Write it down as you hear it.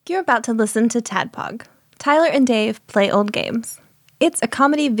You're about to listen to Tadpog. Tyler and Dave play old games. It's a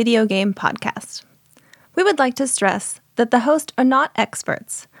comedy video game podcast. We would like to stress that the hosts are not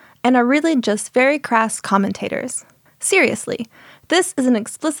experts and are really just very crass commentators. Seriously, this is an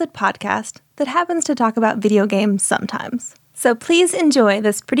explicit podcast that happens to talk about video games sometimes. So please enjoy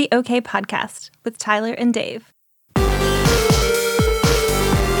this pretty okay podcast with Tyler and Dave.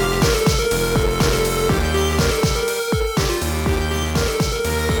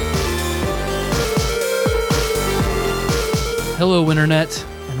 Hello, Internet,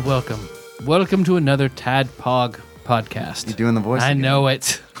 and welcome. Welcome to another Tadpog podcast. You're doing the voice I again. know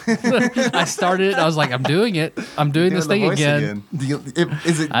it. I started it. I was like, I'm doing it. I'm doing this thing again.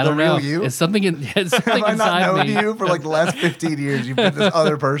 Is it I don't the know. real you? It's something, it's something Have I not inside known me. you for like the last 15 years? You've been this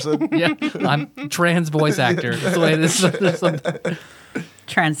other person. Yeah, I'm trans voice actor. That's the way this is.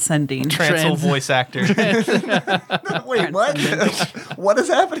 Transcending. Transl voice actor. Wait, what? What is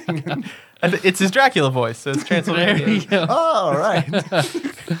happening? It's his Dracula voice, so it's There you Transylvania. go. Oh, all right.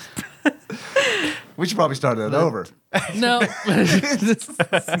 We should probably start it over. No. It's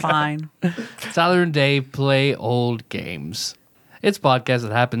fine. Tyler and Dave play old games. It's a podcast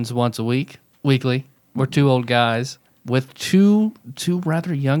that happens once a week, weekly. We're two old guys with two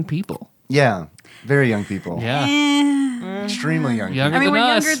rather young people. Yeah, very young people. Yeah. Extremely young Younger I mean, than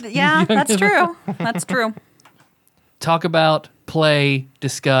we're us. younger. Yeah, that's true. That's true. Talk about, play,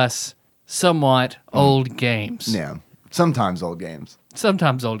 discuss somewhat old games. people. Yeah, sometimes old games.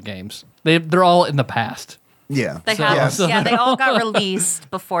 Sometimes old games. They're all in the past. Yeah. They So- have. so- Yeah, they all got released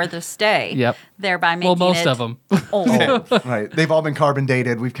before this day. Yep. Thereby making Well, most it of them. old. Right. They've all been carbon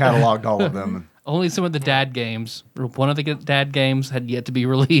dated. We've cataloged all of them. Only some of the dad games. One of the dad games had yet to be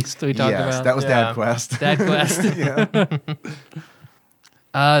released. We talked Yes, about that was Yeah. Dad Quest. Dad Quest.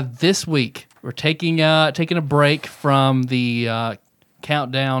 This week we're taking a break from the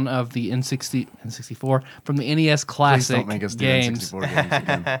countdown of the N64 from the NES Please Classic don't make us do games. N64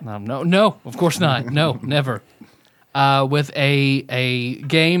 games again. No, of course not. No, never. With a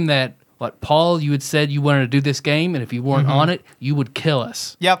game that Paul, you had said you wanted to do this game, and if you weren't on it, you would kill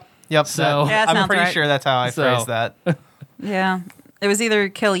us. Yep. So- Yeah, that I'm sounds pretty right. sure that's how I So- phrased that. Yeah. It was either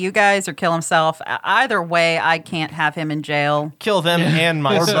kill you guys or kill himself. Either way, I can't have him in jail. Kill them and Or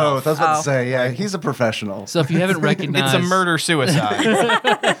myself. both. I was about Oh. to say, yeah, he's a professional. So if you haven't recognized, It's a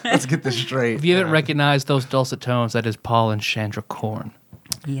murder-suicide. Let's get this straight. If you haven't recognized those dulcet tones, that is Paul and Chandra Korn.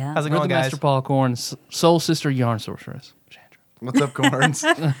 Yeah. How's it going, guys? Master Paul Korn, soul sister yarn sorceress. Chandra. What's up, Corns?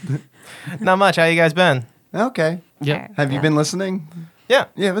 Not much. How you guys been? Okay. Yep. Have you been listening? Yeah.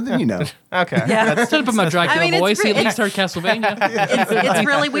 Yeah, but then you know. Okay. Yeah. Instead of put my Dracula I mean, it's voice, he at re- least heard Castlevania. It's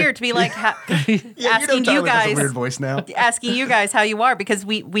really weird to be like asking Tyler you has a guys, weird voice now. asking you guys how you are because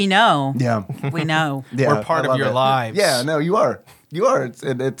we know. Yeah. We know. Yeah, We're part I of love your it. lives. Yeah, no, you are. You are.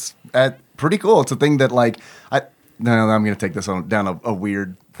 It's pretty cool. It's a thing that I'm going to take this down a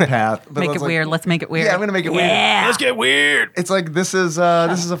weird path. But Make I it was like, weird. Let's make it weird. Yeah, I'm going to make it weird. Yeah. Let's get weird. It's like this is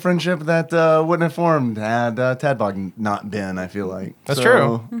a friendship that wouldn't have formed had Tadpog not been, I feel like. That's So,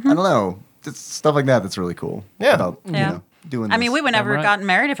 true. I don't know. It's stuff like that that's really cool. Yeah. About, you Yeah. know, doing I mean, this. we would never right. have gotten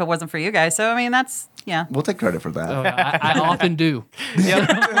married if it wasn't for you guys. So, I mean, that's, yeah. We'll take credit for that. Oh, I often do.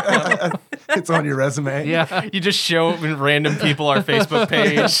 It's on your resume. Yeah. You just show random people our Facebook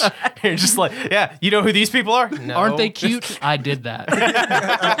page. You're just like, yeah, you know who these people are? No. Aren't they cute? I did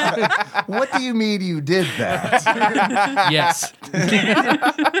that. What do you mean you did that? Yes.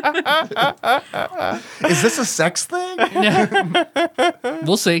 Is this a sex thing?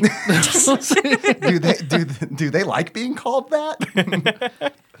 We'll see. We'll see. Do they like being called that?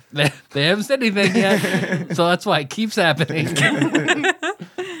 They haven't said anything yet, so that's why it keeps happening.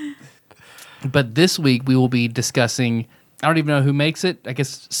 But this week we will be discussing. I don't even know who makes it. I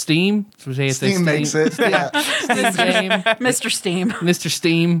guess Steam. Steam makes it. Yeah. Steam game. Mr. Steam. Mr.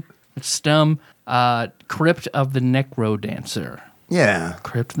 Steam. Stum. Crypt of the NecroDancer. Yeah.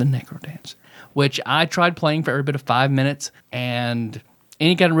 Crypt of the NecroDancer. Which I tried playing for every bit of 5 minutes, and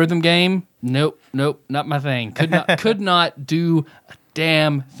any kind of rhythm game, nope, not my thing. Could not do a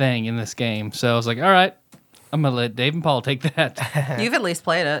damn thing in this game. So I was like, all right, I'm gonna let Dave and Paul take that. You've at least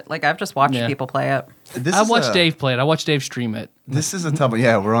played it. Like, I've just watched Yeah. people play it. I watched Dave play it. I watched Dave stream it. This is a tough one.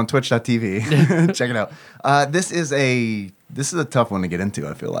 Yeah, we're on twitch.tv. Check it out. This is a tough one to get into,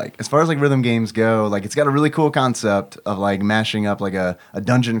 I feel like. As far as like rhythm games go, like it's got a really cool concept of like mashing up like a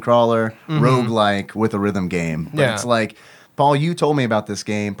dungeon crawler, roguelike with a rhythm game. But Yeah. it's like, Paul, you told me about this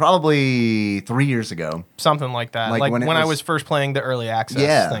game probably 3 years ago. Something like that. Like Like when when, it I was- was first playing the early access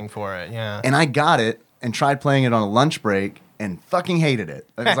Yeah. thing for it. Yeah. And I got it and tried playing it on a lunch break. and fucking hated it.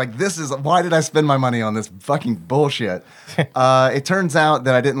 I was like, why did I spend my money on this fucking bullshit? It turns out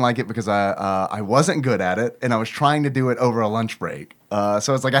that I didn't like it because I wasn't good at it, and I was trying to do it over a lunch break.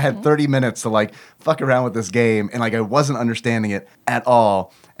 So it's like I had 30 minutes to like fuck around with this game, and like I wasn't understanding it at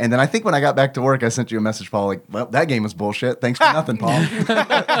all. And then I think when I got back to work, I sent you a message, Paul, like, well, that game was bullshit. Thanks for nothing, Paul.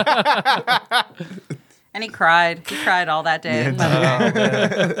 And he cried. He cried all that day.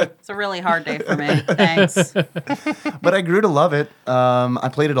 It's a really hard day for me. Thanks. But I grew to love it. I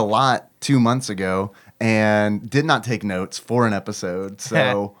played it a lot 2 months ago and did not take notes for an episode.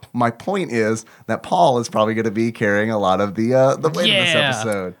 So my point is that Paul is probably going to be carrying a lot of the weight of this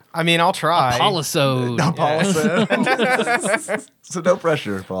episode. I mean, I'll try. Apollo. So no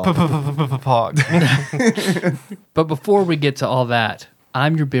pressure, Paul. Pog. But before we get to all that,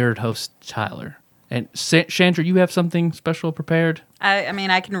 I'm your bearded host, Tyler. And Chandra, you have something special prepared? I mean,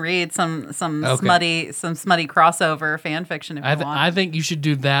 I can read some Okay. smutty crossover fan fiction if you want. I think you should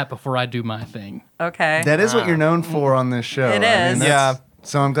do that before I do my thing. Okay. That is what you're known for on this show. It I is. mean, Yeah.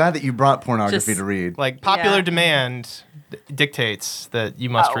 So I'm glad that you brought pornography Just to read. Like, popular Yeah. demand dictates that you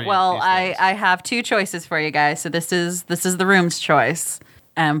must read. Well, these I things. have two choices for you guys. So this is the room's choice,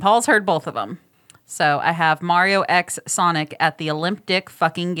 and Paul's heard both of them. So I have Mario X Sonic at the Olympic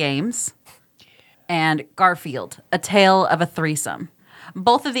fucking Games, and Garfield: A Tale of a Threesome.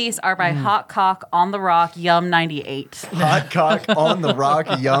 Both of these are by Hot Cock on the Rock Yum 98. Hot Cock on the Rock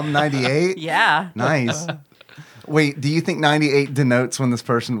Yum 98? Yeah. Nice. Wait, do you think 98 denotes when this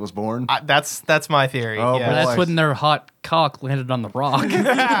person was born? That's my theory. Oh, yeah. boy. That's when their hot cock landed on the rock. A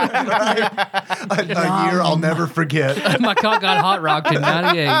year I'll never forget. My cock got hot rocked in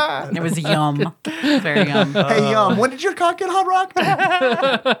 98. It was yum. Very yum. Hey, when did your cock get hot rocked?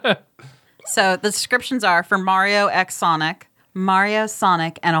 So the descriptions are for Mario X Sonic, Mario,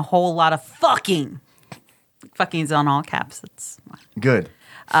 Sonic, and a whole lot of fucking. Fucking's on all caps. It's Good.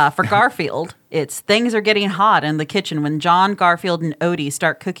 for Garfield, it's things are getting hot in the kitchen when John, Garfield, and Odie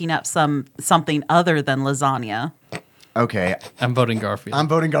start cooking up something other than lasagna. Okay. I'm voting Garfield. I'm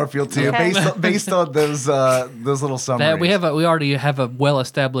voting Garfield too, Okay. based on those little summaries. we already have a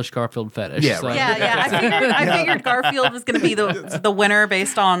well-established Garfield fetish. Yeah, so- right. Yeah. I figured Garfield was going to be the winner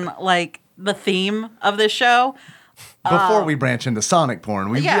based on like the theme of this show. Before we branch into Sonic porn,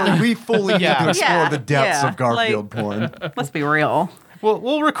 we fully need to explore the depths of Garfield porn. Let's be real.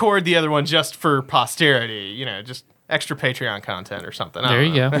 We'll record the other one just for posterity. Just extra Patreon content or something. I There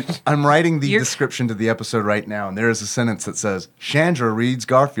don't you know. go. I'm writing the You're- description to the episode right now, and there is a sentence that says, Chandra reads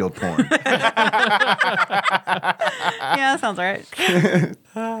Garfield porn. Yeah, that sounds right.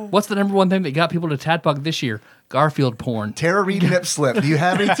 What's the number one thing that got people to Tadpog this year? Garfield porn. Tara Reid nip slip. Do you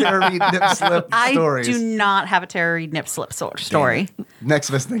have any Tara Reid nip slip stories? I do not have a Tara Reid nip slip story. Next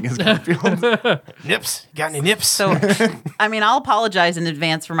best thing is Garfield. Nips? Got any nips? So, I mean, I'll apologize in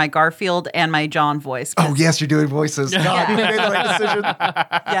advance for my Garfield and my John voice. 'cause- Oh, yes, you're doing voices. God, you made the right decision.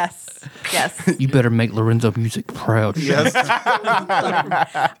 Yes. You better make Lorenzo Music proud. Yes.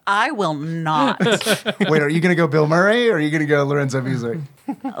 I will not. Wait, are you going to go Bill Murray or are you going to go Lorenzo Music?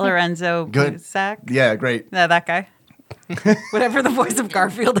 Lorenzo Good. Busak. Yeah, great. No, that guy. Whatever the voice of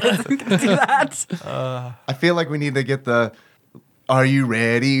Garfield is, I'm going to do that. I feel like we need to get the Are you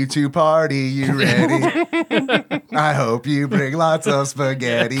ready to party? You ready? I hope you bring lots of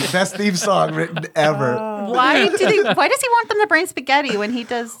spaghetti. Best theme song written ever. Why does he want them to bring spaghetti when he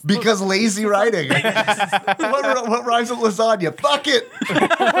does? Because lazy writing. what rhymes with lasagna? Fuck it.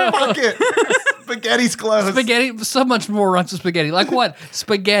 Fuck it. Spaghetti's close. Spaghetti, so much more runs to spaghetti. Like what?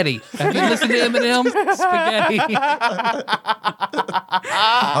 Spaghetti. Have you listened to Eminem? Spaghetti.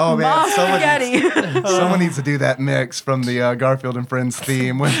 Oh, man. Spaghetti. Someone needs to do that mix from the Garfield and Friends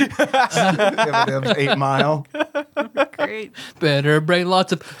theme with Eminem's 8 Mile. Great. Better bring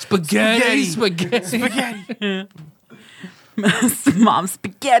lots of spaghetti. Mom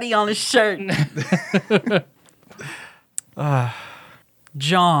spaghetti on his shirt.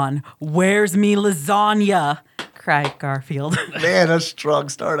 John, where's me lasagna? Cried Garfield. Man, a strong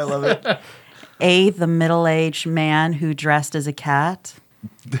start. I love it. The middle-aged man who dressed as a cat.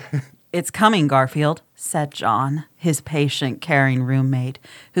 It's coming, Garfield, said John, his patient, caring roommate,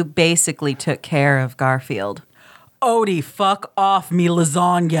 who basically took care of Garfield. Odie, fuck off me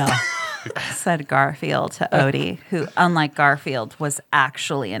lasagna, said Garfield to Odie, who, unlike Garfield, was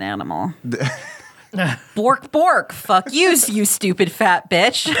actually an animal. Bork, bork, fuck you, you stupid fat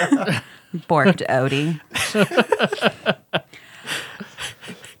bitch, borked Odie.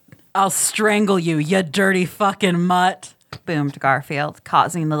 I'll strangle you, you dirty fucking mutt, boomed Garfield,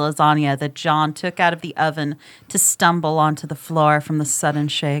 causing the lasagna that John took out of the oven to stumble onto the floor from the sudden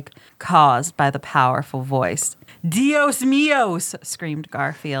shake caused by the powerful voice. Dios míos, screamed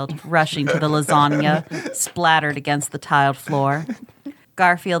Garfield, rushing to the lasagna, splattered against the tiled floor.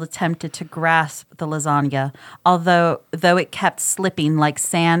 Garfield attempted to grasp the lasagna, though it kept slipping like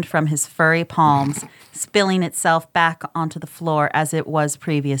sand from his furry palms, spilling itself back onto the floor as it was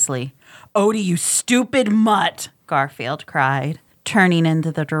previously. Odie, you stupid mutt, Garfield cried, turning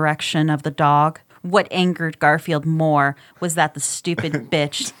into the direction of the dog. What angered Garfield more was that the stupid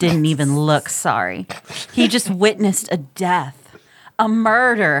bitch didn't even look sorry. He just witnessed a death, a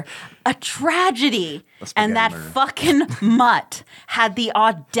murder, a tragedy. And that fucking mutt had the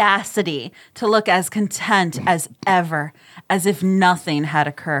audacity to look as content as ever, as if nothing had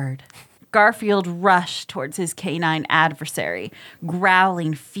occurred. Garfield rushed towards his canine adversary,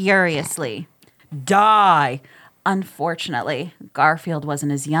 growling furiously. Die! Unfortunately, Garfield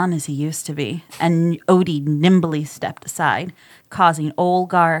wasn't as young as he used to be, and Odie nimbly stepped aside, causing old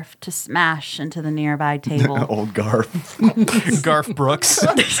Garf to smash into the nearby table. Old Garf. Garf Brooks.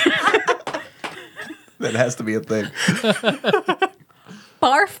 That has to be a thing.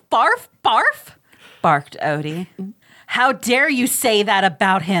 Barf, barf, barf, barked Odie. How dare you say that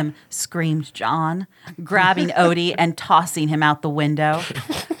about him, screamed John, grabbing Odie and tossing him out the window.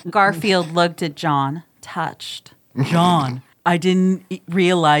 Garfield looked at John, touched. John, I didn't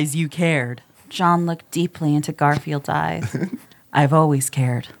realize you cared. John looked deeply into Garfield's eyes. I've always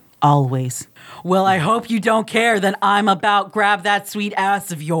cared. Always. Well, I hope you don't care that I'm about grab that sweet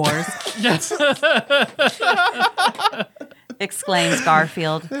ass of yours. Yes. Exclaims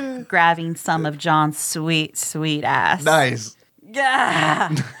Garfield, grabbing some of John's sweet, sweet ass. Nice.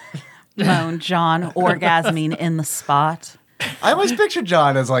 Yeah, moaned John, orgasming in the spot. I always pictured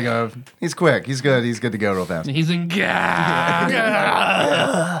John as like he's quick, he's good to go real fast. He's a guy.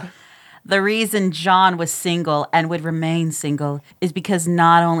 The reason John was single and would remain single is because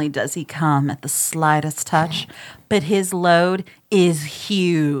not only does he come at the slightest touch, but his load is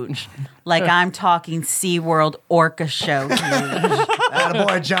huge. Like I'm talking SeaWorld Orca Show huge.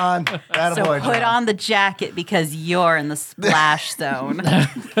 Attaboy, John. Attaboy, So put John. on the jacket because you're in the splash zone.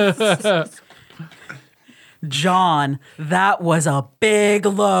 John, that was a big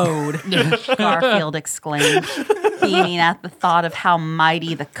load, Garfield exclaimed, beaming at the thought of how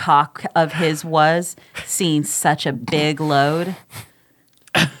mighty the cock of his was, seeing such a big load.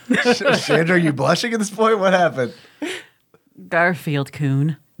 Chandra, are you blushing at this point? What happened? Garfield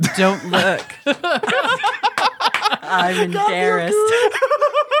coon, don't look. I'm embarrassed.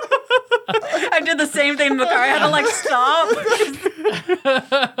 I did the same thing in the car. I had to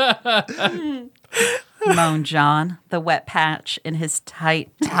stop. Moaned John. The wet patch in his tight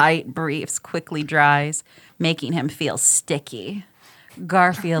briefs quickly dries, making him feel sticky.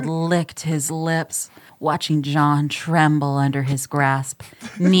 Garfield licked his lips, watching John tremble under his grasp,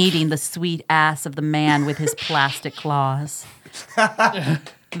 kneading the sweet ass of the man with his plastic claws.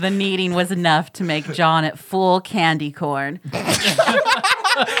 The kneading was enough to make John at full candy corn.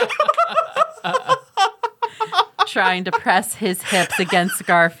 Trying to press his hips against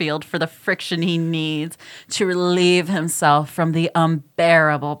Garfield for the friction he needs to relieve himself from the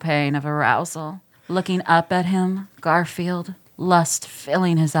unbearable pain of arousal. Looking up at him, Garfield, lust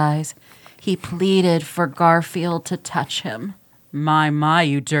filling his eyes, he pleaded for Garfield to touch him. My,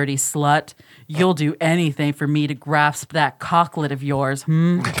 you dirty slut. You'll do anything for me to grasp that cocklet of yours,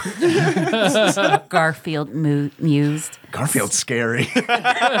 Garfield mused. Garfield's scary.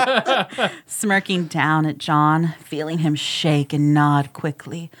 Smirking down at John, feeling him shake and nod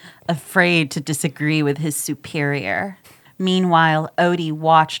quickly, afraid to disagree with his superior. Meanwhile, Odie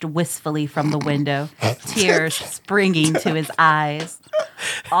watched wistfully from the window, tears springing to his eyes.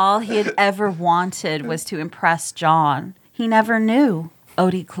 All he had ever wanted was to impress John. He never knew.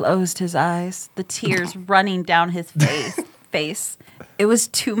 Odie closed his eyes, the tears running down his face. It was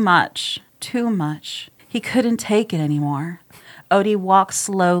too much. He couldn't take it anymore. Odie walked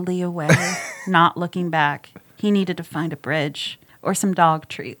slowly away, not looking back. He needed to find a bridge or some dog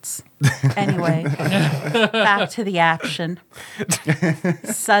treats. Anyway, back to the action.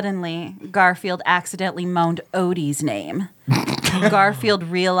 Suddenly, Garfield accidentally moaned Odie's name. Garfield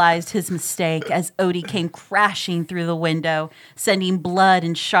realized his mistake as Odie came crashing through the window, sending blood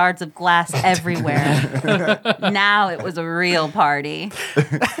and shards of glass everywhere. Now it was a real party.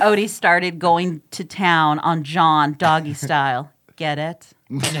 Odie started going to town on John doggy style. Get it?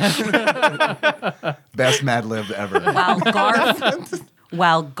 Best Mad Lib ever.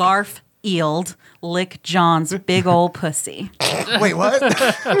 While Garf eeled lick John's big old pussy. Wait,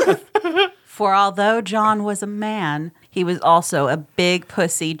 what? For although John was a man, he was also a big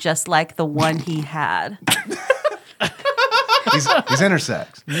pussy just like the one he had. He's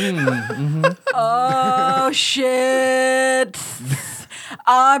intersex. Oh, shit.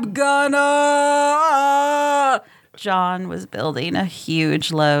 I'm gonna. John was building a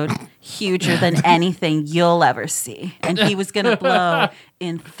huge load, huger than anything you'll ever see. And he was going to blow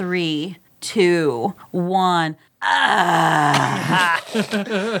in 3, 2, 1. I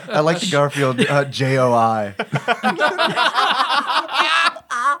like the Garfield JOI.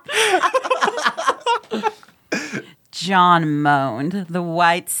 John moaned, the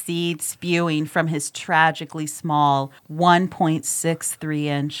white seed spewing from his tragically small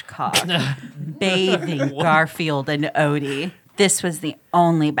 1.63-inch cock, bathing Garfield and Odie. This was the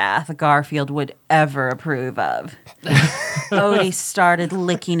only bath Garfield would ever approve of. Odie started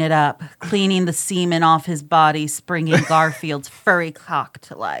licking it up, cleaning the semen off his body, bringing Garfield's furry cock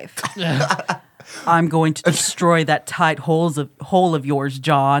to life. I'm going to destroy that tight hole of yours,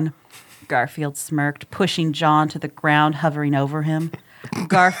 John. Garfield smirked, pushing John to the ground, hovering over him.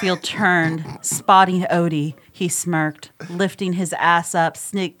 Garfield turned, spotting Odie. He smirked, lifting his ass up,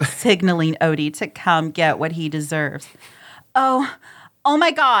 signaling Odie to come get what he deserves. Oh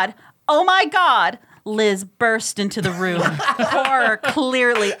my God, oh my God. Liz burst into the room, horror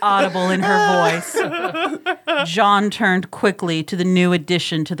clearly audible in her voice. John turned quickly to the new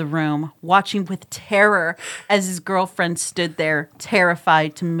addition to the room, watching with terror as his girlfriend stood there,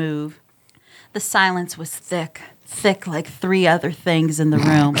 terrified to move. The silence was thick like 3 other things in the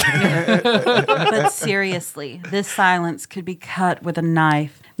room. But seriously, this silence could be cut with a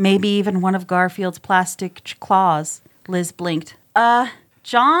knife, maybe even one of Garfield's plastic claws. Liz blinked.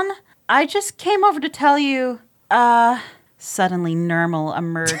 John, I just came over to tell you, Suddenly, Nermal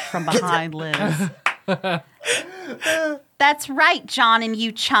emerged from behind Liz. That's right, John and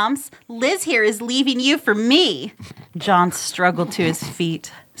you chumps. Liz here is leaving you for me. John struggled to his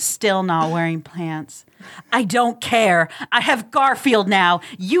feet, still not wearing pants. I don't care. I have Garfield now.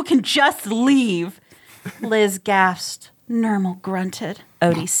 You can just leave. Liz gasped. Nermal grunted.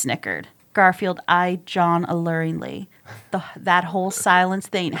 Odie snickered. Garfield eyed John alluringly. That whole silence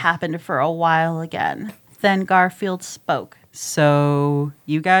thing happened for a while again. Then Garfield spoke. So,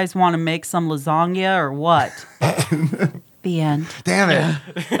 you guys want to make some lasagna or what? The end. Damn it.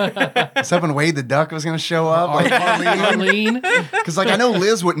 I was hoping Wade the Duck was going to show up. Like Arlene. Because I know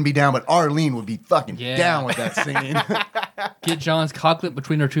Liz wouldn't be down, but Arlene would be fucking down with that scene. Get John's cocklet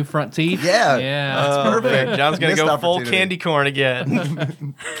between her 2 front teeth. Yeah. Yeah. That's perfect. John's going to Missed go full opportunity. candy corn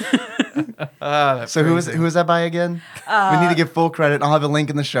again. So who is that by again? We need to give full credit. I'll have a link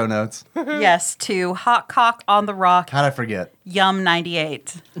in the show notes. Yes, to Hot Cock on the Rock, How'd I forget? Yum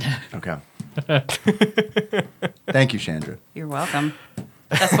 98. Okay. Thank you, Chandra. You're welcome.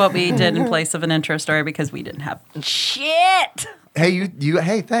 That's what we did in place of an intro story because we didn't have shit. Hey,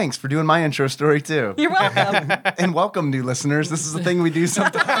 hey, thanks for doing my intro story too. You're welcome. And welcome, new listeners. This is a thing we do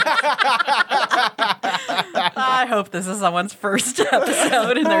sometimes. I hope this is someone's first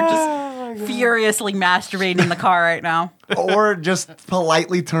episode and they're just furiously masturbating in the car right now. Or just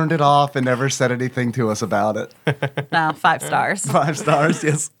politely turned it off and never said anything to us about it. No, 5 stars. 5 stars,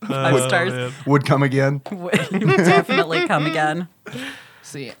 yes. 5 stars. Would come again. Would definitely come again.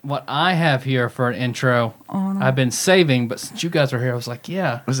 See, what I have here for an intro, I've been saving, but since you guys are here, I was like,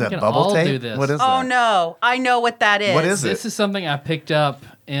 yeah. Was we that can bubble all tape? do this. What is Oh that? no, I know what that is. What is it? This is something I picked up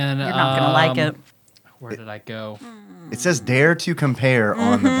in... You're not going to like it. Where did I go? It says dare to compare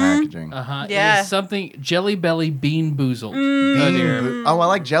on the packaging. Uh-huh. Yeah. It is something Jelly Belly Bean Boozled. Oh, I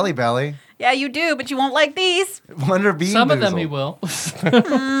like Jelly Belly. Yeah, you do, but you won't like these. Wonder Bean Some of them Boozled. he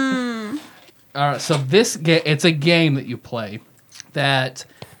will. All right, so it's a game that you play that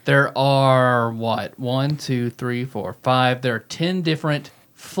there are, 1, 2, 3, 4, 5. There are 10 different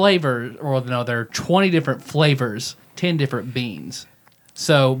flavors, or no, there are 20 different flavors, 10 different beans.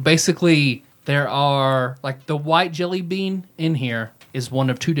 So basically, there are, like, the white jelly bean in here is one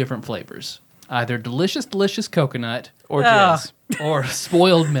of 2 different flavors. Either delicious coconut Or Ugh. jizz. or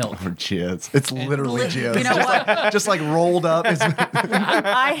spoiled milk. Or jizz. It's literally jizz. You know what? Just like rolled up. It's,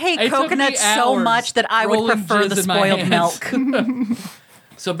 I hate It took me coconut so hours much that I would rolling prefer jizz the in my spoiled hands. milk.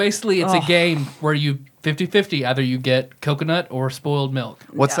 So basically, it's a game where you 50-50. Either you get coconut or spoiled milk.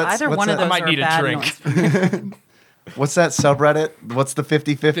 what's Yeah, that? either what's one that, of those might are need a bad drink. ones. What's that subreddit? What's the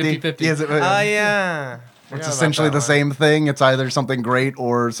 50-50? 50-50. Is it, Yeah. it's essentially the same thing. It's either something great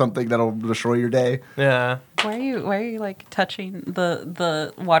or something that'll destroy your day. Yeah. Why are you like touching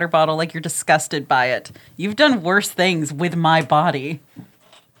the water bottle like you're disgusted by it? You've done worse things with my body.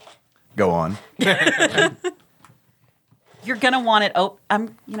 Go on. You're gonna want it. Oh,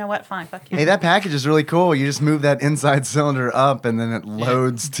 you know what? Fine, fuck you. Hey, that package is really cool. You just move that inside cylinder up, and then it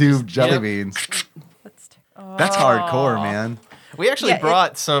loads 2 jelly Yep. beans. Let's That's hardcore, man. We actually Yeah,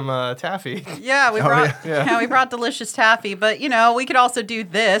 brought some taffy. Yeah, we Oh, brought yeah. we brought delicious taffy, but we could also do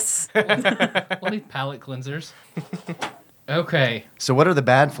this. We'll need palate cleansers. Okay. So what are the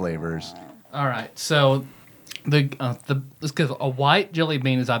bad flavors? All right. So let's go. A white jelly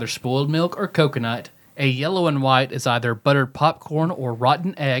bean is either spoiled milk or coconut. A yellow and white is either buttered popcorn or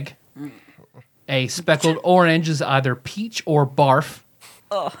rotten egg. A speckled orange is either peach or barf.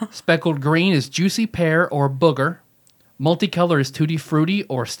 Speckled green is juicy pear or booger. Multicolor is tutti frutti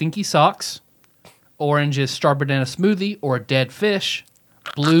or stinky socks. Orange is strawberry banana smoothie or dead fish.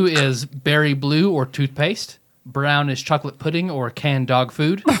 Blue is berry blue or toothpaste. Brown is chocolate pudding or canned dog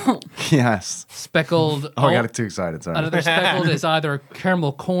food. Yes. Speckled. Oh, I got too excited. Sorry. Another speckled is either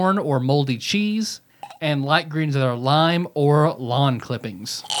caramel corn or moldy cheese. And light green is either lime or lawn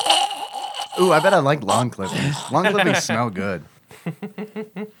clippings. Ooh, I bet I like lawn clippings. Lawn clippings smell good.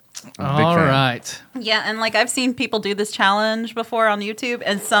 All right. Yeah, and I've seen people do this challenge before on YouTube,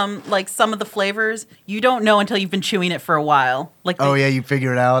 and some of the flavors you don't know until you've been chewing it for a while. Oh yeah, you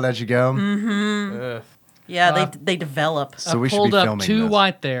figure it out as you go. Yeah, they develop. So we should Pulled be up filming two this.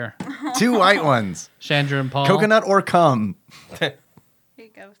 white there. 2 white ones. Chandra and Paul. Coconut or cum. Here you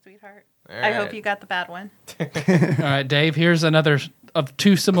go, sweetheart. I hope you got the bad one. All right, Dave. Here's another of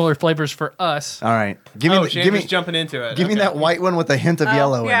 2 similar flavors for us. All right. Give me Chandra's jumping into it. give me that white one with a hint of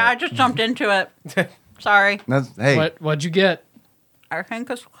yellow Yeah, I in it. just jumped into it. Sorry. Hey. What'd you get? I think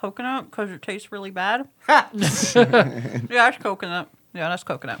it's coconut because it tastes really bad. Yeah, it's coconut. Yeah, that's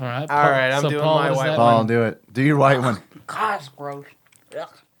coconut. All right. All right, I'm doing Paul, my what is white that Paul, one? do it. Do your white one. God, it's gross. Ugh.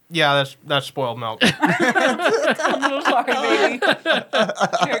 Yeah, that's spoiled milk. I'm so sorry, baby.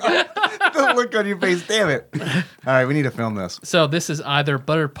 Here you go. The look on your face, damn it. All right, we need to film this. So this is either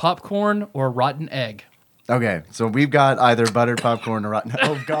buttered popcorn or rotten egg. Okay, so we've got either buttered popcorn or rotten.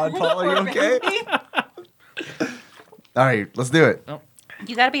 Oh God, Paul, are you okay? All right, let's do it.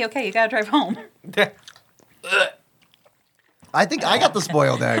 You gotta be okay. You gotta drive home. I think I got the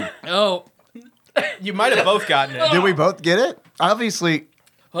spoiled egg. Oh, You might have both gotten it. Did we both get it? Obviously.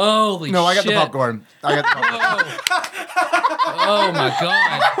 holy shit. No, I got the popcorn. I got the popcorn. Oh my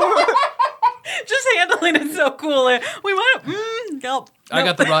god. Just handling it so cool. We might have. Gulp. I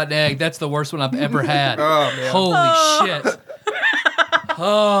got the rotten egg. That's the worst one I've ever had. Oh, man. Holy shit.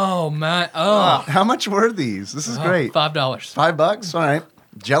 Oh man. Oh. How much were these? This is great. $5. $5? All right.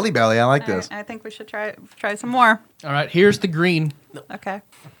 Jelly Belly, I like this. I think we should try some more. All right, here's the green. Okay.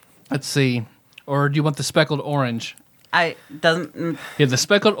 Let's see. Or do you want the speckled orange? Doesn't. Yeah, the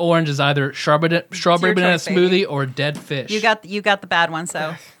speckled orange is either strawberry banana choice, baby. smoothie or dead fish. You got the bad one.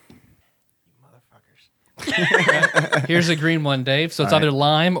 So Here's a green one, Dave. So it's All right. either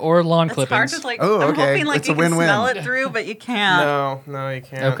lime or lawn it's hard clippings. to Oh, I'm okay. hoping It's you a can win-win. smell it through, but you can't. No, you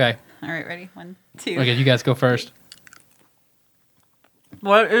can't. Okay. All right, ready? 1, 2. Okay, you guys go first.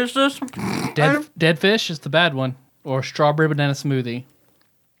 What is this? Dead fish is the bad one, or strawberry banana smoothie.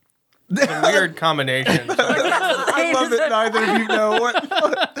 It's a weird combination. I love that neither of you know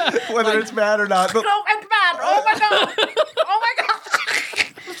whether it's bad or not. But Oh, it's bad. Oh my god. Oh my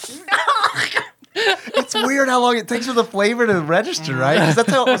god. it's weird how long it takes for the flavor to register, right? Because that's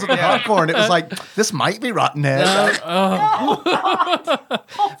how it was with the popcorn. It was like, this might be rotten egg.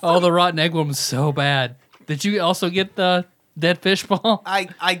 Oh, the rotten egg one was so bad. Did you also get the dead fish ball? I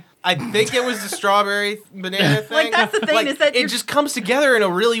think it was the strawberry banana thing. Like, that's the thing, is that it you're- just comes together in a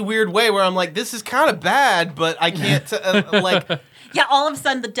really weird way where I'm like, this is kind of bad, but I can't like. Yeah, all of a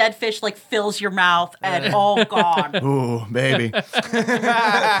sudden the dead fish fills your mouth, and oh god. Ooh, baby.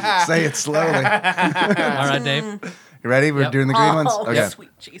 Say it slowly. All right, Dave. You ready? We're Yep. doing the green ones? Oh, Okay.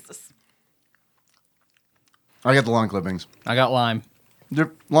 sweet Jesus. I got the long clippings. I got lime.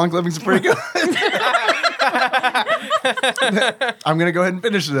 The long clippings are pretty good. I'm going to go ahead and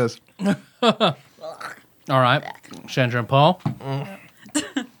finish this. All right, Chandra and Paul.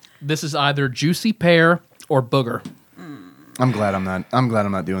 This is either juicy pear or booger. I'm glad I'm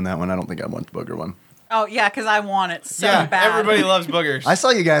not doing that one. I don't think I want the booger one. Oh yeah, because I want it so Yeah, bad. everybody loves boogers. I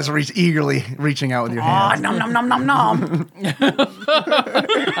saw you guys eagerly reaching out with your Oh, hands. nom nom nom nom nom.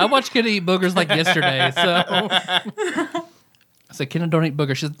 I watched Kenna eat boogers like yesterday, so I said, "Kenna, don't eat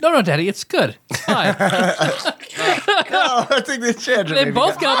boogers." She said, "No, Daddy, it's good. It's fine." Oh, I think the Chandra They maybe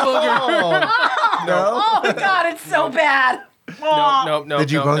both got boogers. Oh, no. Oh my god, it's so bad. Oh. No.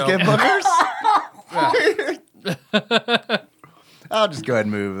 Did you both no. get boogers? I'll just go ahead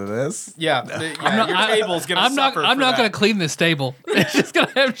and move to this. Yeah, your table's gonna I'm not. suffer. I'm for not that. going to clean this table. It's just going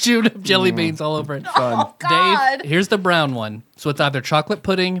to have chewed up jelly beans all over it. Fun. Oh god. Dave, here's the brown one. So it's either chocolate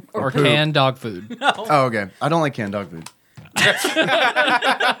pudding or poop. canned dog food. Oh, okay. I don't like canned dog food.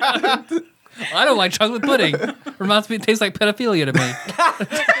 I don't like chocolate pudding. Reminds me, it tastes like pedophilia to me.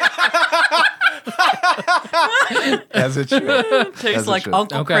 As it should. Tastes like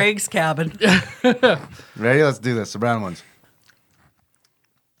Uncle Okay. Craig's cabin. Ready? Let's do this. The brown ones.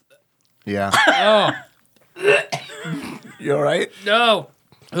 Yeah. Oh, You all right? no.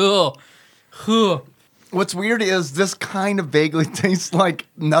 Ugh. Ugh. What's weird is this kind of vaguely tastes like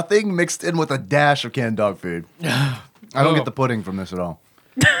nothing mixed in with a dash of canned dog food. I don't get the pudding from this at all.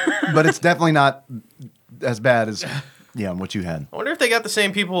 But it's definitely not as bad as what you had. I wonder if they got the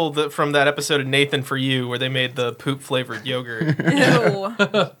same people from that episode of Nathan for You where they made the poop flavored yogurt.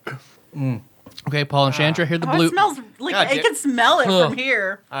 Ew. Okay, Paul and Chandra, here are the Oh, blue. it smells like God, I can smell it from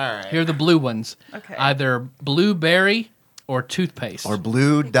here. All right. Here are the blue ones. Okay. Either blueberry or toothpaste. Or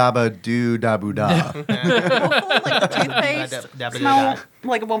blue daba doo dabu da. Hopefully, like the toothpaste smell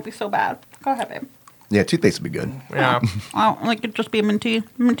like it won't be so bad. Go ahead, babe. Yeah, toothpaste would be good. Yeah. Oh, like it'd just be a minty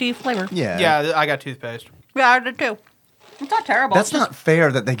flavor. Yeah. Yeah, I got toothpaste. Yeah, I did too. It's not terrible. That's It's just, not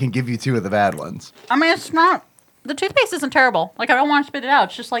fair that they can give you two of the bad ones. I mean, it's not. The toothpaste isn't terrible. Like I don't want to spit it out.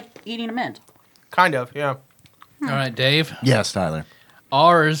 It's just like eating a mint. Kind of, yeah. All right, Dave. Yes, Tyler.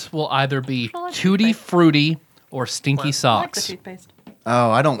 Ours will either be I like Tutti toothpaste. Frutti or Stinky I like the Socks. toothpaste.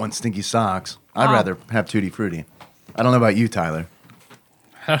 Oh, I don't want stinky socks. I'd Oh. rather have Tutti Frutti. I don't know about you, Tyler.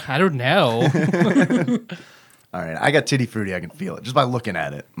 I don't know. All right, I got Tutti Frutti. I can feel it just by looking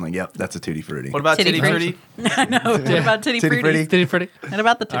at it. I'm like, yep, that's a Tutti Frutti. What about Titty Titty Frutti? Frutti? I know. What about titty Titty fruity? Frutti? Tutti Frutti. What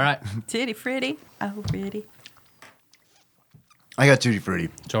about the All right. titty fruity? Oh, pretty. I got Tutti Frutti.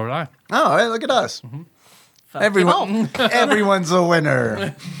 So did I. Oh, all right, look at us. Everyone's a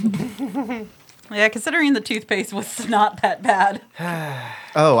winner. Yeah, considering the toothpaste was not that bad.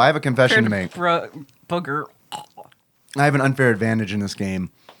 Oh, I have a confession to make. Booger. I have an unfair advantage in this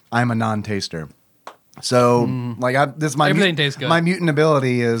game. I'm a non-taster. So, this is my Everything tastes good. My mutant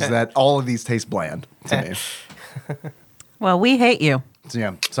ability is that all of these taste bland to me. Well, we hate you. So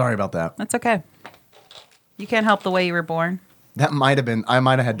yeah, sorry about that. That's okay. You can't help the way you were born. That might have been. I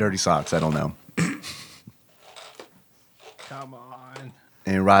might have had dirty socks. I don't know. Come on.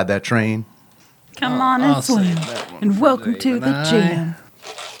 And ride that train. Come on I'll and save swim. that one And for welcome Dave to and the I. jam.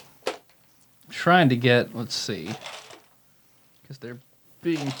 Trying to get, let's see. Because they're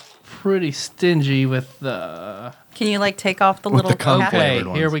being pretty stingy with the. Can you like take off the With little the cum cap? Okay,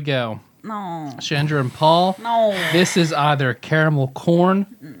 flavored here ones. we go. No. Chandra and Paul. No. This is either caramel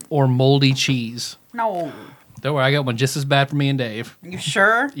corn or moldy cheese. No. Don't worry, I got one just as bad for me and Dave. You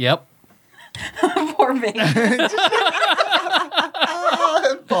sure? Yep. Poor me.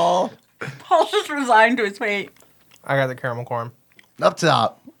 Paul. Paul's just resigned to his fate. I got the caramel corn. Up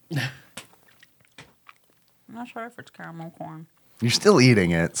top. I'm not sure if it's caramel corn. You're still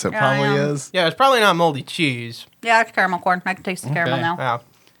eating it, so it Yeah, I probably am. is. Yeah, it's probably not moldy cheese. Yeah, it's caramel corn. I can taste the caramel Okay. now. Wow.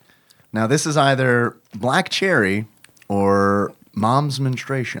 Now this is either black cherry or mom's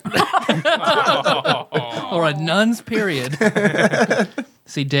menstruation. Or a nun's period.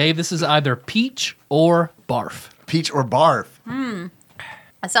 See, Dave, this is either peach or barf. Peach or barf.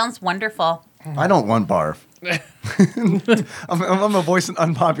 That sounds wonderful. I don't want barf. I'm gonna voice an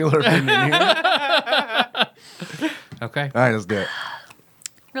unpopular opinion here. Okay. All right, let's do it.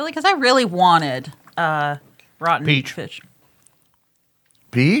 Really? Because I really wanted rotten Peach. fish.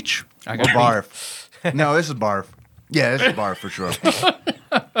 Peach I or got barf? No, this is barf. Yeah, this is barf for sure.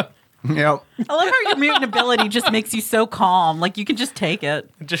 Yep. I love how your mutant ability just makes you so calm. Like you can just take it.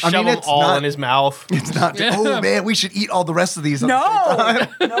 Just I shove mean, them it's all not- in his mouth. It's not. Oh man, we should eat all the rest of these. At the same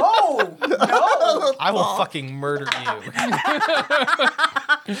time. No. I will fucking murder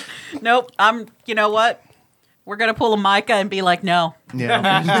you. Nope. You know what? We're going to pull a Micah and be like, no.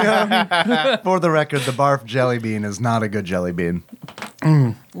 Yeah. For the record, the barf jelly bean is not a good jelly bean.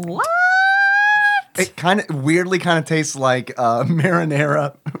 What? It kind of weirdly tastes like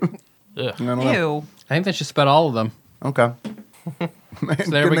marinara. I don't know. Ew. I think that's just about all of them. Okay. Man,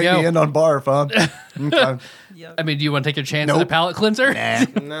 So there could we make go. me end on barf, huh? Okay. I mean, do you want to take your chance at a Nope. palate cleanser? Nah.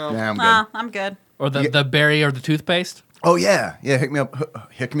 No. Nah, I'm good. Nah, I'm good. Or the, Yeah. the berry or the toothpaste? Oh yeah, yeah. Hick me up.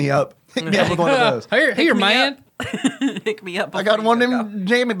 Hick me up. Hick me up with one of those. Here, me man. Pick me up. I got before one of you go. them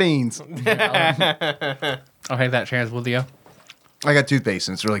jammy beans. I'll take that chance with you. I got toothpaste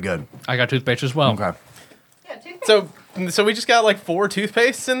and it's really good. I got toothpaste as well. Okay. So we just got like 4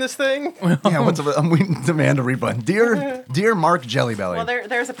 toothpastes in this thing? Yeah, we demand a refund. Dear Mark Jellybelly. Well,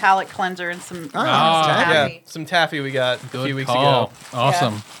 there's a palate cleanser and some. taffy. Yeah, some taffy we got a Good few weeks call. ago.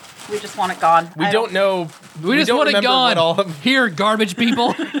 Awesome. We just want it gone. We don't know. We just don't want it remember what gone. all of- Here, garbage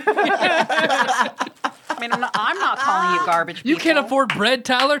people. I mean, I'm not calling you garbage. You people. can't afford bread,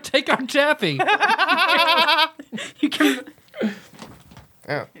 Tyler. Take our taffy. You can.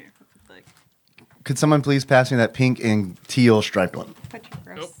 Yeah. Could someone please pass me that pink and teal striped one? Put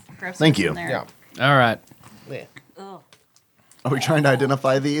your gross Thank you. in there. Yeah. All right. Yeah. Are we trying to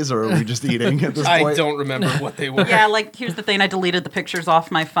identify these, or are we just eating at this I point? don't remember what they were. Yeah, like here's the thing. I deleted the pictures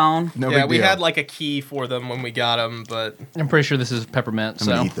off my phone. No Yeah, big we deal. had like a key for them when we got them, but I'm pretty sure this is peppermint. I'm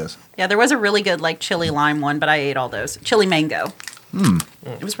So gonna eat this. Yeah, there was a really good like chili lime one, but I ate all those. Chili mango.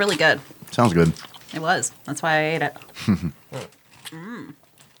 It was really good. Sounds good. It was. That's why I ate it.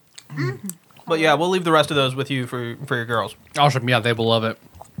 but yeah, we'll leave the rest of those with you for your girls. awesome. Yeah, they will love it.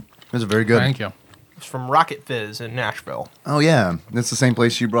 This is very good. Thank you. It's from Rocket Fizz in Nashville. Oh yeah, that's the same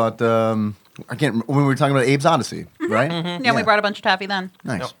place you brought. I can't. When we were talking about Abe's Odyssey, right? Yeah, we brought a bunch of taffy then.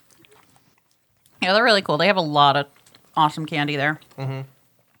 Nice. Yep. Yeah, they're really cool. They have a lot of awesome candy there.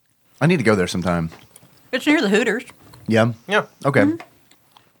 I need to go there sometime. It's near the Hooters. Yeah. Yeah. Okay.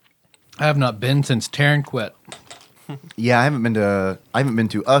 I have not been since Taryn quit. Yeah, I haven't been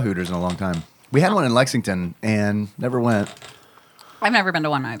to a Hooters in a long time. We had one in Lexington and never went. I've never been to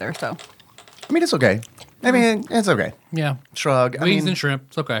one either, so. I mean, it's okay. I mean, it's okay. Yeah. Shrug. I Wings mean, and shrimp.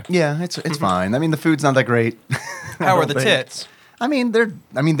 It's okay. yeah, it's fine. I mean, the food's not that great. How are don't the think. tits? I mean,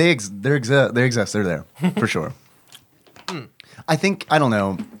 they exist. They're there for sure. I think I don't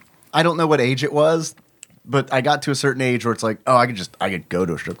know what age it was, but I got to a certain age where it's like, oh, I could go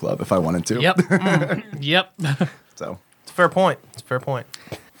to a strip club if I wanted to. Yep. Yep. So It's a fair point. It's a fair point.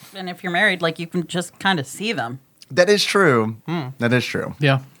 And if you're married, like you can just kind of see them. that is true. That is true.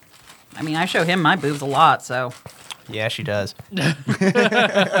 Yeah. I mean, I show him my boobs a lot, so. Yeah, she does.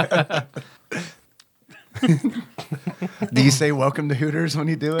 Do you say welcome to Hooters when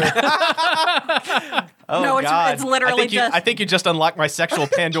you do it? Oh, No, it's literally just- I think you just unlocked my sexual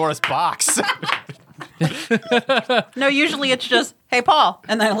Pandora's box. No, usually it's just, hey, Paul.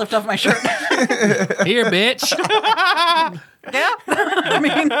 And then I lift off my shirt. Here, bitch. Yeah. I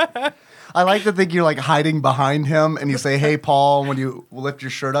mean, I like to think you're like hiding behind him and you say, hey, Paul, and when you lift your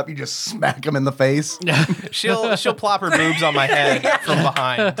shirt up, you just smack him in the face. She'll plop her boobs on my head from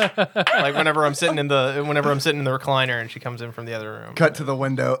behind, like whenever I'm sitting in the recliner and she comes in from the other room. Cut to the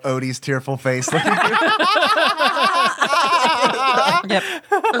window, Odie's tearful face. yep.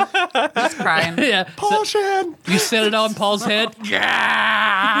 Just crying. Yeah. Paul Shan! You set it on Paul's head.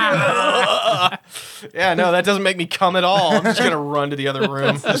 Yeah, no, that doesn't make me come at all. I'm just gonna run to the other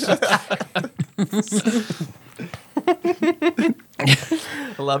room.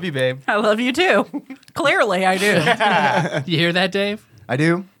 I love you, babe. I love you too. Clearly, I do. You hear that, Dave? I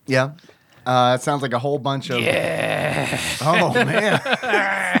do? Yeah. It sounds like a whole bunch of. Yeah. Oh, man.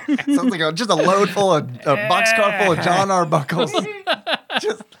 Sounds like just a load full of a boxcar full of John Arbuckles.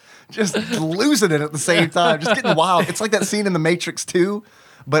 just losing it at the same time. Just getting wild. It's like that scene in The Matrix 2,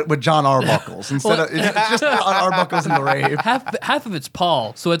 but with John Arbuckles. Instead of it's just John Arbuckles in the rave. Half of it's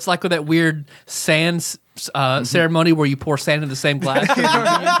Paul, so it's like with that weird sand ceremony where you pour sand in the same glass.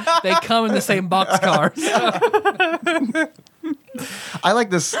 They come in the same boxcars. I like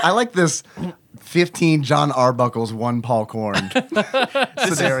this 15 John Arbuckles, 1 Paul Corn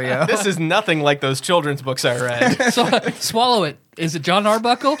scenario. This is nothing like those children's books I read. So swallow it. Is it John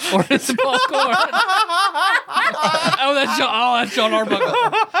Arbuckle or is it Paul Corn? That's John Arbuckle.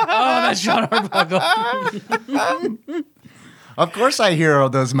 Oh, that's John Arbuckle. Of course I hear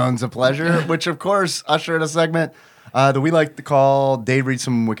those moans of pleasure, which of course usher in a segment that we like to call Dave Reads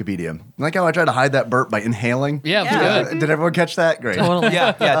from Wikipedia. Like how I tried to hide that burp by inhaling? Yeah, Yeah. good. Did everyone catch that? Great. Totally.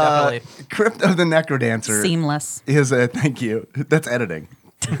 Yeah, definitely. Crypt of the NecroDancer Seamless. is a, thank you, that's editing,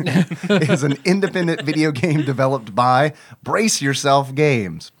 is an independent video game developed by Brace Yourself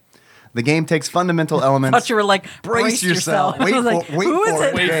Games. The game takes fundamental elements. Thought you were like, brace yourself. Wait I was for, like, wait who is for it?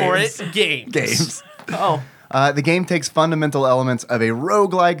 it. Wait for Games. it. Games. Games. Oh. The game takes fundamental elements of a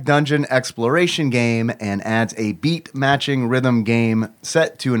roguelike dungeon exploration game and adds a beat-matching rhythm game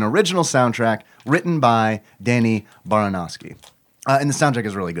set to an original soundtrack written by Danny Baranowski. And the soundtrack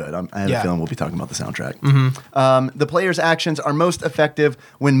is really good. I have a feeling we'll be talking about the soundtrack. The player's actions are most effective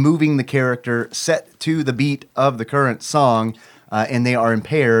when moving the character set to the beat of the current song, and they are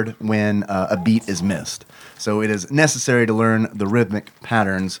impaired when a beat is missed. So it is necessary to learn the rhythmic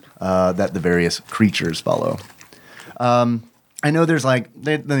patterns that the various creatures follow. I know there's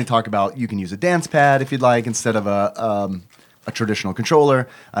then they talk about you can use a dance pad if you'd like instead of a traditional controller.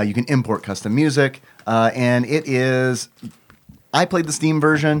 You can import custom music, and it is. I played the Steam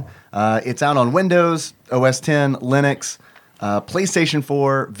version. It's out on Windows, OS 10, Linux, PlayStation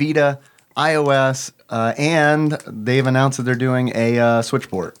 4, Vita, iOS, and they've announced that they're doing a Switch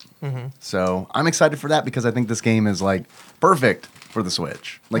port. So I'm excited for that because I think this game is perfect for the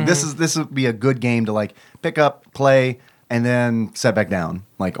Switch. This would be a good game to pick up, play, and then set back down,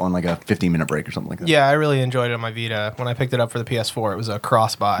 like on like a 15-minute break or something like that. Yeah, I really enjoyed it on my Vita. When I picked it up for the PS4, it was a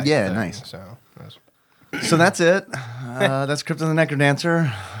cross-buy. Yeah, thing, nice. So, it was- So that's it. That's Crypt of the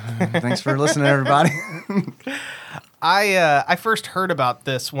NecroDancer. Thanks for listening, everybody. I first heard about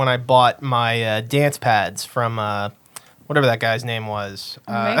this when I bought my dance pads from whatever that guy's name was.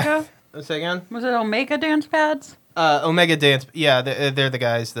 Omega? Say again? Was it Omega dance pads? Omega Dance. Yeah, they're the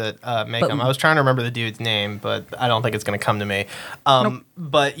guys that make them. I was trying to remember the dude's name, but I don't think it's going to come to me. Nope.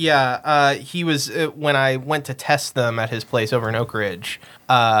 But yeah, he was when I went to test them at his place over in Oak Ridge.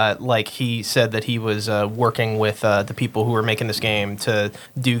 Like he said that he was working with the people who were making this game to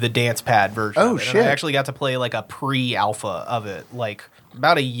do the dance pad version. Oh, of it. shit. And I actually got to play like a pre-alpha of it, like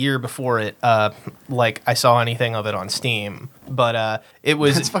about a year before it. Like I saw anything of it on Steam, but it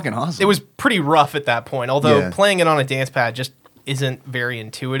was That's fucking awesome. It was pretty rough at that point. Although Yeah. playing it on a dance pad just isn't very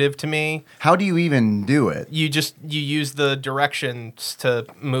intuitive to me. How do you even do it? You use the directions to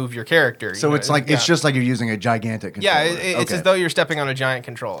move your character. So you know? it's like it's just like you're using a gigantic controller. Yeah, it's Okay. as though you're stepping on a giant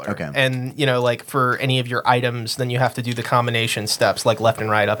controller. Okay. And, like for any of your items, then you have to do the combination steps like left and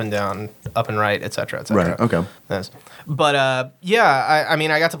right, up and down, up and right, et cetera, et cetera. Right, okay. Yes. But, yeah, I mean,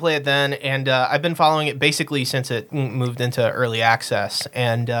 I got to play it then, and I've been following it basically since it moved into early access,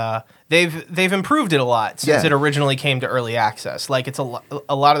 and they've improved it a lot since Yeah. it originally came to early access. Like, it's a lot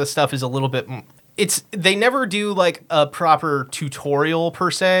of the stuff is a little bit... They never do like a proper tutorial per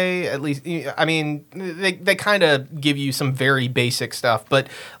se. At least, I mean, they kind of give you some very basic stuff, but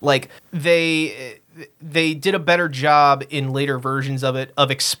like they did a better job in later versions of it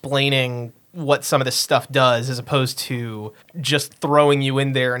of explaining what some of this stuff does, as opposed to just throwing you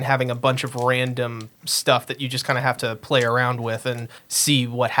in there and having a bunch of random stuff that you just kind of have to play around with and see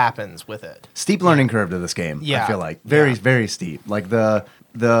what happens with it. Steep learning curve to this game. Yeah. I feel like very steep. Like the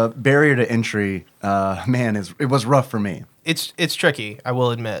barrier to entry, man, it was rough for me. It's tricky, I will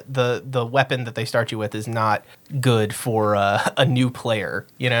admit. The weapon that they start you with is not good for a new player,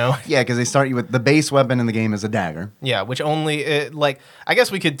 Yeah, because they start you with the base weapon in the game is a dagger. Yeah, which only, I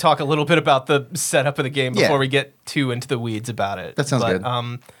guess we could talk a little bit about the setup of the game before Yeah. we get too into the weeds about it. That sounds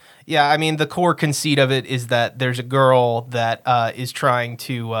good. Yeah, I mean, the core conceit of it is that there's a girl that is trying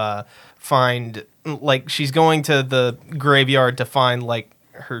to find, like, she's going to the graveyard to find, like,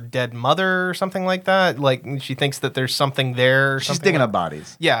 her dead mother or something like that. Like, she thinks that there's something there. She's digging up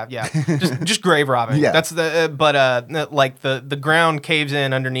bodies. Yeah. just grave robbing. Yeah. That's like the ground caves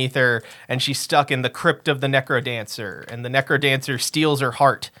in underneath her, and she's stuck in the crypt of the NecroDancer, and the NecroDancer steals her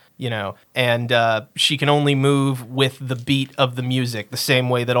heart. And she can only move with the beat of the music, the same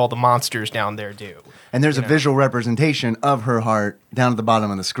way that all the monsters down there do. And there's a visual representation of her heart down at the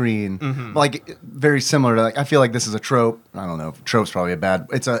bottom of the screen, like very similar to. Like, I feel like this is a trope. I don't know. Trope's probably a bad.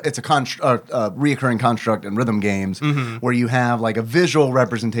 It's a reoccurring construct in rhythm games where you have like a visual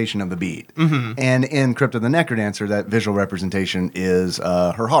representation of the beat. And in Crypt of the NecroDancer, that visual representation is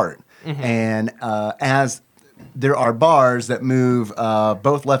her heart. And as there are bars that move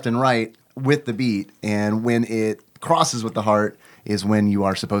both left and right with the beat, and when it crosses with the heart is when you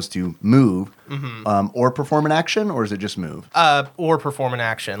are supposed to move or perform an action, or is it just move? Or perform an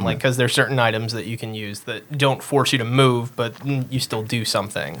action, like, because there's certain items that you can use that don't force you to move, but you still do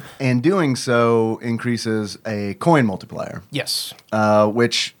something. And doing so increases a coin multiplier. Yes.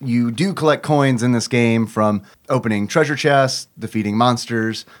 Which you do collect coins in this game from opening treasure chests, defeating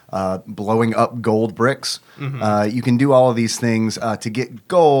monsters, blowing up gold bricks. You can do all of these things to get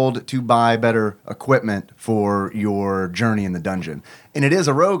gold to buy better equipment for your journey in the dungeon. And it is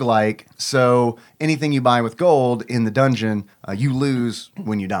a roguelike, so anything you buy with gold in the dungeon, you lose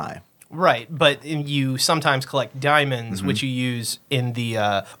when you die. Right, but you sometimes collect diamonds, which you use in the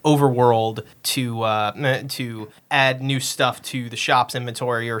overworld to add new stuff to the shop's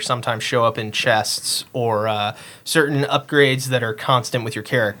inventory, or sometimes show up in chests, or certain upgrades that are constant with your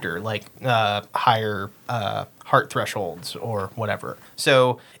character, like higher heart thresholds or whatever.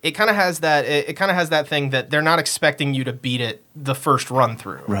 So it kind of has that. It kind of has that thing that they're not expecting you to beat it the first run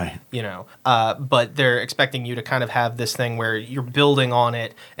through, Right. But they're expecting you to kind of have this thing where you're building on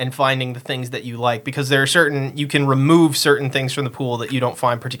it and finding the things that you like, because there are you can remove certain things from the pool that you don't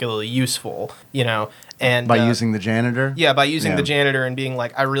find particularly useful, and By using the janitor? yeah, by using Yeah. the janitor and being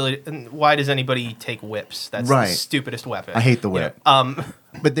like, why does anybody take whips? That's Right. the stupidest weapon. I hate the whip.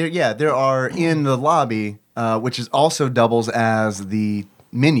 But there are in the lobby, which is also doubles as the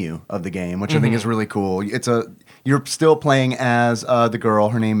menu of the game, which I think is really cool. You're still playing as the girl.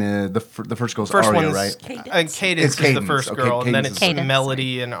 Her name is the first girl's First Aria, one's right? Cadence is the Cadence. first Okay, girl, and then Cadence it's is- Cadence.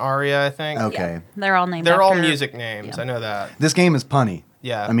 Melody and Aria, I think. Okay. They're all named They're all after- music names. Yeah. I know that. This game is punny.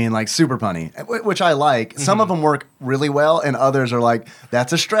 Yeah. I mean, like super punny, which I like. Some of them work really well, and others are like,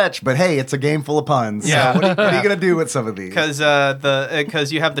 that's a stretch, but hey, it's a game full of puns. Yeah. So what are you gonna do with some of these? Because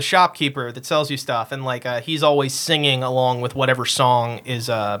you have the shopkeeper that sells you stuff, and like he's always singing along with whatever song is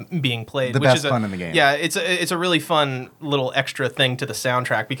being played. The which best is pun in the game. Yeah, it's a really fun little extra thing to the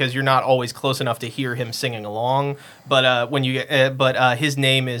soundtrack because you're not always close enough to hear him singing along. But when you his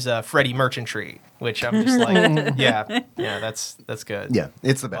name is Freddie Merchantry. Which I'm just like, yeah, that's good. Yeah,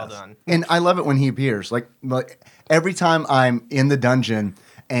 it's the best. Well done. And I love it when he appears. Like every time I'm in the dungeon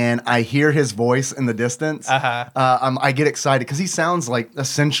and I hear his voice in the distance, I get excited because he sounds like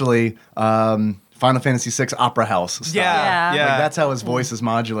essentially Final Fantasy VI Opera House style. Yeah. Like that's how his voice is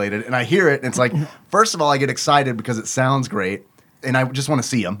modulated. And I hear it, and it's like, first of all, I get excited because it sounds great. And I just want to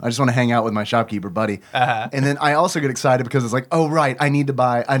see him. I just want to hang out with my shopkeeper buddy. And then I also get excited because it's like, oh, right, I need to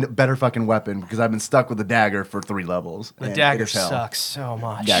buy a better fucking weapon because I've been stuck with the dagger for 3 levels. The dagger sucks so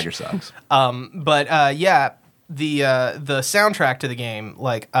much. Dagger sucks. The soundtrack to the game,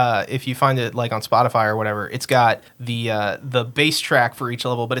 like if you find it like on Spotify or whatever, it's got the bass track for each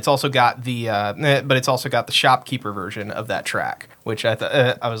level, but it's also got the shopkeeper version of that track, which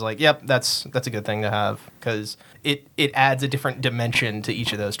I was like, yep, that's a good thing to have because it adds a different dimension to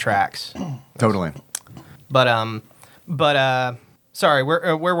each of those tracks. Totally. But sorry,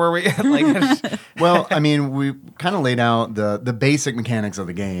 where were we? Like, well, I mean, we kind of laid out the basic mechanics of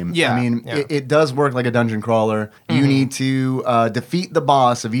the game. Yeah, I mean, yeah. it does work like a dungeon crawler. You need to defeat the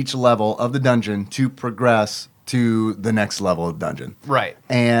boss of each level of the dungeon to progress to the next level of the dungeon. Right.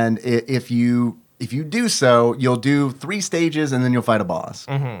 And if you do so, you'll do 3 stages and then you'll fight a boss.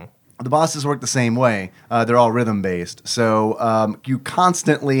 Mm-hmm. The bosses work the same way. They're all rhythm-based. So you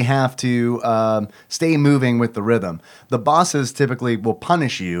constantly have to stay moving with the rhythm. The bosses typically will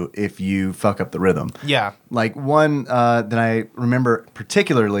punish you if you fuck up the rhythm. Yeah. Like one that I remember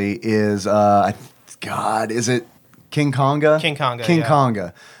particularly is, is it King Konga? King Konga, King yeah.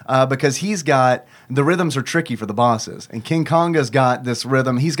 Konga. Because he's got, the rhythms are tricky for the bosses. And King Konga's got this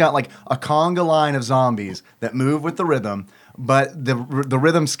rhythm. He's got like a conga line of zombies that move with the rhythm. But the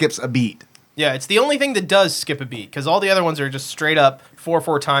rhythm skips a beat. Yeah, it's the only thing that does skip a beat because all the other ones are just straight up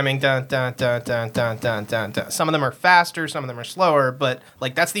 4/4 timing. Dun, dun, dun, dun, dun, dun, dun, dun. Some of them are faster, some of them are slower, but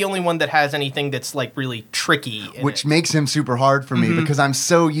like that's the only one that has anything that's like really tricky. Which makes him super hard for me because I'm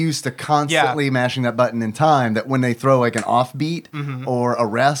so used to constantly mashing that button in time that when they throw like an offbeat or a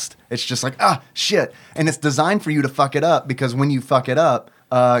rest, it's just like, shit. And it's designed for you to fuck it up because when you fuck it up,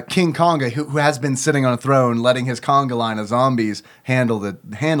 King Konga, who has been sitting on a throne, letting his conga line of zombies handle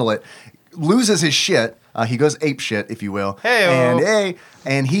it, loses his shit. He goes ape shit, if you will.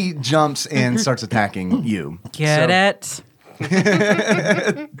 And he jumps and starts attacking you. Get it?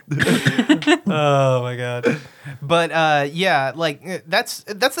 Oh my god! But like that's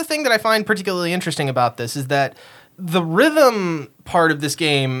the thing that I find particularly interesting about this is that the rhythm part of this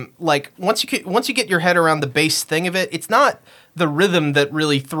game, like once you get your head around the base thing of it, it's not the rhythm that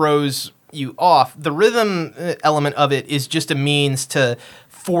really throws you off. The rhythm element of it is just a means to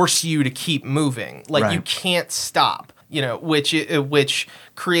force you to keep moving. Like you can't stop, which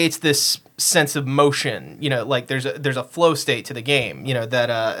creates this sense of motion. Like there's a flow state to the game.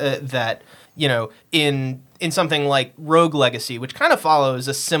 That in something like Rogue Legacy, which kind of follows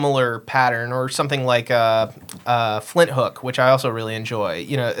a similar pattern, or something like Flint Hook, which I also really enjoy.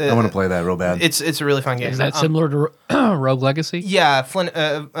 I want to play that real bad. It's a really fun game. Is that similar to Rogue Legacy? Yeah, Flint.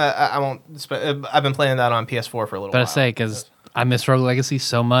 I won't. I've been playing that on PS4 for a little while. But I say because I miss Rogue Legacy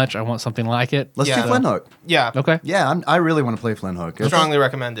so much, I want something like it. Let's do Flint Hook. Yeah. Okay. Yeah, I really want to play Flint Hook. Strongly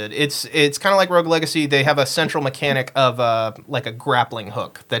recommended. It's kind of like Rogue Legacy. They have a central mechanic of like a grappling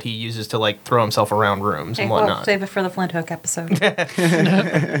hook that he uses to like throw himself around rooms and whatnot. We'll save it for the Flint Hook episode.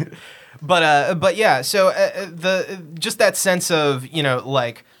 But yeah, so just that sense of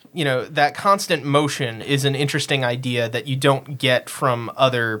that constant motion is an interesting idea that you don't get from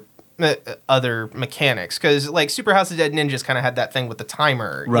other mechanics, because like Super House of Dead Ninjas kind of had that thing with the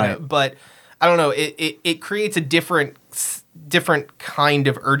timer, right? But I don't know, it creates a different kind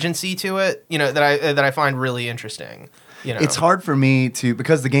of urgency to it, that I find really interesting. It's hard for me to,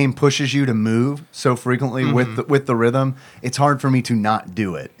 because the game pushes you to move so frequently with the rhythm. It's hard for me to not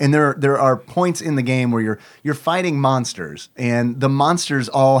do it. And there are points in the game where you're fighting monsters, and the monsters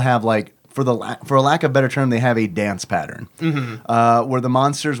all have like for a lack of a better term, they have a dance pattern where the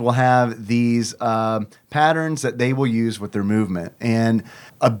monsters will have these patterns that they will use with their movement. And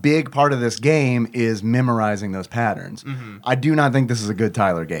a big part of this game is memorizing those patterns. I do not think this is a good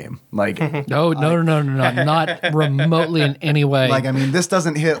Tyler game. Like, No, not remotely in any way. like, I mean, this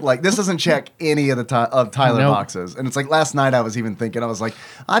doesn't check any of the Tyler Nope. boxes. And it's like last night I was even thinking, I was like,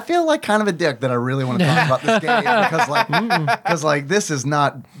 I feel like kind of a dick that I really want to talk about this game because like this is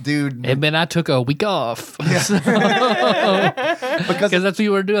not, dude. And then I took a week off because because that's what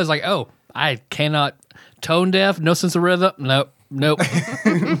you were doing. I was like, oh, I cannot tone deaf, no sense of rhythm. Nope.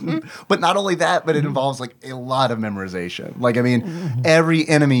 But not only that, but it involves like a lot of memorization. Like, I mean, every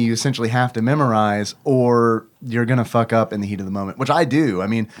enemy you essentially have to memorize or you're going to fuck up in the heat of the moment, which I do. I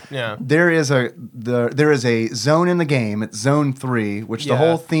mean, there is a zone in the game. It's zone 3, which the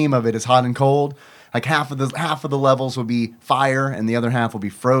whole theme of it is hot and cold. Like half of the levels will be fire and the other half will be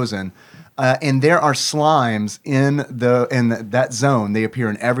frozen. And there are slimes in that zone. They appear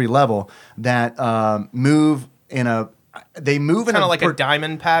in every level that move in a kind of like a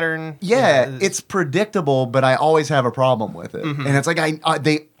diamond pattern. Yeah, it's predictable, but I always have a problem with it. And it's like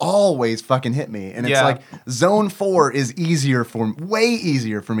they always fucking hit me. And it's like zone 4 is way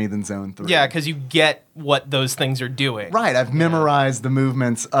easier for me than zone 3. Yeah, because you get what those things are doing. Right, I've memorized the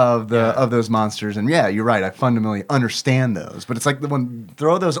movements of those monsters, and yeah, you're right. I fundamentally understand those, but it's like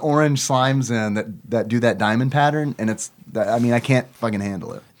throw those orange slimes in that do that diamond pattern, and I can't fucking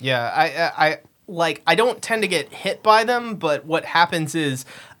handle it. Yeah, I don't tend to get hit by them, but what happens is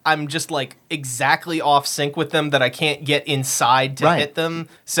I'm just like exactly off sync with them that I can't get inside to hit them.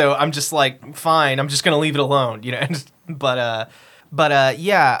 So I'm just like, fine, I'm just gonna leave it alone, you know.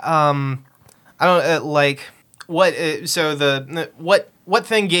 I don't like what. What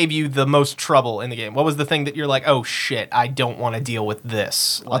thing gave you the most trouble in the game? What was the thing that you're like, oh shit, I don't want to deal with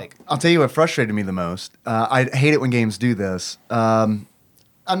this? Like, I'll tell you what frustrated me the most. I hate it when games do this.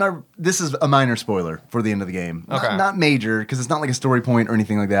 This is a minor spoiler for the end of the game. Okay. Not major, because it's not like a story point or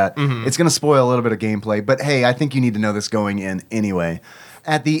anything like that. It's going to spoil a little bit of gameplay, but hey, I think you need to know this going in anyway.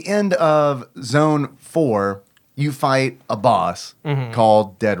 At the end of Zone 4, you fight a boss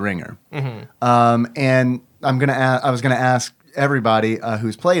called Dead Ringer. And I was going to ask everybody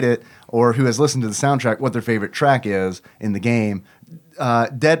who's played it or who has listened to the soundtrack what their favorite track is in the game.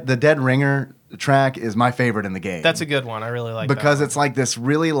 The Dead Ringer track is my favorite in the game. that's a good one. I really like because that it's like this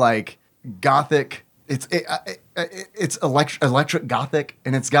really like gothic. It's electric gothic,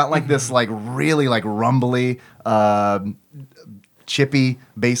 and it's got like this like really like rumbly, chippy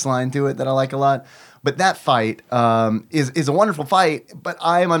bass line to it that I like a lot. But that fight is a wonderful fight. But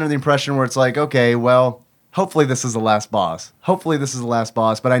I am under the impression where it's like, okay, well, hopefully this is the last boss.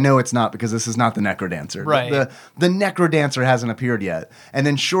 But I know it's not because this is not the NecroDancer. Right. The NecroDancer hasn't appeared yet. And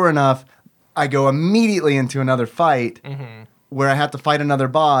then sure enough, I go immediately into another fight where I have to fight another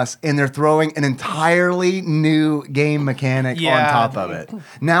boss, and they're throwing an entirely new game mechanic on top of it.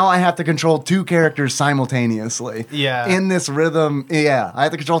 Now I have to control 2 characters simultaneously. Yeah. In this rhythm, I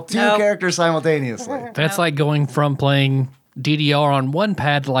have to control 2 characters simultaneously. That's like going from playing DDR on one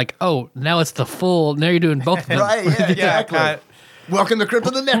pad to like, oh, now it's the full. Now you're doing both of them. Right, yeah, exactly. Yeah, Welcome to Crypt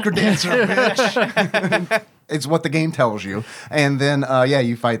of the NecroDancer, bitch. It's what the game tells you. And then,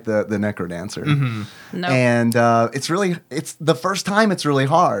 you fight the NecroDancer. Nope. And it's the first time it's really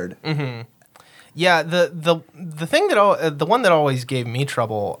hard. Yeah, the thing that the one that always gave me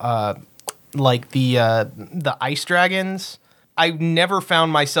trouble, like the ice dragons. I never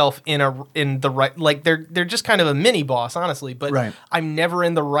found myself in the right, like they're just kind of a mini boss, honestly, but I'm never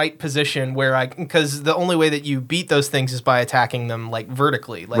in the right position where because the only way that you beat those things is by attacking them like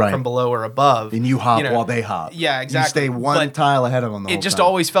vertically, like from below or above. And you hop while they hop. Yeah, exactly. You stay one tile ahead of them the whole It just time.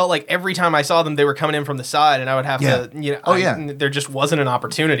 always felt like every time I saw them, they were coming in from the side, and I would have to, there just wasn't an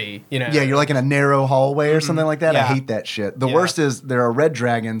opportunity, you know. Yeah, you're like in a narrow hallway or something like that. Yeah. I hate that shit. The worst is there are red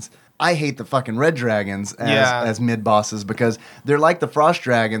dragons. I hate the fucking red dragons as mid bosses because they're like the frost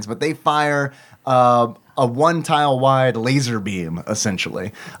dragons, but they fire a 1 tile wide laser beam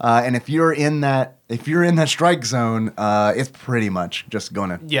essentially. And if you're in that strike zone, it's pretty much just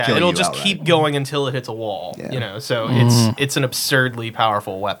going to kill it'll you just outright. keep going until it hits a wall. Yeah. You know, so it's an absurdly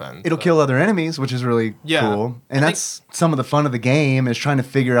powerful weapon. It'll kill other enemies, which is really cool. And that's some of the fun of the game is trying to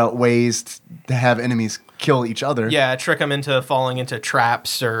figure out ways to have enemies kill each other. Yeah, trick them into falling into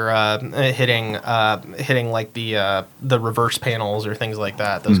traps or hitting like the reverse panels or things like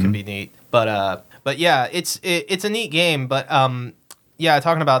that. Those can be neat. But yeah, it's a neat game. But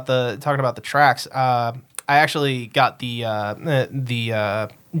talking about the tracks, I actually got the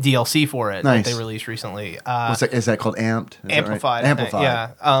DLC for it Nice. that they released recently. What's that? Is that called Amped? Is that right? Amplified. I think. Amplified.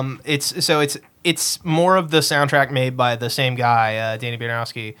 Yeah. It's more of the soundtrack made by the same guy, Danny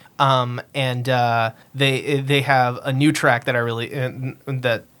Baranowski. They have a new track that I really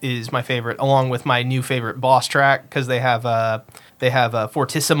that is my favorite, along with my new favorite boss track, because they have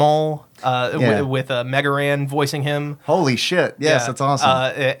Fortissimo with Megaran voicing him. Holy shit! Yes, that's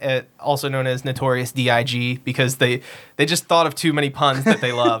awesome. Also known as Notorious D.I.G. because they just thought of too many puns that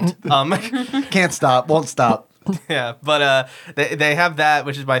they loved. Can't stop, won't stop. Yeah, but they have that,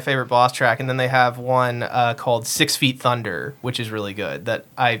 which is my favorite boss track, and then they have one called 6 Feet Thunder, which is really good.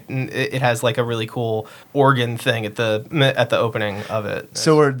 It has like a really cool organ thing at the opening of it.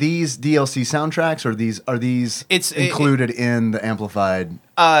 So are these DLC soundtracks, or are these included in the Amplified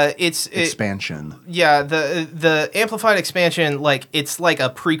expansion? Yeah, the Amplified expansion, like it's like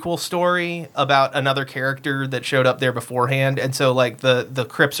a prequel story about another character that showed up there beforehand, and so like the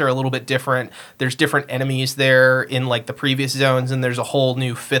crypts are a little bit different. There's different enemies there in like the previous zones, and there's a whole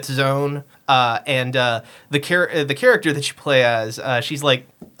new 5th zone. The character that you play as, she's like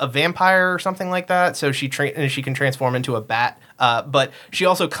a vampire or something like that. So she can transform into a bat. But she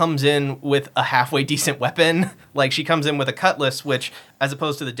also comes in with a halfway decent weapon. Like she comes in with a cutlass, which, as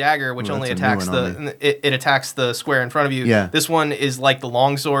opposed to the dagger, which only attacks it attacks the square in front of you. Yeah. This one is like the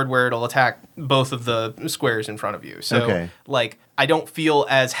longsword, where it'll attack both of the squares in front of you. So like I don't feel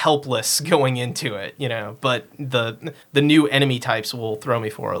as helpless going into it, but the new enemy types will throw me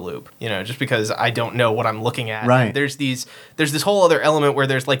for a loop, just because I don't know what I'm looking at. Right. And there's this whole other element where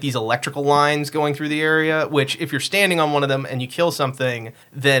there's like these electrical lines going through the area, which if you're standing on one of them and you kill something,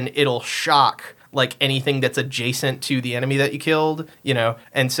 then it'll shock like anything that's adjacent to the enemy that you killed,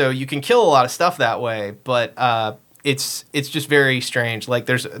 and so you can kill a lot of stuff that way, but it's just very strange. Like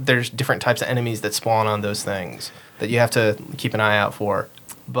there's different types of enemies that spawn on those things that you have to keep an eye out for.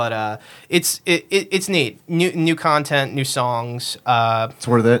 But it's neat. New content, new songs. It's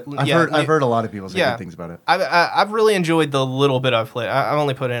worth it. I've heard a lot of people say good things about it. I've really enjoyed the little bit I've played. I've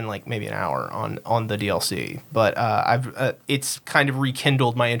only put in like maybe an hour on the DLC, but it's kind of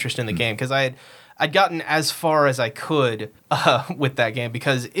rekindled my interest in the game, because I'd gotten as far as I could with that game,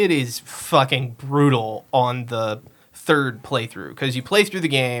 because it is fucking brutal on the third playthrough, because you play through the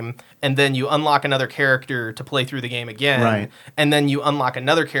game and then you unlock another character to play through the game again, right, and then you unlock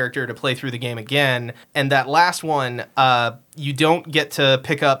another character to play through the game again, and that last one you don't get to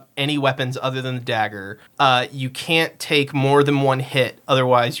pick up any weapons other than the dagger. You can't take more than one hit,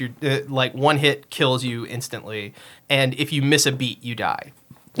 otherwise you're like one hit kills you instantly, and if you miss a beat you die.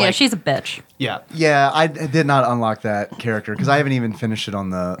 Yeah, she's a bitch. Yeah. Yeah, I did not unlock that character because I haven't even finished it on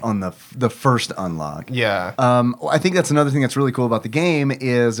the first unlock. Yeah. I think that's another thing that's really cool about the game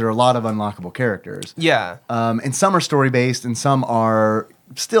is there are a lot of unlockable characters. Yeah. And some are story based and some are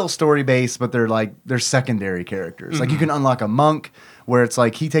still story based, but they're secondary characters. Mm-hmm. Like you can unlock a monk where it's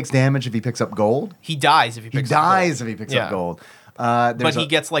like he takes damage if he picks up gold. He dies if he picks up gold. But he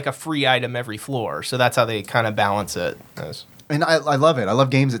gets like a free item every floor, so that's how they kind of balance it. And I love it. I love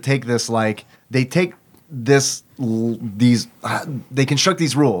games that take this, like, they take they construct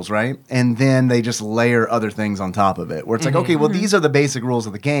these rules, right? And then they just layer other things on top of it. Where it's like, okay, well, these are the basic rules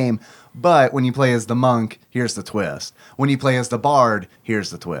of the game, but when you play as the monk, here's the twist. When you play as the bard, here's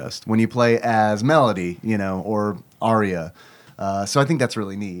the twist. When you play as Melody, or Aria. So I think that's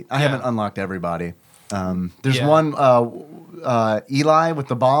really neat. I haven't unlocked everybody. There's one... Eli with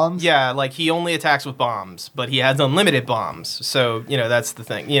the bombs. Yeah, like he only attacks with bombs, but he has unlimited bombs. So, that's the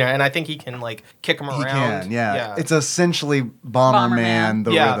thing. And I think he can like kick them around. He can, yeah. It's essentially Bomberman,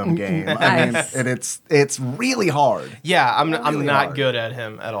 the rhythm game. I mean, and it's really hard. Yeah, I'm not good at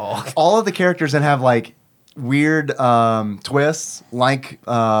him at all. All of the characters that have like weird twists, like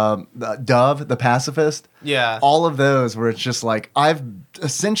Dove, the pacifist. Yeah. All of those where it's just like, I've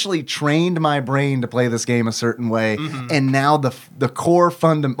essentially trained my brain to play this game a certain way, and now the core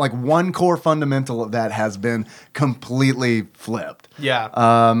one core fundamental of that has been completely flipped. Yeah.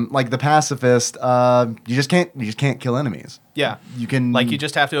 Like the pacifist, you just can't kill enemies. Yeah. You can you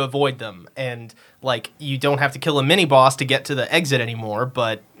just have to avoid them, and like you don't have to kill a mini boss to get to the exit anymore,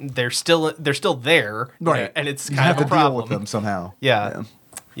 but they're still there, right? And it's you kind have of a to problem deal with them somehow. Yeah.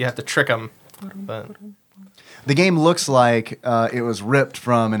 You have to trick them, but. The game looks like it was ripped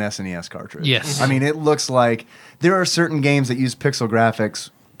from an SNES cartridge. Yes. I mean, it looks like there are certain games that use pixel graphics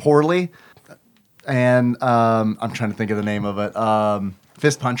poorly, and I'm trying to think of the name of it.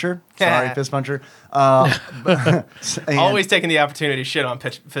 Fist Puncher. Sorry, Fist Puncher. Always taking the opportunity to shit on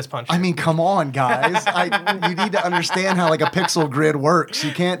Fist Puncher. I mean, come on, guys. You need to understand how like a pixel grid works.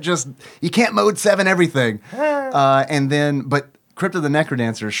 You can't mode 7 everything. But Crypt of the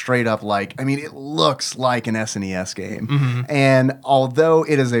NecroDancer is straight up like, I mean, it looks like an SNES game. Mm-hmm. And although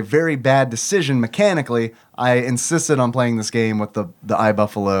it is a very bad decision mechanically, I insisted on playing this game with the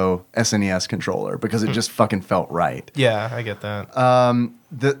iBuffalo SNES controller because it just fucking felt right. Yeah, I get that.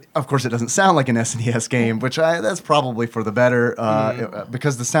 Of course, it doesn't sound like an SNES game, which that's probably for the better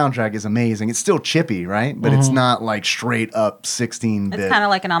because the soundtrack is amazing. It's still chippy, right? But it's not like straight up 16-bit. It's kind of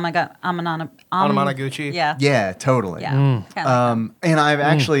like an Anamanaguchi? Yeah. Yeah, totally. Yeah. Kinda like that. And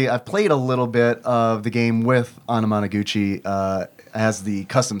I've played a little bit of the game with Anamanaguchi as the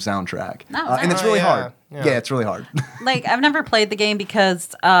custom soundtrack. Oh, and it's nice. really Yeah, hard. yeah. Yeah, it's really hard. Like, I've never played the game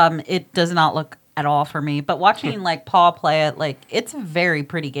because it does not look at all for me. But watching like Paul play it, like, it's a very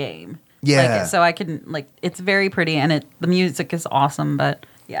pretty game. Yeah. Like, so I can like, it's very pretty and the music is awesome. But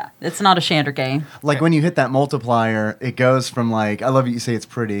yeah, it's not a Chandra game. Like when you hit that multiplier, it goes from like, I love it you say it's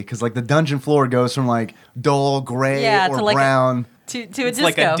pretty, because like the dungeon floor goes from like dull gray or to like brown. To a disco.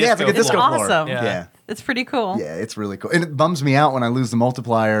 like a Yeah, it's like a disco It's floor. awesome. Yeah. It's pretty cool. Yeah, it's really cool. And it bums me out when I lose the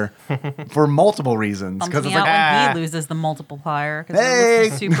multiplier for multiple reasons. Bums Because me it's out like, when he loses the multiplier because Hey! it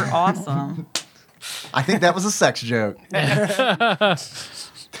looks super awesome. I think that was a sex joke.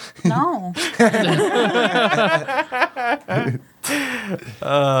 No.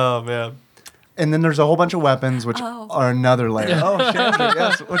 Oh, man. And then there's a whole bunch of weapons, which Oh. are another layer. Oh, Chandra,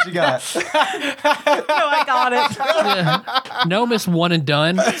 yes, what you got? No, I got it. No, Miss One and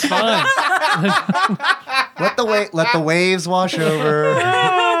Done. It's fine. Let the waves wash over.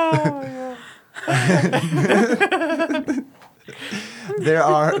 There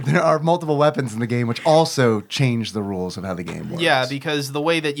are multiple weapons in the game, which also change the rules of how the game works. Yeah, because the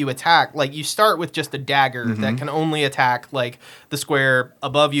way that you attack, like you start with just a dagger that can only attack like the square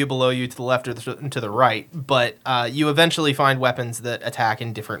above you, below you, to the left or to the right. But you eventually find weapons that attack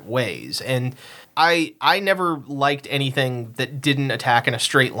in different ways. And I never liked anything that didn't attack in a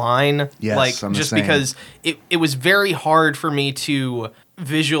straight line. Yes, like I'm the just same. because it was very hard for me to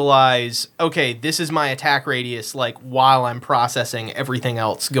visualize, okay, this is my attack radius, like while I'm processing everything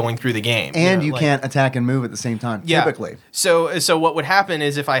else going through the game. And know, you like- can't attack and move at the same time, typically. So what would happen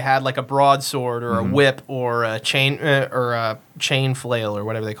is if I had like a broadsword or a whip or a chain flail or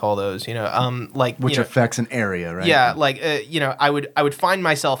whatever they call those, like Which you know, affects an area, right? yeah, like I would find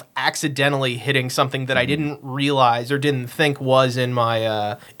myself accidentally hitting something that I didn't realize or didn't think was in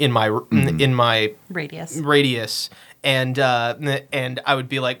my Radius. and I would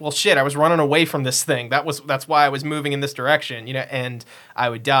be like, well, shit, I was running away from this thing. That's why I was moving in this direction, and I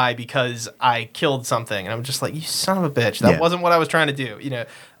would die because I killed something, and I'm just like, you son of a bitch, that wasn't what I was trying to do,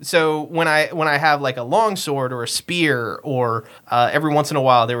 So when I have like a long sword or a spear, or every once in a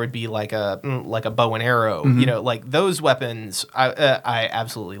while there would be like a bow and arrow, like those weapons, I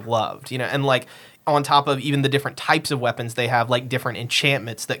absolutely loved, and like. On top of even the different types of weapons, they have like different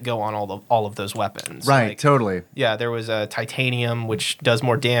enchantments that go on all of those weapons. Right, Like, totally. yeah, there was titanium, which does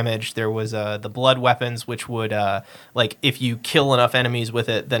more damage. There was the blood weapons, which would, like, if you kill enough enemies with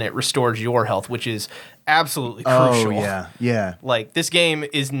it, then it restores your health, which is absolutely crucial. Oh, yeah. Like, this game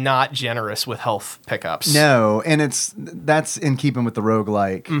is not generous with health pickups. No, and that's in keeping with the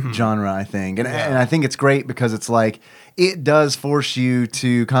roguelike genre, I think. And I think it's great because it's like, it does force you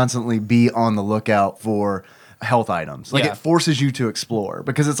to constantly be on the lookout for health items. Like, Yeah. it forces you to explore,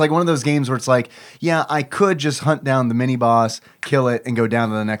 because it's like one of those games where it's like, yeah, I could just hunt down the mini boss, kill it, and go down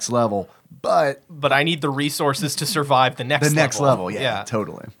to the next level. But I need the resources to survive the next level. yeah,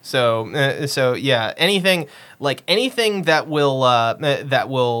 totally. So yeah, anything that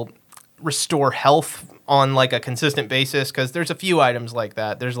will restore health on like a consistent basis, because there's a few items like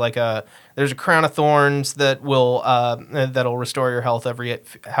that. There's a crown of thorns that will that'll restore your health every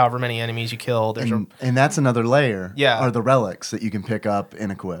however many enemies you kill. And that's another layer. Yeah. Are the relics that you can pick up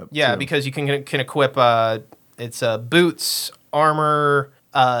and equip. Yeah, too. because you can equip it's boots, armor,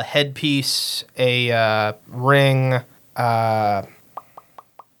 headpiece, a ring. I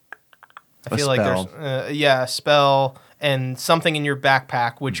feel like spell. there's a spell and something in your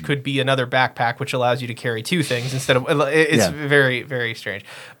backpack, which could be another backpack, which allows you to carry two things instead of. It's very, very strange,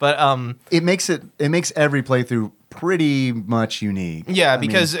 but it makes every playthrough pretty much unique. yeah, I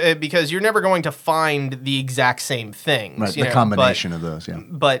mean, because you're never going to find the exact same things. right, you the know, combination of those. Yeah.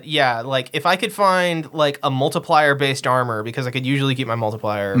 But yeah, like if I could find like a multiplier based armor, because I could usually keep my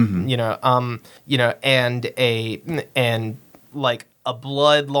multiplier, and like a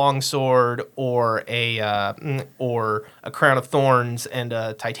blood longsword or a crown of thorns and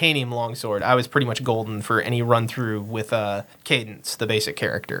a titanium longsword, I was pretty much golden for any run through with Cadence, the basic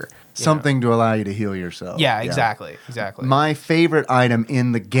character. Something to allow you to heal yourself. Yeah, exactly. My favorite item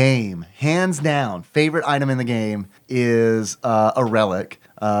in the game, hands down, favorite item in the game is a relic,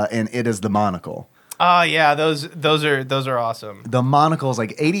 and it is the monocle. Oh yeah, those are awesome. The monocle is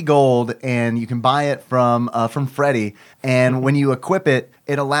like 80 gold, and you can buy it from Freddy. And when you equip it,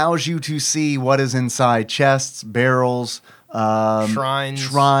 it allows you to see what is inside chests, barrels,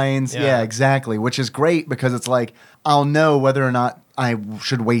 shrines. Yeah, exactly. Which is great because it's like I'll know whether or not I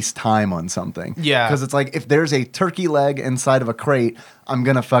should waste time on something. Yeah. Because it's like if there's a turkey leg inside of a crate, I'm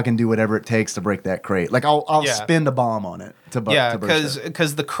gonna fucking do whatever it takes to break that crate. Like I'll spend a bomb on it to burst it.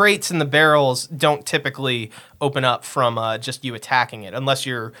 Because the crates and the barrels don't typically open up from just you attacking it unless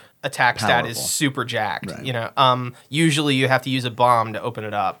your attack stat is super jacked. Right. You know, usually you have to use a bomb to open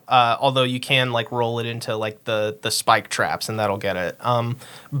it up. Although you can like roll it into like the spike traps and that'll get it.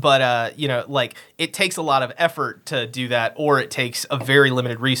 But you know, like it takes a lot of effort to do that, or it takes a very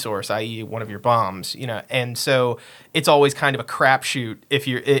limited resource, i.e., one of your bombs. You know, and so it's always kind of a crapshoot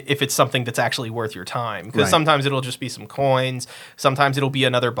if it's something that's actually worth your time, because sometimes it'll just be some coins, sometimes it'll be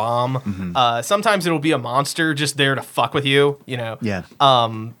another bomb, sometimes it'll be a monster just there to fuck with you. You know. Yeah.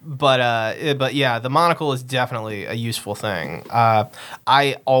 But yeah, the monocle is definitely a useful thing.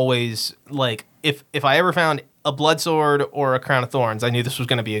 I always like if I ever found a blood sword or a crown of thorns, I knew this was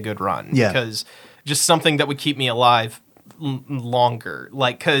going to be a good run. Yeah. Because just something that would keep me alive longer.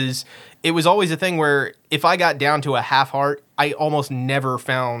 Like, because it was always a thing where if I got down to a half heart, I almost never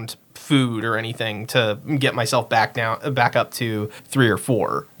found food or anything to get myself back up to 3 or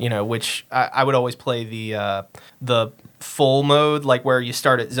 4. You know, which I would always play the full mode, like where you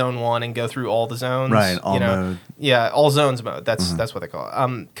start at zone 1 and go through all the zones. Right, all mode. Yeah, all zones mode. That's what they call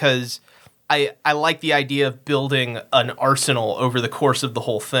it. Because I like the idea of building an arsenal over the course of the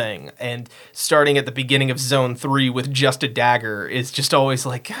whole thing, and starting at the beginning of zone 3 with just a dagger is just always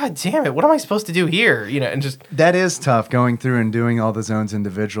like, God damn it, what am I supposed to do here? You know, and just that is tough going through and doing all the zones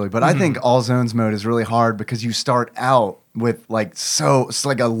individually. But I think all zones mode is really hard because you start out with it's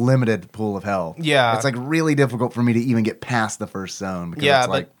like a limited pool of health. Yeah, it's like really difficult for me to even get past the first zone. Because yeah, it's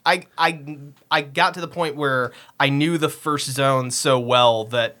like, but I got to the point where I knew the first zone so well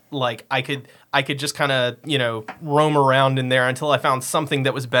that like I could just kind of, you know, roam around in there until I found something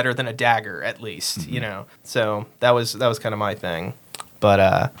that was better than a dagger, at least. You know, so that was kind of my thing.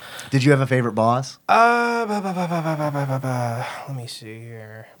 But did you have a favorite boss? Let me see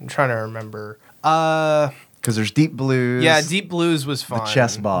here. I'm trying to remember. Because there's Deep Blues. Yeah, Deep Blues was fun. The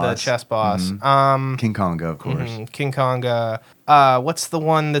chess boss. King Konga, of course. King Konga. What's the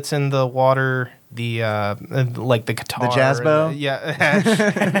one that's in the water? The like the guitar. The jazz bow? Yeah.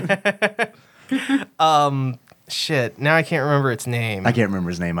 Shit. Now I can't remember its name. I can't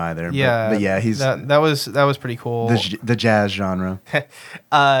remember his name either. Yeah. But yeah, he's that was pretty cool. The jazz genre.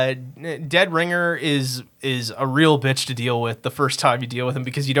 Dead Ringer is a real bitch to deal with the first time you deal with him,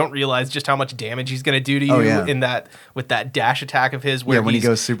 because you don't realize just how much damage he's going to do to you with that dash attack of his. Where when he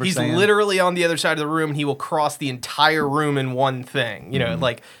goes Super he's Saiyan. literally on the other side of the room, and he will cross the entire room in one thing. You know,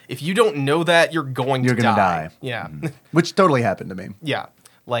 like if you don't know that, you're going to die. Yeah, which totally happened to me. Yeah.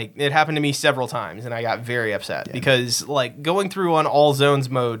 Like, it happened to me several times, and I got very upset because, like, going through on all zones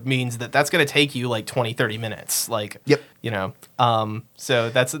mode means that's going to take you, like, 20, 30 minutes. Like, you know,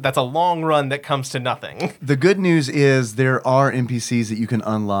 so that's a long run that comes to nothing. The good news is there are NPCs that you can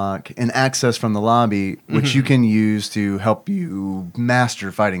unlock and access from the lobby, which you can use to help you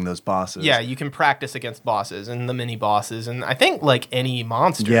master fighting those bosses. Yeah, you can practice against bosses and the mini bosses, and I think, like, any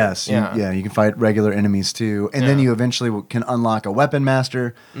monster. Yes, you can fight regular enemies, too. And then you eventually can unlock a weapon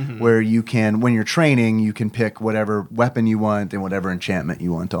master, where you can, when you're training, you can pick whatever weapon you want and whatever enchantment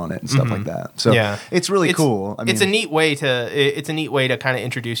you want on it and stuff like that. So it's really cool. I mean, it's a neat way to kind of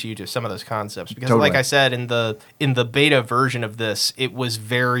introduce you to some of those concepts, because like I said, in the beta version of this, it was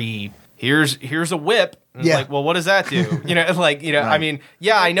very here's a whip. And like, well, what does that do? You know, like, you know, I mean,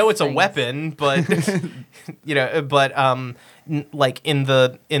 I know it's a weapon, but you know, but like in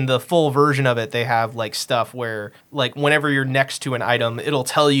the full version of it, they have like stuff where like whenever you're next to an item, it'll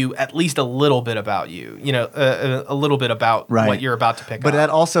tell you at least a little bit about you, you know, a little bit about what you're about to pick up. But that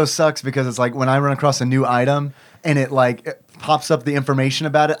also sucks, because it's like when I run across a new item and it pops up the information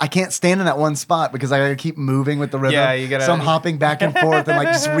about it. I can't stand in that one spot because I gotta keep moving with the rhythm. Yeah, you gotta. So I'm hopping back and forth and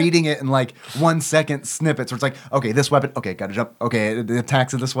just reading it in 1 second snippets. Where it's okay, this weapon. Okay, gotta jump. Okay, it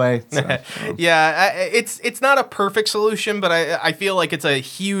attacks it this way. So, yeah, it's not a perfect solution, but I feel like it's a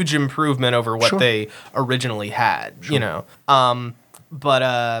huge improvement over what they originally had. Sure.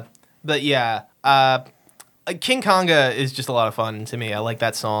 But yeah. King Konga is just a lot of fun to me. I like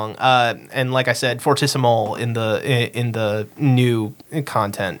that song, and like I said, Fortissimo in the new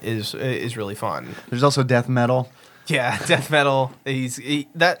content is really fun. There's also death metal. Yeah, death metal.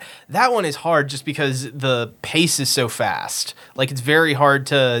 That one is hard just because the pace is so fast. It's very hard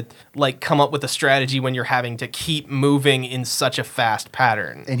to come up with a strategy when you're having to keep moving in such a fast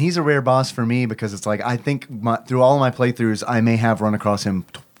pattern. And he's a rare boss for me because it's I think through all of my playthroughs, I may have run across him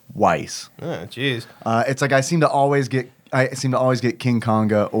twice. Oh, jeez. It's I seem to always get King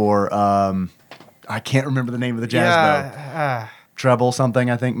Konga or I can't remember the name of the jazz bow. Treble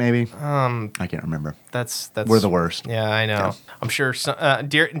something, I think maybe. I can't remember. That's we're the worst. Yeah, I know. Okay. I'm sure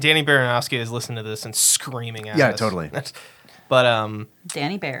Danny Baranowski is listening to this and screaming at us. Yeah, totally. But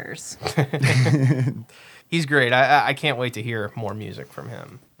Danny Bears. He's great. I can't wait to hear more music from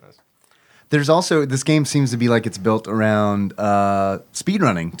him. There's also, this game seems to be it's built around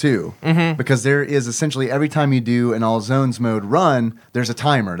speedrunning too. Mm-hmm. Because there is essentially every time you do an all zones mode run, there's a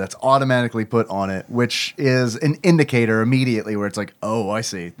timer that's automatically put on it, which is an indicator immediately where it's oh, I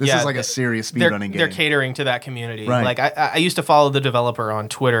see. This is a serious speedrunning game. They're catering to that community. Right. I used to follow the developer on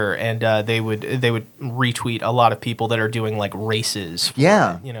Twitter, and they would retweet a lot of people that are doing races. For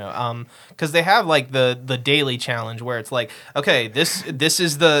it, because they have the daily challenge where it's okay, this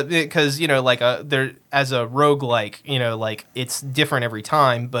is because there as a roguelike, it's different every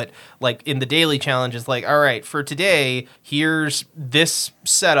time, but in the daily challenge it's all right, for today here's this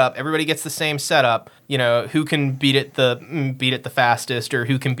setup, everybody gets the same setup, who can beat it the fastest, or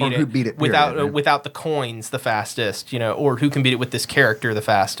who can beat it without the coins the fastest, or who can beat it with this character the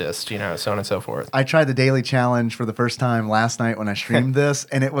fastest, so on and so forth. I tried the daily challenge for the first time last night when I streamed this,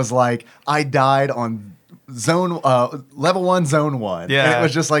 and it was I died on level 1, zone 1. Yeah. And it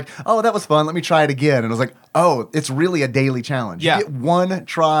was just oh, that was fun. Let me try it again. And I was oh, it's really a daily challenge. Yeah. You get 1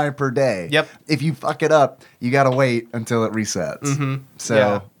 try per day. Yep. If you fuck it up, you got to wait until it resets. Mm-hmm.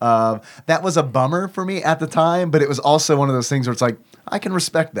 So that was a bummer for me at the time, but it was also one of those things where it's I can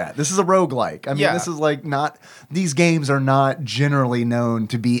respect that. This is a roguelike. I mean, this is not, these games are not generally known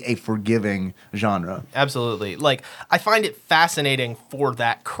to be a forgiving genre. Absolutely. I find it fascinating for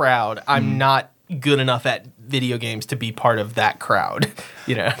that crowd. I'm not good enough at video games to be part of that crowd.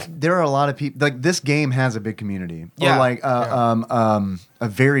 There are a lot of people, this game has a big community. Yeah. Or a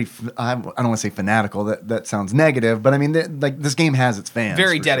very, I don't want to say fanatical, that sounds negative, but I mean, this game has its fans.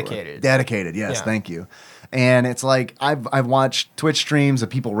 Very dedicated. Sure. Dedicated, yes, thank you. And it's I've watched Twitch streams of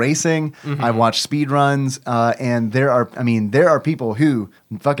people racing. Mm-hmm. I've watched speed runs, and there are people who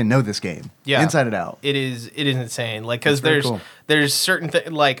fucking know this game inside and out. It is insane. Because cool. there's certain things,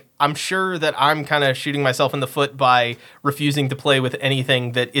 I'm sure that I'm kind of shooting myself in the foot by refusing to play with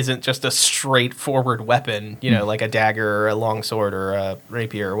anything that isn't just a straightforward weapon, like a dagger or a longsword or a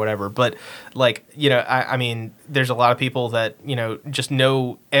rapier or whatever. But I mean, there's a lot of people that, just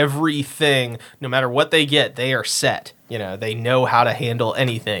know everything, no matter what they get, they are set. They know how to handle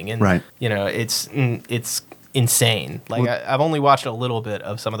anything. And, right. It's insane. I've only watched a little bit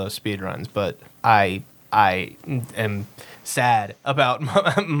of some of those speedruns, but I am sad about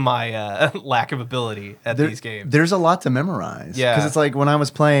my lack of ability at these games. There's a lot to memorize. Yeah. Because it's when I was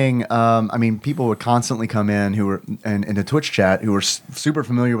playing, people would constantly come in who were in the Twitch chat who were super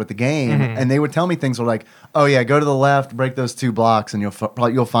familiar with the game, mm-hmm. and they would tell me things like, oh yeah, go to the left, break those 2 blocks, and you'll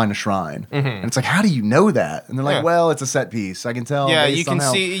find a shrine. Mm-hmm. And it's how do you know that? And they're well, it's a set piece. I can tell. Yeah, you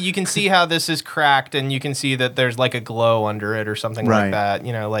can see how this is cracked, and you can see that there's a glow under it or something like that.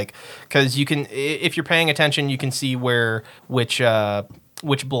 Because you can, if you're paying attention, you can see which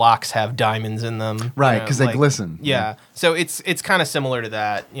blocks have diamonds in them. Right, because they glisten. Yeah. So it's kind of similar to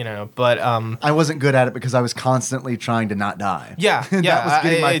that, but I wasn't good at it because I was constantly trying to not die. Yeah, yeah. That was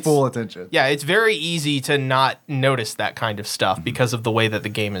getting my full attention. Yeah, it's very easy to not notice that kind of stuff because of the way that the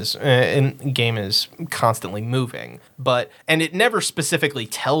game is constantly moving. And it never specifically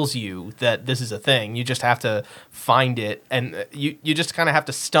tells you that this is a thing. You just have to find it, and you just kind of have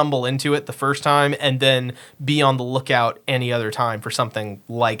to stumble into it the first time and then be on the lookout any other time for something anything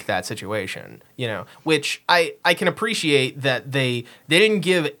like that situation, you know, which I can appreciate that they didn't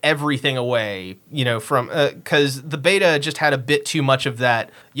give everything away, you know, from because the beta just had a bit too much of that.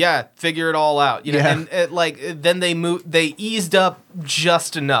 Yeah, figure it all out, you know, and then they eased up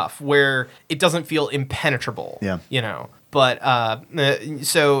just enough where it doesn't feel impenetrable, you know. But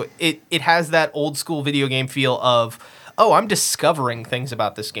so it has that old school video game feel of, oh, I'm discovering things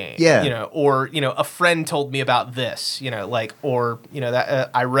about this game. Yeah. You know, or, you know, a friend told me about this, you know, like, or, you know, that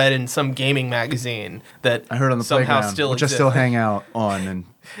I read in some gaming magazine that I heard on the somehow playground, still which I exists. still hang out on, and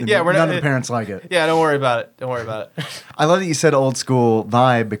Yeah, none of the parents like it. Yeah, don't worry about it. Don't worry about it. I love that you said old school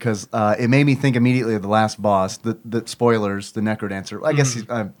vibe because it made me think immediately of the last boss, the spoilers, the NecroDancer. I guess we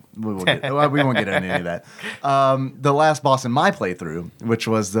won't get into any of that. The last boss in my playthrough, which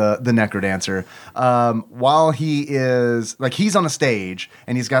was the NecroDancer, while he is, like, he's on a stage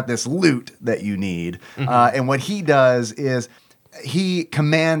and he's got this loot that you need. And what he does is he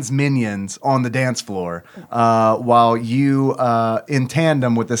commands minions on the dance floor while you, in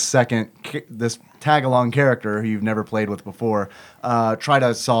tandem with this tag-along character who you've never played with before, try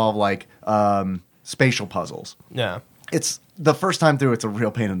to solve, like, spatial puzzles. Yeah. It's the first time through, it's a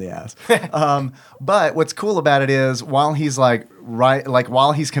real pain in the ass. But what's cool about it is while he's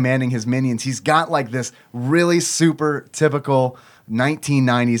while he's commanding his minions, he's got like this really super typical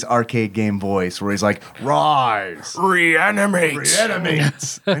 1990s arcade game voice where he's like, "Rise, Reanimate.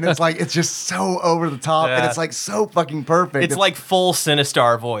 and it's like, it's just so over the top, and it's like so fucking perfect. It's like full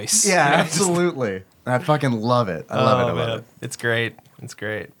Sinistar voice. yeah, absolutely. I fucking love it. I love it. It's great. It's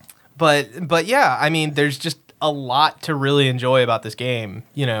great. But yeah, I mean, there's just a lot to really enjoy about this game.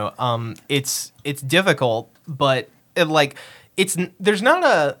 You know, it's difficult, but there's not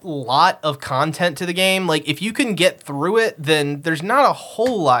a lot of content to the game. Like, if you can get through it, then there's not a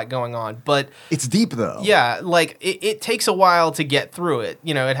whole lot going on. But It's deep though. yeah, like it takes a while to get through it.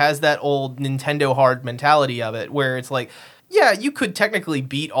 You know, it has that old Nintendo hard mentality of it where it's like, yeah, you could technically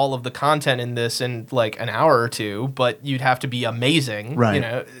beat all of the content in this in like an hour or two, but you'd have to be amazing, Right. You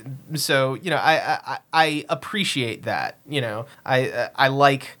know, so you know, I appreciate that. You know, I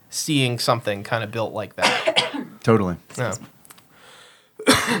like seeing something kind of built like that. Totally. Yeah.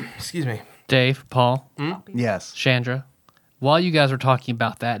 Excuse me. Dave, Paul, Yes. Chandra, while you guys were talking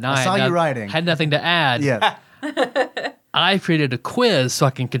about that, and I saw you writing. had nothing to add. Yeah. I created a quiz so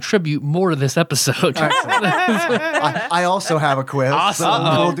I can contribute more to this episode. I also have a quiz.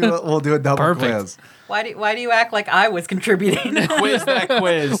 Awesome. So we'll do a double Perfect. quiz. Why do you act like I was contributing? Quiz that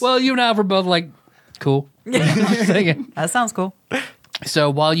quiz. Well, you and I were both like, cool. Just saying. That sounds cool. So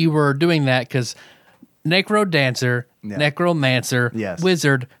while you were doing that, because NecroDancer, Yeah. Necromancer, Yes.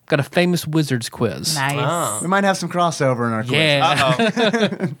 Wizard, got a famous Wizards quiz. Nice. We might have some crossover in our quiz.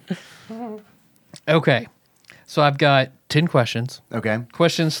 Yeah. Uh-oh. Okay. So I've got 10 questions. Okay.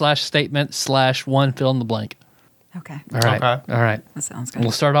 Question/statement/one fill in the blank. Okay. All right. Okay. All right. That sounds good.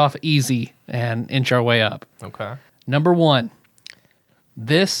 We'll start off easy and inch our way up. Okay. Number 1.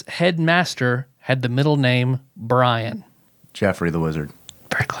 This headmaster had the middle name Brian. Jeffrey the Wizard.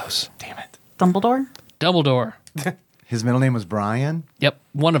 Very close. Damn it. Dumbledore? Dumbledore. His middle name was Brian? Yep.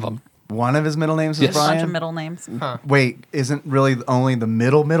 One of them. One of his middle names was Yes. Brian? Bunch of middle names. Wait, isn't really only the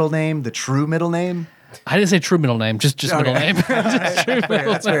middle name the true middle name? I didn't say true middle name, just middle name.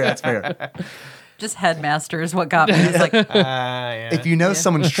 That's fair. Just headmaster is what got me. It's like, Yeah. If you know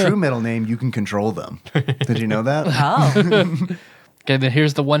someone's true middle name, you can control them. Did you know that? oh. Okay, then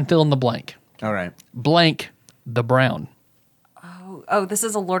here's the one fill in the blank. All right. Blank the Brown. Oh, this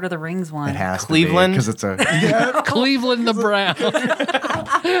is a Lord of the Rings one. It has Cleveland? because it's a Cleveland the Brown.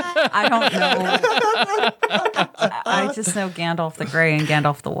 I don't know. I just know Gandalf the Grey and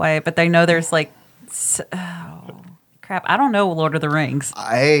Gandalf the White, but they know there's like, crap. I don't know Lord of the Rings.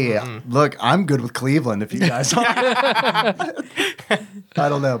 Hey, look, I'm good with Cleveland if you guys are. I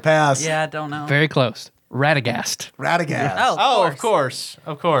don't know. Pass. Yeah, I don't know. Very close. Radagast. Radagast. Oh, of course.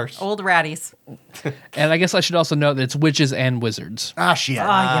 Old ratties. And I guess I should also note that it's witches and wizards. Ah, shit.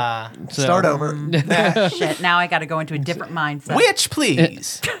 So- Start over. Shit. Now I got to go into a different mindset. Which,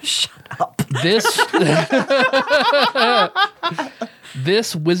 please?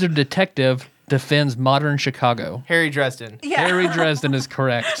 This wizard detective defends modern Chicago. Harry Dresden. Yeah. Harry Dresden is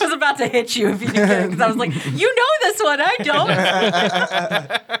correct. I was about to hit you if you did because I was like, you know this one, I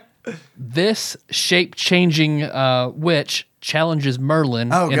don't. This shape-changing witch challenges Merlin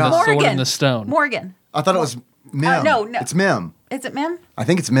Oh, in God. the Sword Morgan. in the Stone. Morgan. I thought it was Mim. no. It's Mim. Is it Mim? I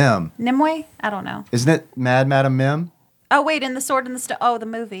think it's Mim. Nimue? I don't know. Isn't it Mad Madam Mim? Oh, wait, in The Sword in the Stone. Oh, the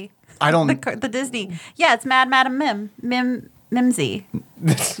movie. I don't. The Disney. Yeah, it's Mad Madam Mimsy.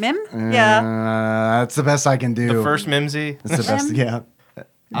 Mim? Yeah. That's the best I can do. The first Mimsy. It's the best. Mim? Yeah.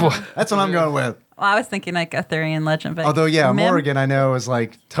 That's what I'm going with. Well, I was thinking like Arthurian legend, but Although, yeah, Mim? Morrigan I know is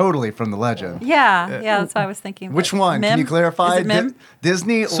like totally from the legend. Yeah, that's what I was thinking. Which but one? Can Mim? you clarify? Is it Mim?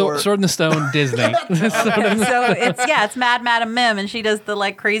 Disney or Sword in the Stone, Disney. So it's Mad Madam Mim, and she does the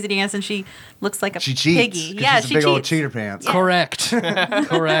like crazy dance, and she looks like a she cheats? piggy. 'Cause Yeah, she's she a big old cheats. cheater pants. Correct.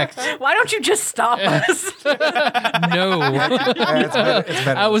 Correct. Why don't you just stop us? No. Yeah, it's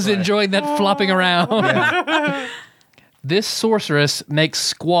better I was this way. enjoying that flopping around. This sorceress makes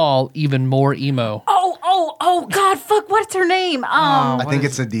Squall even more emo. Oh, God, fuck! What's her name? I think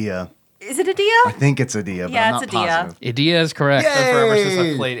it's Adia. Is it Adia? I think it's Adia, but Yeah, I'm not it's Adia. positive. Idea is correct. Yay! Been forever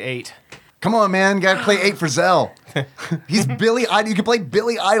since I played 8. Come on, man. Gotta play 8 for Zell. He's Billy Idol. You can play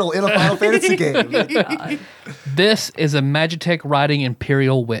Billy Idol in a Final Fantasy game. This is a Magitech riding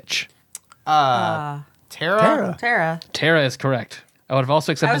Imperial Witch. Terra? Tara. Terra is correct. I would have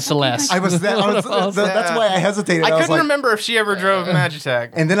also accepted was looking Celeste. That's why I hesitated. I was couldn't like, remember if she ever drove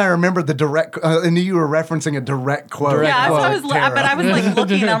Magitech. And then I remembered the direct. I knew you were referencing a direct quote. Direct Yeah, quote. I was, Tara. but I was like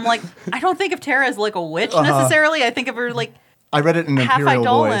looking, and I'm like, I don't think of Tara as like a witch necessarily. I think of her like I read it in half Imperial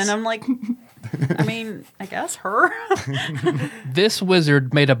Eidolon. voice. I'm like, I mean, I guess her. This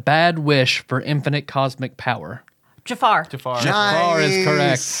wizard made a bad wish for infinite cosmic power. Jafar. Jafar. Jafar is correct.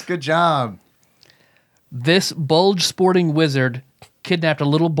 Nice. Good job. This bulge sporting wizard kidnapped a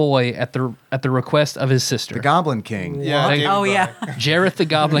little boy at the request of his sister. The Goblin King. Yeah. What? David Oh Bowie. yeah. Jareth the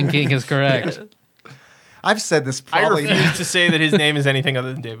Goblin King is correct. I've said this I probably. refuse to say that his name is anything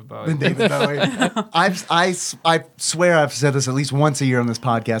other than David Bowie. David Bowie. I swear I've said this at least once a year on this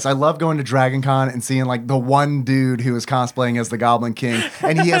podcast. I love going to Dragon Con and seeing like the one dude who is cosplaying as the Goblin King,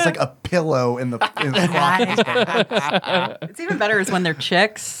 and he has like a pillow in the crotch. It's even better is when they're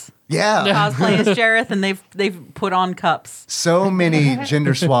chicks Yeah. cosplay as Jareth, and they've put on cups. So many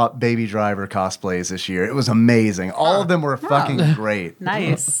gender swap Baby Driver cosplays this year. It was amazing. All of them were fucking great.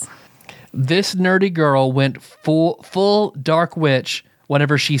 Nice. This nerdy girl went full dark witch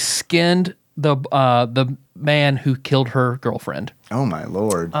whenever she skinned the man who killed her girlfriend. Oh my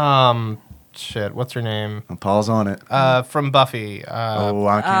lord. Shit, what's her name? Pause on it. From Buffy. I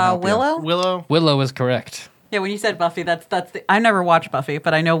can't help you. Willow. Willow? Willow is correct. Yeah, when you said Buffy, that's the. I never watched Buffy,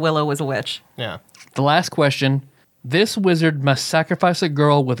 but I know Willow was a witch. Yeah. The last question. This wizard must sacrifice a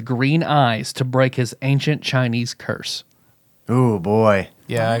girl with green eyes to break his ancient Chinese curse. Ooh boy.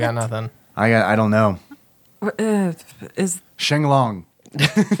 Yeah, I got nothing. I don't know. Is Shenlong.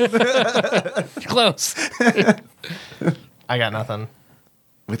 Close. I got nothing.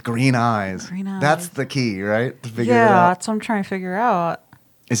 With green eyes. Green eyes. That's the key, right? To figure it yeah, out. that's what I'm trying to figure out.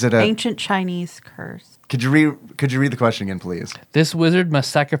 Is it a Ancient Chinese curse. Could you read the question again, please? This wizard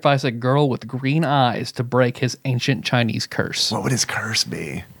must sacrifice a girl with green eyes to break his ancient Chinese curse. What would his curse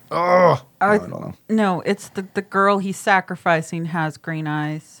be? Oh. I don't know. No, it's the girl he's sacrificing has green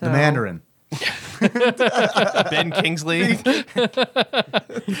eyes. So. The Mandarin. Ben Kingsley.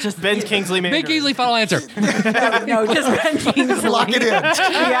 Just Ben Kingsley Big Mandarin. easily final answer. no, just Ben Kingsley. Lock it in.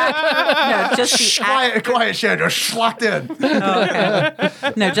 Yeah. No, just the Quiet, Chandra. Locked in.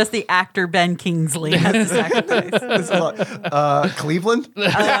 no, just the actor Ben Kingsley has the sacrifice. Cleveland?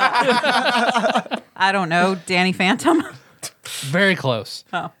 I don't know, Danny Phantom. Very close.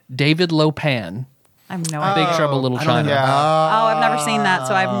 Oh. David Lopan. I have no Big idea. Trouble Little China. Yeah. Oh, I've never seen that,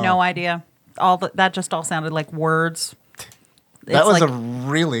 so I have no idea. That just all sounded like words. That It's was like- a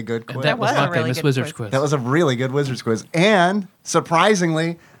really good quiz. That was was a my really famous good Wizards quiz. quiz. That was a really good Wizards quiz. And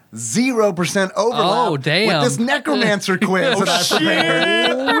surprisingly, 0% overlap Oh, damn. with this Necromancer quiz that I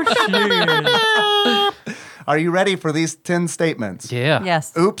prepared. Are you ready for these 10 statements? Yeah.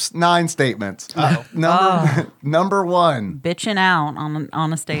 Yes. Oops, 9 statements. Number 1, Bitching out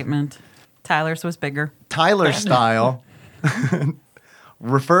on a statement. Tyler's was bigger. Tyler style,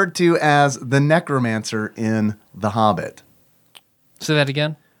 referred to as the Necromancer in The Hobbit. Say that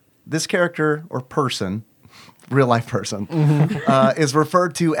again. This character or person, real life person, is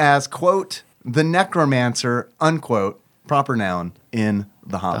referred to as, quote, the Necromancer, unquote, proper noun in The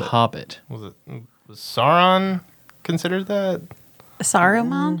The Hobbit. Hobbit. Was Sauron considered that?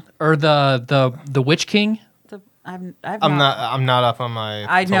 Saruman? Or the Witch King? I'm not up on my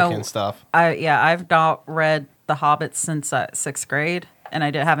I know. Tolkien stuff. I've not read The Hobbit since 6th grade, and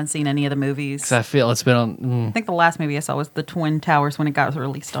I haven't seen any of the movies. 'Cause I feel it's been on. I think the last movie I saw was The Twin Towers when it got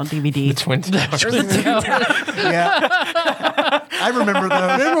released on DVD. Twin Towers. Yeah. I remember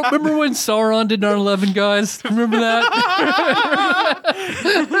those. Remember when Sauron did 9/11, guys? Remember that?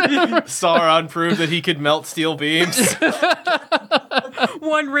 Sauron proved that he could melt steel beams.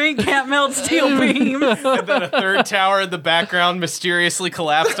 One ring can't melt steel beams. And then a third tower in the background mysteriously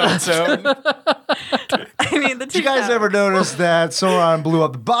collapsed on its own. I mean, the Did you guys ever notice that Sauron blew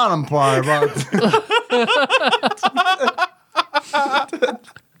up the bottom part?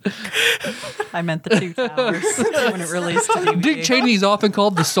 I meant the two towers when it released to DVD. Dick Cheney's often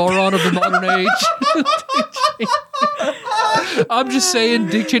called the Sauron of the modern age. I'm just saying,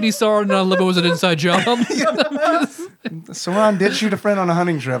 Dick Cheney's Sauron and Limo was an inside job. Sauron did shoot a friend on a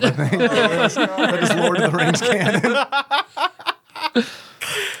hunting trip, I think. That is Lord of the Rings canon.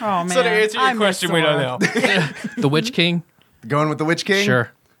 Oh, man. So to answer your I miss question, we don't Sauron. know. The Witch King? Going with the Witch King?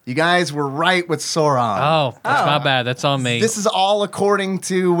 Sure. You guys were right with Sauron. Oh, that's my bad. That's on me. This is all according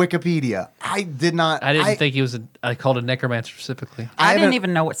to Wikipedia. I did not. I didn't think he was I called a necromancer specifically. I didn't haven't-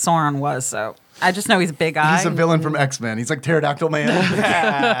 even know what Sauron was, so I just know he's a big eye. He's a villain from X-Men. He's like Pterodactyl Man.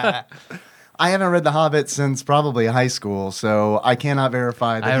 I haven't read The Hobbit since probably high school, so I cannot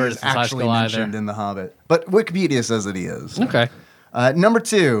verify I that haven't he read is it since high actually school mentioned either. in The Hobbit. But Wikipedia says that he is. Okay. Number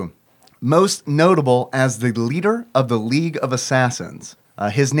 2, most notable as the leader of the League of Assassins.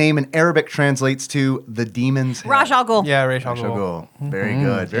 His name in Arabic translates to the Demon's Head. Ra's al Ghul. Yeah, Ra's al Ra's al Ghul. Ghul. Very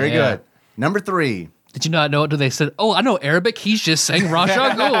good. Very Yeah. good. Number 3. Did you not know it? They said, "Oh, I know Arabic." He's just saying Ra's al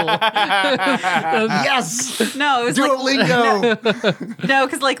Ghul. Yes! No, it was like Duolingo! no,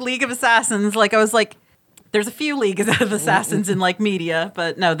 because like League of Assassins, like I was like, there's a few League of Assassins in like media,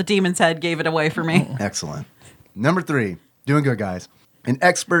 but no, the Demon's Head gave it away for me. Excellent. Number 3. Doing good, guys. An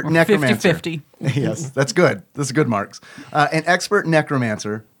expert necromancer. 50-50. Yes, that's good. That's good marks. An expert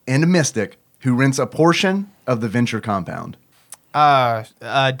necromancer and a mystic who rents a portion of the venture compound.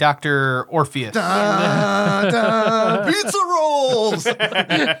 Dr. Orpheus. Pizza rolls!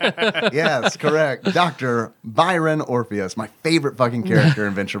 Yes, correct. Dr. Byron Orpheus, my favorite fucking character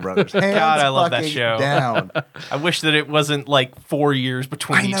in Venture Brothers. Hands God, I love that fucking show. Down. I wish that it wasn't like 4 years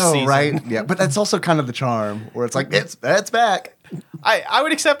between I each know, season. right? Yeah, but that's also kind of the charm, where it's like, it's back. I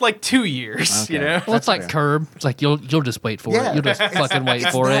would accept like 2 years, Okay. you know? Well, it's like fair. Curb. It's like you'll just wait for it. You'll just fucking wait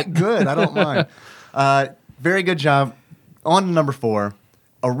for That it. good. I don't mind. Very good job. On to number 4.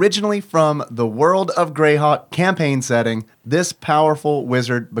 Originally from the World of Greyhawk campaign setting, this powerful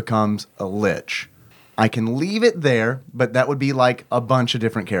wizard becomes a lich. I can leave it there, but that would be like a bunch of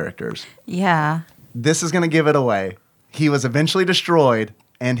different characters. Yeah. This is going to give it away. He was eventually destroyed,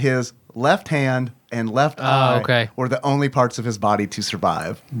 and his left hand and left eye okay. were the only parts of his body to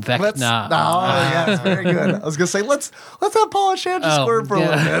survive. Vecna. Oh, yes, very good. I was going to say, let's have Paul and Shan just Oh, squirt for yeah.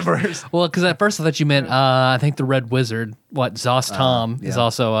 a little bit first. Well, because at first I thought you meant, I think the Red Wizard, Zostom, is yeah.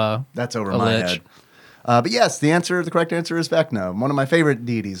 also That's over a my lich. head. But yes, the correct answer is Vecna, one of my favorite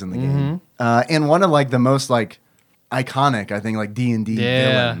deities in the game, and one of like the most like iconic, I think, like D&D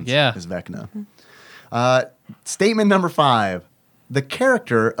Yeah, villains yeah. is Vecna. Statement number 5: the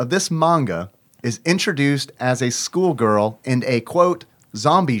character of this manga is introduced as a schoolgirl in a quote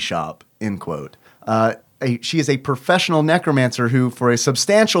zombie shop end quote. She is a professional necromancer who, for a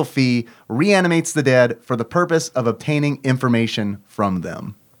substantial fee, reanimates the dead for the purpose of obtaining information from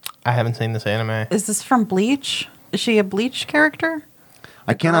them. I haven't seen this anime. Is this from Bleach? Is she a Bleach character?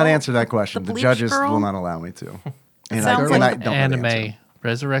 I cannot girl? answer that question. The The Bleach judges girl? will not allow me to. And sounds and like don't know the answer. Anime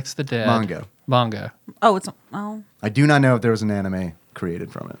resurrects the dead. Manga. Oh, it's I do not know if there was an anime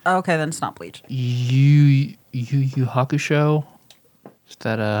created from it. okay. Then it's not Bleach. Yu Hakusho. Is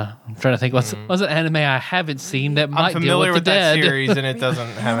that I'm trying to think. What's an anime I haven't seen that I'm might deal familiar with with the that dead? series, and it doesn't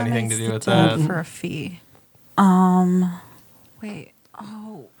have anything to do with Dead that. for a fee. Wait.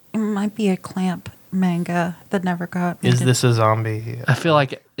 Oh, it might be a Clamp manga that never got. Is into- this a zombie? I feel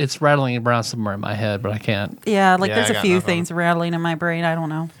like it's rattling around somewhere in my head, but I can't. Yeah, like Yeah, there's I a got few nothing. things rattling in my brain. I don't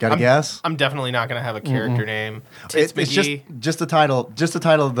know. Got a guess? I'm definitely not going to have a character name. Tits It's McGee. just the title. Just the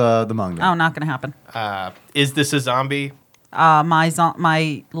title of the manga. Oh, not gonna happen. Is this a zombie?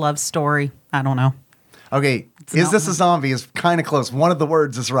 My love story. I don't know. Okay. Is not this a one. zombie? Is kind of close. One of the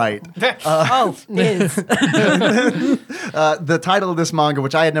words is right. Oh, is The title of this manga,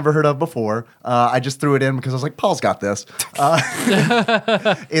 which I had never heard of before, I just threw it in because I was like, Paul's got this.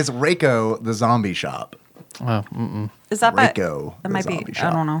 Is Reiko the Zombie Shop? Oh, is that by? Reiko. That the might be. Zombie I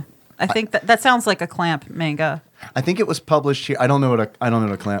Shop. don't know. I think that sounds like a Clamp manga. I think it was published here. I don't know what a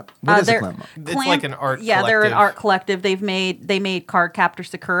clamp. What is a they're- clamp? It's like an art Yeah, they're an collective. art collective. They made Card Captor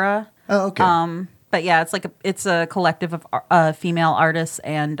Sakura. Oh, okay. But yeah, it's a collective of female artists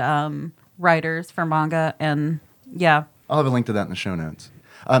and writers for manga, and yeah, I'll have a link to that in the show notes.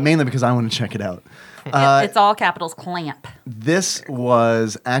 Mainly because I want to check it out. it's all capitals Clamp. This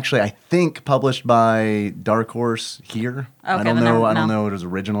was actually, I think, published by Dark Horse here. I Okay, don't then know. never- I don't no. know what it was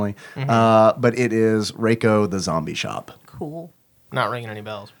originally, but it is Reiko the Zombie Shop. Cool. Not ringing any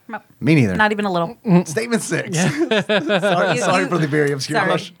bells. Me neither. Not even a little. Statement 6. sorry for the very obscure Sorry.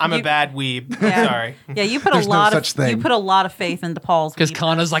 question. I'm a You- bad weeb. Yeah. Sorry. Yeah, you put There's a no lot such of thing. you put a lot of faith into Paul's. Because weeb.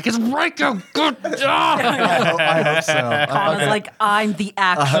 Kana's like, it's Rico. Good job. I hope so. Kana's like, I'm the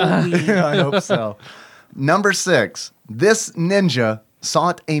actual weeb. I hope so. Number 6. This ninja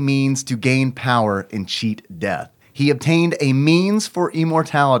sought a means to gain power and cheat death. He obtained a means for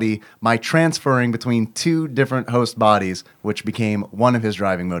immortality by transferring between 2 different host bodies, which became one of his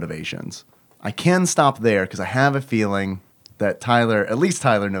driving motivations. I can stop there because I have a feeling that at least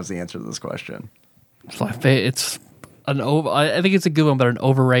Tyler knows the answer to this question. It's I think it's a good one, but an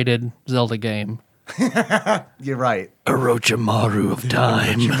overrated Zelda game. You're right. Orochimaru of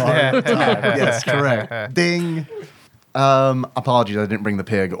Time. Yes, correct. Ding. Apologies, I didn't bring the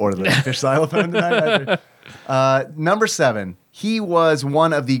pig or the fish xylophone tonight. Number 7. He was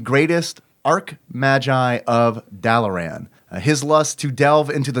one of the greatest archmagi of Dalaran. His lust to delve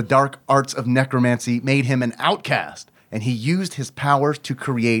into the dark arts of necromancy made him an outcast, and he used his powers to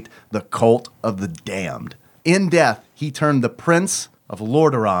create the Cult of the Damned. In death, he turned the Prince of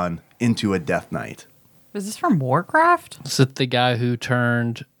Lordaeron into a Death Knight. Is this from Warcraft? Is it the guy who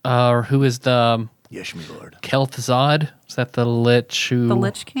turned, or who is the Yes, me lord. Kel'Thuzad? Is that the Lich who? The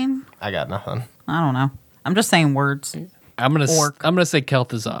Lich King? I got nothing. I don't know. I'm just saying words. I'm gonna say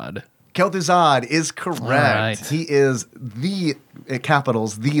Kel'Thuzad. Kel'Thuzad is correct. right. He is the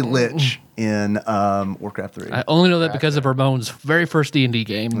Lich in Warcraft 3. I only know that because of Ramon's very first D&D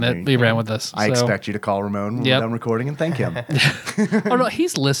game that he ran with us. I so- expect you to call Ramon when Yep. we're done recording and thank him. Oh no,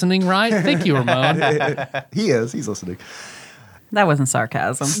 he's listening, right? Thank you, Ramon. He is. He's listening. That wasn't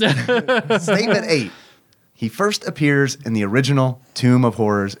sarcasm. Statement 8. He first appears in the original Tomb of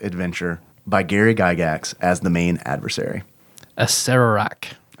Horrors adventure by Gary Gygax as the main adversary. A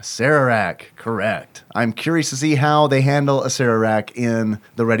Sararak. Sararak, correct. I'm curious to see how they handle a Sararak in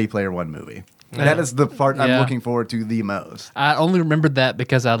the Ready Player One movie. That is the part I'm Yeah. looking forward to the most. I only remembered that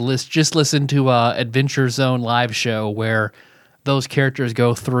because I just listened to Adventure Zone live show where those characters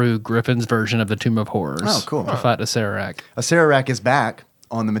go through Griffin's version of the Tomb of Horrors. Oh, cool. To fight a Sararak. A Sararak is back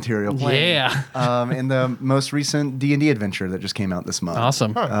on the material plane. Yeah. In the most recent D&D adventure that just came out this month.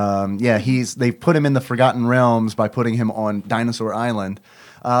 Awesome. They put him in the Forgotten Realms by putting him on Dinosaur Island,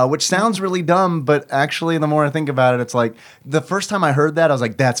 which sounds really dumb, but actually, the more I think about it, it's like the first time I heard that, I was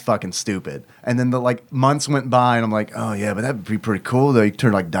like, "That's fucking stupid." And then months went by, and I'm like, "Oh yeah, but that'd be pretty cool. Though you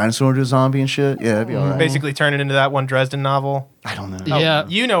turn like dinosaur into a zombie and shit. Yeah, that'd be all right." Basically turn it into that one Dresden novel. I don't know. Yeah.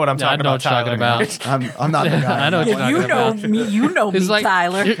 You know what I'm Yeah, I talking know about, what you're talking Tyler. about. I'm not the guy. I know what you're talking You know about. me. You know me, It's like,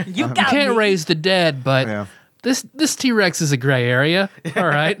 Tyler. you You got can't me. raise the dead, but Yeah. this T-Rex is a gray area. All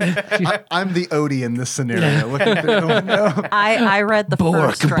right. I'm the Odie in this scenario. Looking through the window. I read the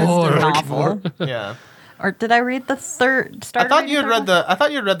first Dresden novel. Yeah. Or did I read the third? I thought you had read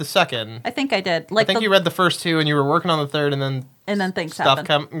the second. I think I did. I think you read the first 2 and you were working on the third and then things stuff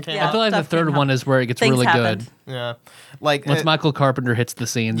happened. came Yeah. out. I feel like the stuff third came one out. is where it gets Things really happened. good. Yeah. Like Once Michael Carpenter hits the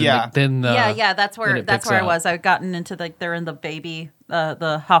scene, then, Yeah. That's then where it that's picks where I up. was. I've gotten into they're in the baby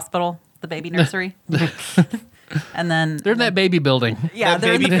the hospital, the baby nursery. And then They're in that baby building. yeah, that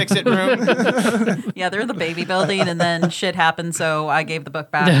they're in baby the, fix it room. yeah, they're in the baby building, and then shit happened, so I gave the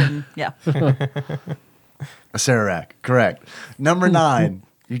book back, and yeah, A Sararak, correct. Number 9.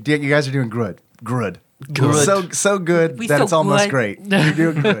 You guys are doing good. Good. Good. So good We that so it's almost good. great. You're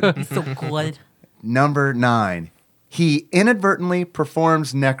doing good. so good. Number 9. He inadvertently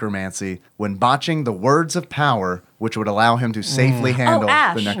performs necromancy when botching the words of power, which would allow him to safely handle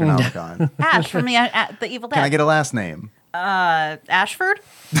Ash. the Necronomicon. Ash from the Evil Dead. Can I get a last name? Ashford?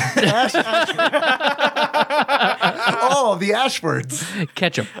 Oh, the Ashfords.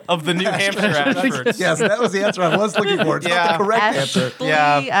 Ketchup. of the New Hampshire Ashfords. Yes, that was the answer I was looking for. It's not Yeah. the correct answer. Ashley?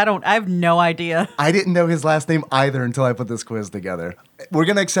 Yeah. I have no idea. I didn't know his last name either until I put this quiz together. We're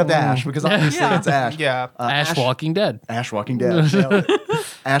going to accept Ash because obviously Yeah. it's Ash. Yeah. Ash Walking Dead. Ash Walking Dead. Nailed it.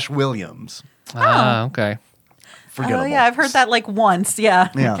 Ash Williams. Ah, okay. Forgettable. Oh yeah, I've heard that like once. Yeah.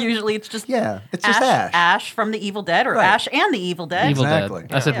 Yeah. Usually it's just Yeah, it's just Ash. Ash from the Evil Dead, or Right. Ash and the Evil Dead. Evil Exactly.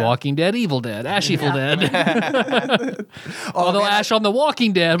 Dead. I said Yeah. Walking Dead, Evil Dead, Ash Evil Dead. Oh, Although man, Ash on the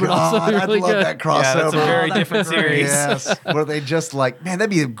Walking Dead would also God, be I'd really love good. that crossover. Yeah, that's a very that's different great. series. Yes, where they just like, man, that'd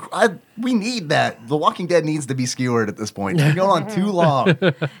be. We need that. The Walking Dead needs to be skewered at this point. It's been going on too long.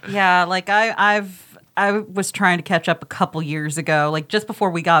 Yeah, like I was trying to catch up a couple years ago, like just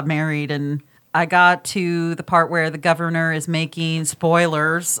before we got married, and I got to the part where the governor is making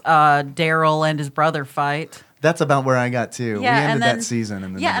spoilers. Daryl and his brother fight. That's about where I got to. we Yeah, ended and then that season,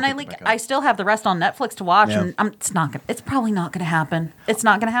 and then yeah, we and I picked it back up. I still have the rest on Netflix to watch, Yeah. and it's probably not gonna happen. It's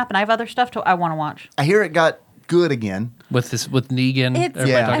not gonna happen. I have other stuff I want to watch. I hear it got good again. with Negan. It's,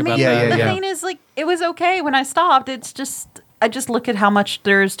 Everybody Yeah. talk I mean, about Yeah, that. the thing is, like, it was okay when I stopped. It's just, I just look at how much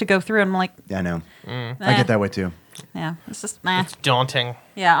there is to go through, and I'm like, Yeah, I know. eh. I get that way too. Yeah, it's just, nah. It's daunting.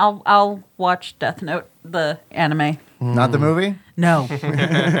 Yeah, I'll watch Death Note, the anime. Not the movie? No,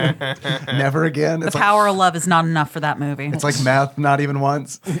 Never again? the power of love is not enough for that movie. It's like meth, not even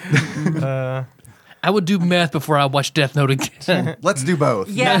once. I would do meth before I watch Death Note again. Let's do both.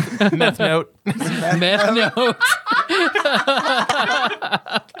 Yeah, Meth note. Meth Note.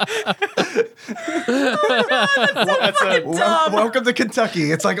 That's a, Welcome to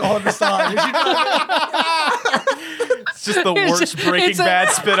Kentucky. It's like on the side. it's just the worst Breaking it's a- Bad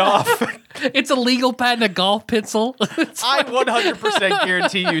spinoff. It's a legal patent, a golf pencil. I 100%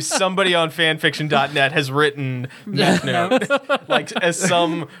 guarantee you somebody on fanfiction.net has written Death Note like as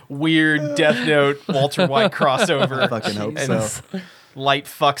some weird Death Note Walter White crossover. I fucking hope And so. Light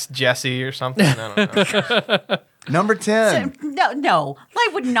fucks Jesse or something. I don't know. Number 10. no, I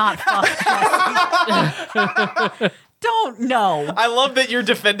would not fuck Jesse. Don't know. I love that you're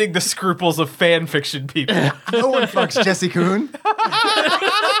defending the scruples of fanfiction people. No one fucks Jesse Kuhn.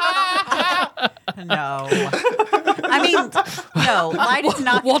 No. I mean, no. Light is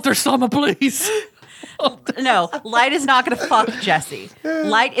not. Walter Sama, please. No, Light is not going to fuck Jesse.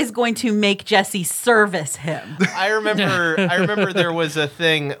 Light is going to make Jesse service him. I remember there was a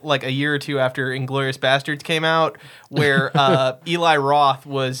thing like a year or two after Inglourious Bastards came out where Eli Roth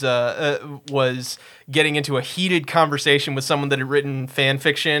was getting into a heated conversation with someone that had written fan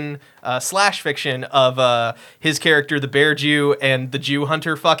fiction slash fiction of his character, the Bear Jew, and the Jew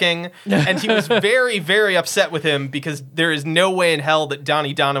Hunter fucking. And he was very, very upset with him because there is no way in hell that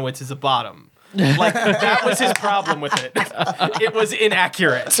Donnie Donowitz is a bottom. Like, that was his problem with it. It was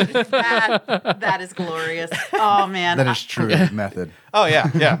inaccurate. That is glorious. Oh man, That is true method. Oh,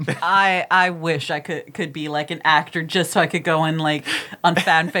 yeah. I wish I could be like an actor just so I could go in like on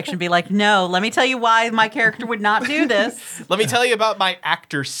fan fiction and be like, no, let me tell you why my character would not do this. Let me tell you about my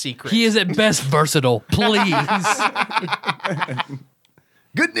actor's secret. He is at best versatile. Please.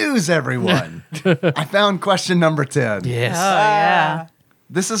 Good news, everyone. I found question number 10. Yes. Oh yeah.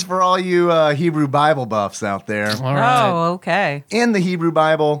 This is for all you Hebrew Bible buffs out there. All right. Oh okay. In the Hebrew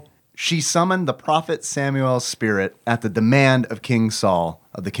Bible, she summoned the prophet Samuel's spirit at the demand of King Saul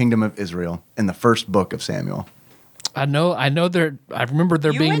of the kingdom of Israel in the first book of Samuel. I know there. I remember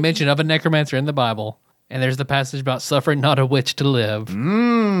there You being went- mention of a necromancer in the Bible, and there's the passage about suffering not a witch to live.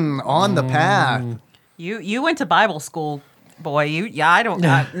 On the path. You went to Bible school, boy.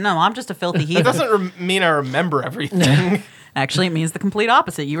 No, I'm just a filthy That heathen. doesn't mean I remember everything. Actually, it means the complete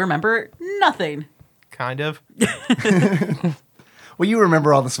opposite. You remember nothing. Kind of. Well, you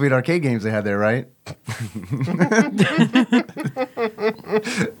remember all the sweet arcade games they had there, right?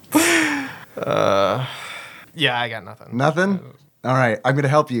 Yeah, I got nothing. Nothing? All right, I'm going to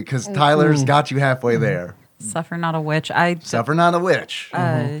help you because Tyler's got you halfway there. Suffer not a witch. Suffer not a witch.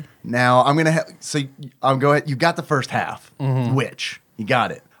 Now, I'm going to so I'll go ahead. You got the first half. Witch. You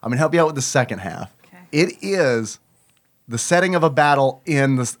got it. I'm going to help you out with the second half. Okay. It is the setting of a battle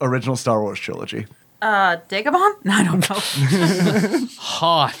in the original Star Wars trilogy. Dagobah? No, I don't know.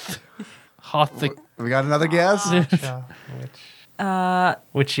 Hoth. The We got another guess? Which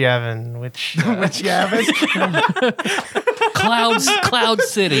Yavin? Which? Which Gavin? Cloud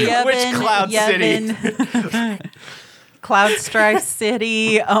City. Which Cloud City? Cloud Strife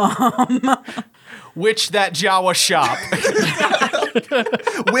City. Which that Jawa shop?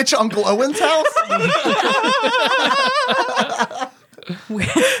 Which Uncle Owen's house?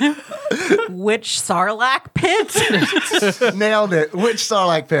 Which Sarlacc pit? Nailed it. Which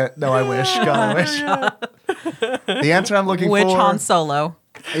Sarlacc pit? No, I wish. God, I wish. The answer I'm looking Which for Han Solo?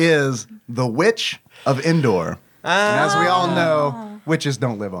 is the Witch of Endor. And as we all know, witches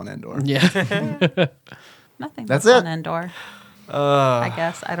don't live on Endor. Yeah. Nothing. That's on it. Endor. I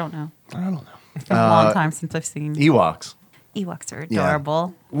guess. I don't know. I don't know. It's been a long time since I've seen Ewoks. Ewoks are Yeah.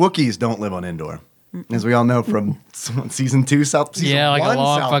 adorable. Wookiees don't live on Endor. As we all know from season 2, season Yeah, like a 1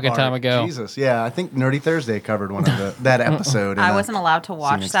 long South fucking Park. time ago. Jesus, yeah. I think Nerdy Thursday covered one of that episode. I wasn't allowed to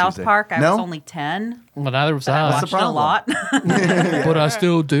watch next South Tuesday. Park. I No? was only 10. Well, neither was I I. What's the watched a lot. But I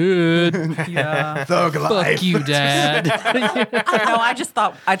still did. Yeah. Thug life. Fuck you, Dad. No, I just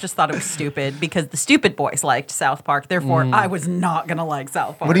thought it was stupid because the stupid boys liked South Park. Therefore, I was not gonna like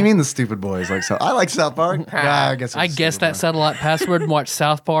South Park. What do you mean the stupid boys like so? I like South Park. Yeah, I guess. I guessed that satellite password and watched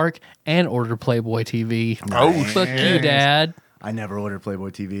South Park and ordered Playboy TV. Oh, Fuck you, Dad. I never ordered Playboy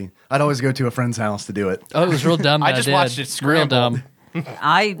TV. I'd always go to a friend's house to do it. Oh, it was real dumb. I that just did. watched it Real scrambled. dumb.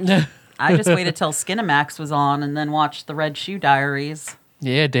 I just waited till Skinamax was on and then watched the Red Shoe Diaries.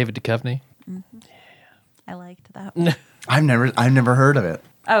 Yeah, David Duchovny. I liked that one. I've never heard of it.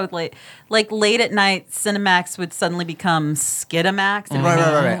 Oh, like late at night, Cinemax would suddenly become Skidamax. And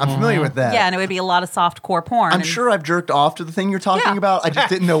Right. I'm familiar with that. Yeah, and it would be a lot of soft core porn. I'm sure I've jerked off to the thing you're talking Yeah. about. I just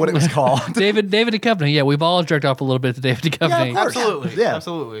didn't know what it was called. David Duchovny. Yeah, we've all jerked off a little bit to David Duchovny. of course. Absolutely. Yeah.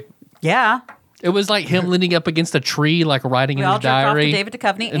 Absolutely. Yeah. It was like him leaning up against a tree, like writing We in all his jerked off to diary. David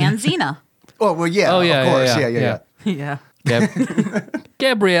Duchovny and Xena. Oh, well, yeah. Oh, yeah, of course. yeah, Yeah. yeah. Yeah.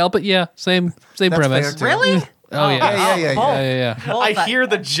 Gabrielle, but yeah, same That's premise. fair, too. Really? Oh yeah. Yeah. both. Yeah. Both. I hear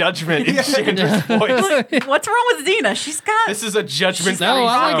the judgment in Chandra's voice. What's wrong with Xena? She's got. This is a judgment. No,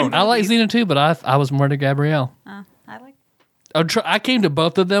 I like Xena too, but I was more to Gabrielle. I like. I came to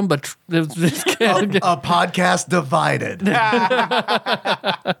both of them, but A podcast divided.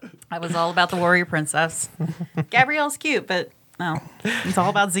 I was all about the warrior princess. Gabrielle's cute, but no, it's all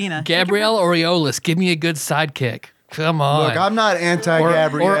about Xena. Gabrielle Aureolis, give me a good sidekick. Come on. Look, I'm not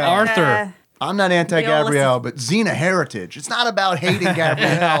anti-Gabrielle. or Arthur. I'm not anti-Gabrielle, but Xena heritage. It's not about hating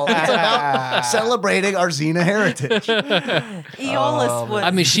Gabrielle. It's about celebrating our Xena heritage. Aeolus was.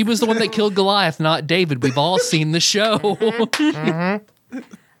 I mean, she was the one that killed Goliath, not David. We've all seen the show.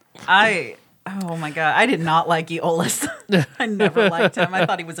 Oh my god, I did not like Aeolus. I never liked him. I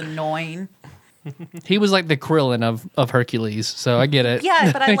thought he was annoying. He was like the Krillin of Hercules, so I get it.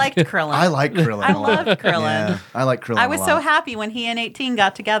 Yeah, but I liked Krillin. I like Krillin. I a lot. loved Krillin. Yeah, I like Krillin. I was a so lot. happy when he and 18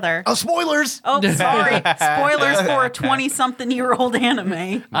 got together. Oh, spoilers! Oh, sorry. Spoilers for a 20-something-year-old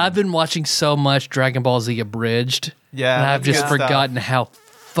anime. I've been watching so much Dragon Ball Z Abridged. Yeah, And I've that's just good stuff. forgotten how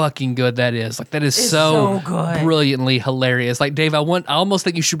fucking good that is. Like that is It's so so good. brilliantly hilarious. Like Dave, I almost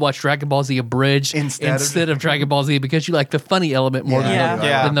think you should watch Dragon Ball Z Abridged instead of Dragon Ball Z because you like the funny element more Yeah.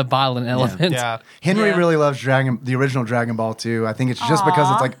 than the violent element. Yeah. Henry Yeah. really loves the original Dragon Ball too. I think it's just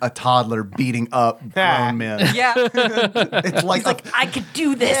because it's like a toddler beating up grown men. Yeah. It's like, He's like, I could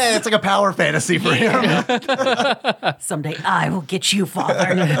do this. yeah, it's like a power fantasy for him. Someday I will get you,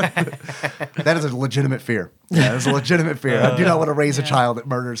 father. That is a legitimate fear. Yeah, it's a legitimate fear. I do not want to raise a child that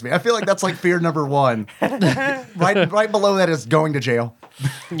murders me. I feel like that's like fear number one. Right below that is going to jail.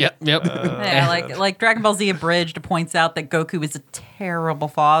 Yep. Yeah, like Dragon Ball Z Abridged points out that Goku is a terrible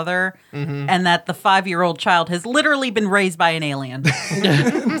father, and that the 5-year-old child has literally been raised by an alien,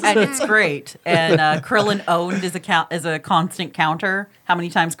 and it's great. And Krillin owned as a constant counter. How many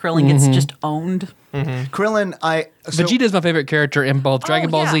times Krillin gets just owned? Krillin, Vegeta's my favorite character in both Dragon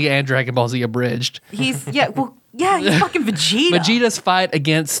Ball yeah. Z and Dragon Ball Z Abridged. He's he's fucking Vegeta. Vegeta's fight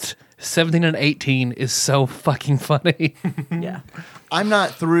against 17 and 18 is so fucking funny. Yeah. I'm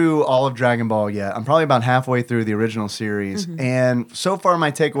not through all of Dragon Ball yet. I'm probably about halfway through the original series. And so far,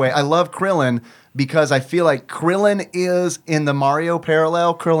 my takeaway, I love Krillin because I feel like Krillin is in the Mario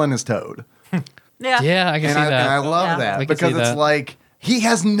parallel, Krillin is Toad. Yeah, I can And see I that. love Yeah. I that can because see it's that. like he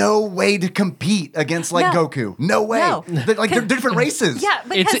has no way to compete against like No. Goku. No way. No. They're different races. Yeah,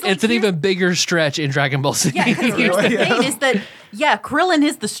 because, It's an even bigger stretch in Dragon Ball Z. Yeah, because here's the thing is that, Krillin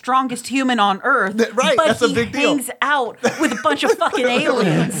is the strongest human on Earth. Right, but that's a he big deal. hangs out with a bunch of fucking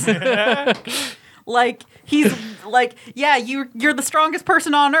aliens. Like, he's like, yeah, you're the strongest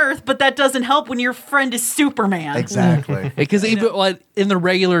person on Earth, but that doesn't help when your friend is Superman. Exactly. Because even like in the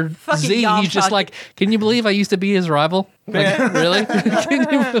regular Fucking Z, Yamcha. he's just like, can you believe I used to be his rival? Like, really?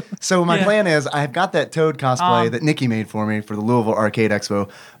 So my plan is I've got that Toad cosplay that Nikki made for me for the Louisville Arcade Expo.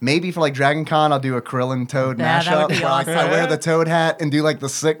 Maybe for like Dragon Con, I'll do a Krillin Toad Yeah, that mashup. would be where awesome. I wear the Toad hat and do like the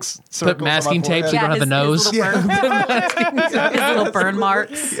 6 circles. Put masking on my tape so you forehead. don't have a nose. His little burn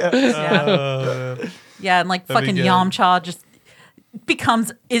marks. Yeah, and like That'd be fucking good. Yamcha just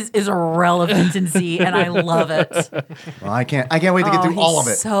is irrelevant in Z, and I love it. Well, I can't wait to get through all of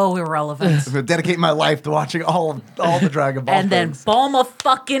it. So irrelevant. I'm gonna dedicate my life to watching all the Dragon Ball. And then things. Bulma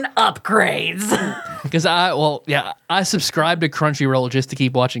fucking upgrades. Because I subscribe to Crunchyroll just to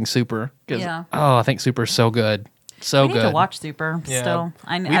keep watching Super. 'Cause, Yeah. I think Super's so good. So I need good. to watch Super still.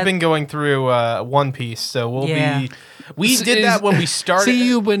 We've been going through One Piece, so we'll Yeah. be. We did that when we started. See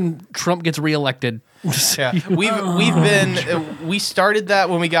you when Trump gets reelected. Yeah, we've been we started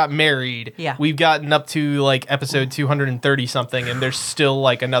that when we got married. Yeah. We've gotten up to like episode 230 something, and there's still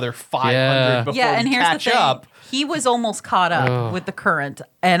like another 500 Yeah. before Yeah, and we here's the catch thing. up. He was almost caught up with the current,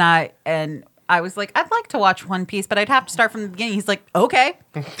 and I was like, I'd like to watch One Piece, but I'd have to start from the beginning. He's like, okay.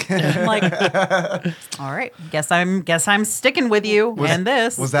 I'm like, all right, guess I'm sticking with you and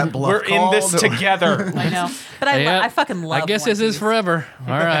this. Was that bluff We're in this called? together. I know, but I fucking love. I guess One this is Piece. forever.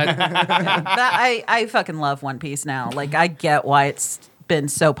 All right. I fucking love One Piece now. Like, I get why it's been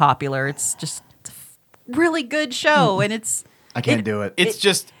so popular. It's a really good show, and it's I can't do it. It's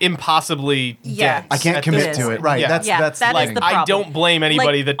just impossibly Yeah. dense. I can't at commit this to point. it. Right. Yeah. That's that the is thing. the problem. I don't blame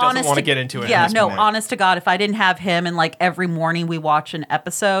anybody Like, that doesn't honest want to to- get into it. Yeah, Yes, no, man. honest to God, if I didn't have him and like every morning we watch an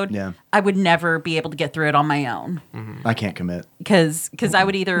episode, Yeah. I would never be able to get through it on my own I can't commit. because I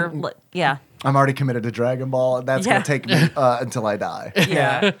would either yeah. I'm already committed to Dragon Ball, and that's Yeah. gonna take me until I die.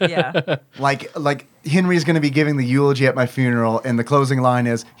 Yeah, yeah. Like Henry's gonna be giving the eulogy at my funeral, and the closing line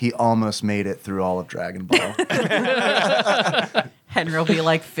is, "He almost made it through all of Dragon Ball." Henry will be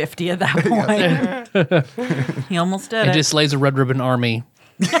like 50 at that point. He almost did And it. just lays a Red Ribbon Army.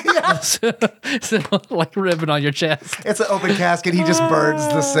 so, like ribbon on your chest. It's an open casket. He just burns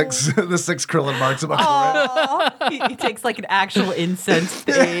the six Krillin marks above the red. He takes like an actual incense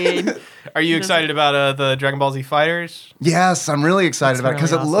thing. Are you excited about the Dragon Ball Z Fighters? Yes, I'm really excited about it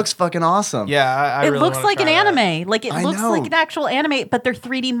because really it awesome. looks fucking awesome. Yeah, I It really looks wanna like an try that. anime. Like it I looks know. like an actual anime, but they're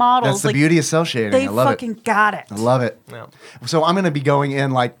 3D models. That's the like, beauty of cell shading. They I love fucking it. got it. I love it. Yeah. So I'm going to be going in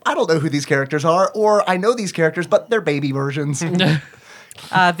like, I don't know who these characters are, or I know these characters, but they're baby versions.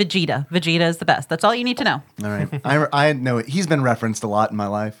 Vegeta. Vegeta is the best. That's all you need to know. All right. I know it. He's been referenced a lot in my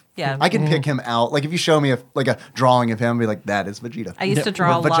life. Yeah. I can pick him out. Like if you show me a drawing of him, I'd be like, that is Vegeta. I used to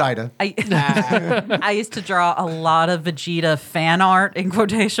draw a Or lot. Vegeta. I used to draw a lot of Vegeta fan art in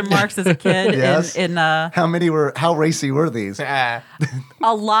quotation marks as a kid. Yes. How racy were these? Ah.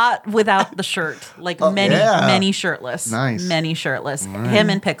 A lot without the shirt, like many, yeah. many shirtless. Nice. Many shirtless. Him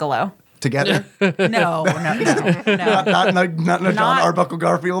and Piccolo. Together? No. Not in a John Not- Arbuckle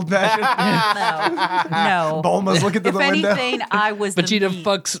Garfield fashion. No. Bulma's looking through If the window. anything, I was the Vegeta meat.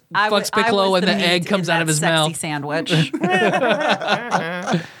 fucks I Piccolo was and the meat egg comes in out of that his sexy mouth. sandwich.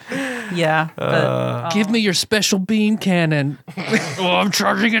 Yeah. But, Give me your special beam cannon. Oh, I'm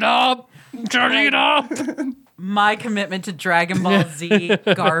charging it up. I'm charging it up. my commitment to Dragon Ball Z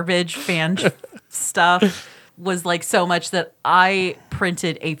garbage fan stuff was like so much that I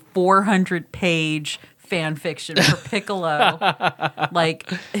printed a 400-page fan fiction for Piccolo, like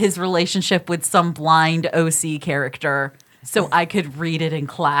his relationship with some blind OC character, so I could read it in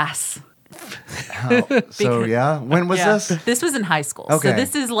class. So yeah, when was Yeah. this? This was in high school. Okay. So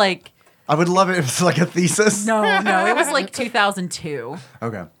this is like I would love it if it's like a thesis. no, it was like 2002.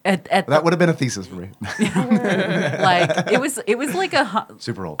 Okay. At That would have been a thesis for me. like it was like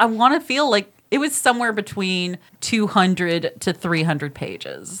Super old. I want to feel like it was somewhere between 200 to 300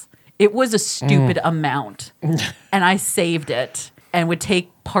 pages. It was a stupid amount. And I saved it and would take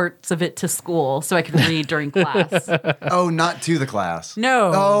parts of it to school so I could read during class. Oh, not to the class.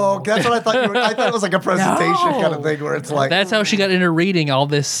 No. Oh, that's what I thought. I thought it was like a presentation kind of thing where it's like. That's how she got into reading all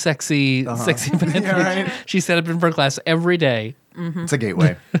this sexy fan Yeah, right. fiction. She set up in for class every day. It's a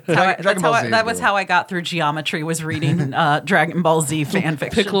gateway. That was is how I got through geometry, was reading Dragon Ball Z fan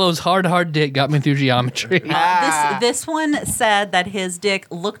fiction. Piccolo's hard dick got me through geometry. This one said that his dick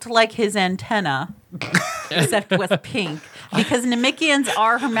looked like his antenna, except with pink, because Namekians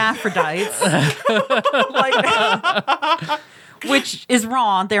are hermaphrodites, which is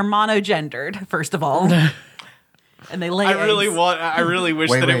wrong. They're monogendered, first of all, and they lay I really eggs. I really wish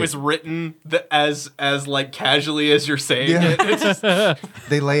Wait, that wait. it was written as like casually as you're saying Yeah. it. It's just,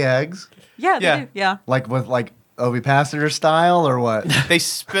 They lay eggs, Yeah, they Yeah. do. Yeah. like with like ovipositor style or what? they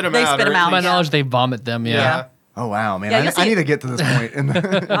spit them They out. spit 'em or at out, To my least- knowledge, they vomit them. Yeah. Yeah. Oh wow, man! Yeah, you'll see I need it. to get to this point. In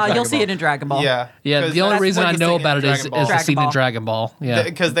the You'll see it in Dragon Ball. Yeah. Yeah, 'Cause the only that's reason what I the know scene in about it is Dragon Ball. the Dragon scene in Ball. Dragon Ball. Yeah.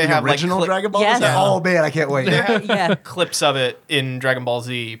 Because they the have original like Dragon Ball. Yes. Yeah. Oh man, I can't wait. Yeah. clips of it in Dragon Ball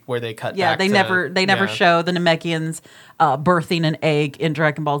Z where they cut. Yeah, back they to- never yeah. show the Namekians birthing an egg in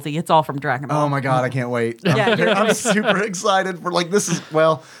Dragon Ball Z. It's all from Dragon Ball. Oh my god, I can't wait. Yeah, you're I'm super excited for like this is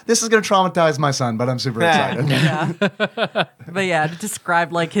going to traumatize my son, but I'm super excited. Yeah. But yeah, to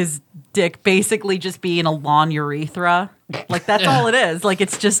describe like his dick basically just being a lawn urethra. Like that's all it is. Like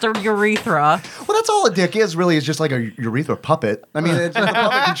it's just a urethra. Well, that's all a dick is really, is just like a urethra puppet. I mean, it's just the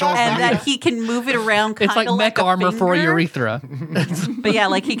puppet controls And the that he can move it around kind It's of like mech a armor for a finger. urethra. But yeah,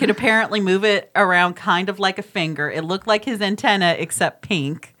 like he could apparently move it around kind of like a finger. It looked like his antenna except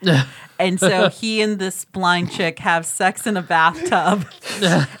pink. And so he and this blind chick have sex in a bathtub.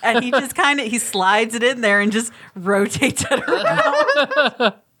 And he just he slides it in there and just rotates it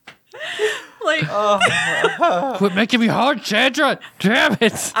around. Like Quit making me hard, Chandra. Damn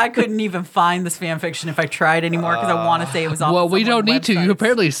it. I couldn't even find this fan fiction if I tried anymore because I want to say it was off. Well, we don't need to. You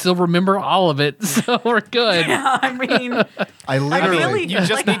apparently still remember all of it, so we're good. I mean, I literally. really- You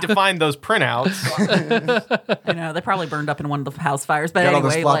just need to find those printouts. I know they probably burned up in one of the house fires. But Got all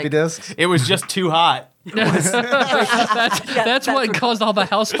those anyway, floppy like disks. It was just too hot. That's what caused all the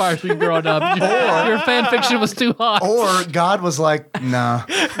house fires we growing up. Your fan fiction was too hot. Or God was like, nah.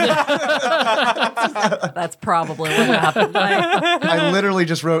 That's probably what happened. I literally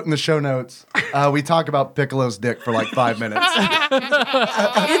just wrote in the show notes, we talk about Piccolo's dick for like 5 minutes.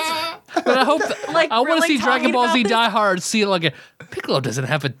 But I hope Like, I want to really see Dragon talking Ball about Z this? Die Hard. See it like a Piccolo doesn't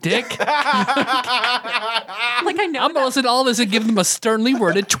have a dick. Like I know I'm gonna listen to all this and give them a sternly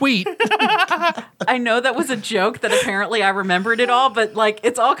worded tweet. I know that was a joke that apparently I remembered it all, but like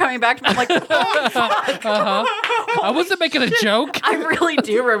it's all coming back to me. I'm like, holy fuck. I wasn't making a joke. I really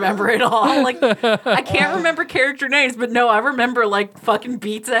do remember it all. Like I can't remember character names, but no, I remember like fucking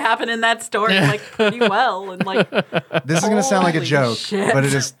beats that happen in that story like pretty well. And like This is going to sound like a Holy joke, shit. but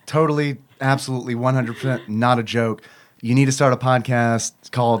it is totally, absolutely 100% not a joke. You need to start a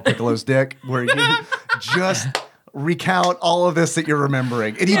podcast called Piccolo's Dick where you just recount all of this that you're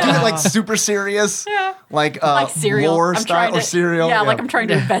remembering. And you do it like super serious. Yeah. Like serial. lore I'm style trying or to, serial. Yeah, like I'm trying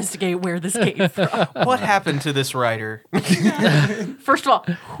to investigate where this came from. What happened to this writer? First of all,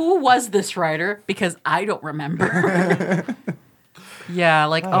 who was this writer? Because I don't remember. Yeah,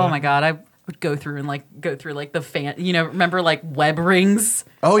 like oh my god, I would go through the fan. Remember like web rings?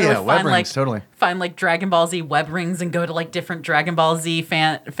 Oh, I yeah, would web find, rings, like, totally. Find like Dragon Ball Z web rings and go to like different Dragon Ball Z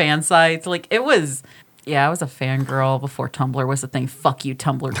fan sites. Like it was. Yeah, I was a fangirl before Tumblr was a thing. Fuck you,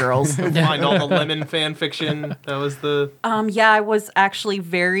 Tumblr girls. Find all the lemon fan fiction. That was the. Yeah, I was actually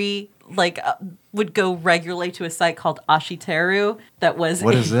very would go regularly to a site called Ashiteru. That was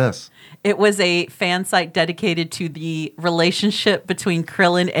What is this? It was a fan site dedicated to the relationship between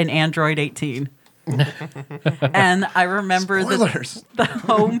Krillin and Android 18. And I remember Spoilers. the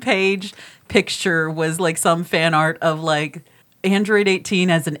homepage picture was like some fan art of like Android 18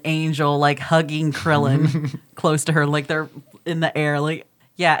 as an angel, like hugging Krillin close to her, like they're in the air, like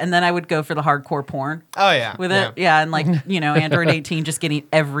yeah. And then I would go for the hardcore porn Oh yeah. with it, yeah, and like Android 18 just getting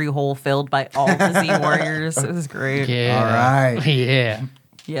every hole filled by all the Z warriors. It was great. Yeah. All right.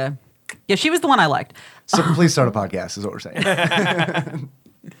 Yeah. Yeah, she was the one I liked. So please start a podcast is what we're saying.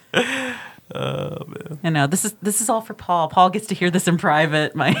 I know this is all for Paul. Paul gets to hear this in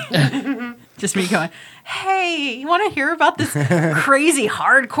private. Just me going, hey, you want to hear about this crazy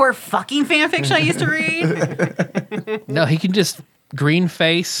hardcore fucking fan fiction I used to read? No, he can just green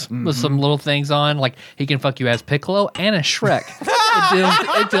face with some little things on. Like he can fuck you as Piccolo and as Shrek.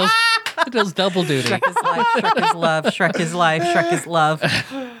 It deals double duty. Shrek is life. Shrek is love. Shrek is life. Shrek is love.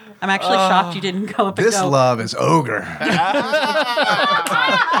 I'm actually shocked you didn't go up and This go. love is ogre.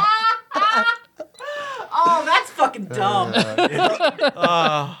 Oh, that's fucking dumb.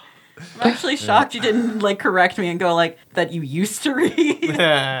 I'm actually shocked you didn't like correct me and go like that you used to read.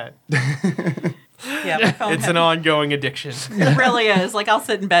 Yeah, my phone It's an ongoing addiction. It really is. Like I'll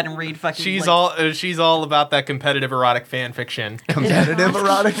sit in bed and read fucking. She's like, she's all about that competitive erotic fan fiction. Competitive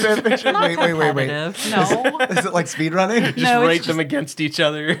erotic fanfiction? not Wait. competitive. No. Is it like speedrunning? Just No, it's rate just- them against each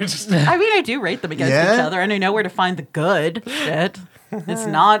other. Just- I mean, I do rate them against Yeah? each other, and I know where to find the good shit. It's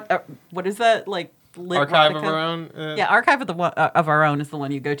not. What is that like? Archive of Literatica? our own. Yeah, archive of our own is the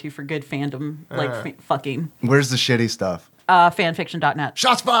one you go to for good fandom, like fucking. Where's the shitty stuff? Fanfiction.net.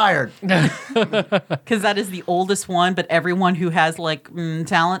 Shots fired. Because that is the oldest one, but everyone who has like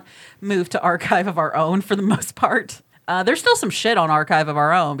talent moved to Archive of Our Own for the most part. There's still some shit on Archive of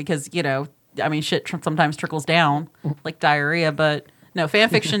Our Own because, shit sometimes trickles down like diarrhea, but no,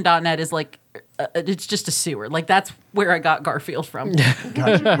 fanfiction.net is like, it's just a sewer. Like that's where I got Garfield from.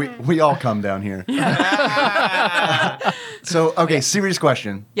 Gotcha. We all come down here. So, okay, serious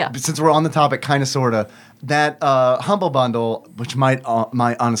question. Yeah. Since we're on the topic, kind of, sort of, that Humble Bundle, which might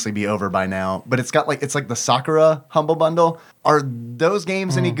honestly be over by now, but it's like the Sakura Humble Bundle. Are those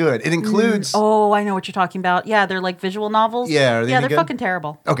games any good? It includes... Oh, I know what you're talking about. Yeah, they're like visual novels. Yeah, are they any they're good? fucking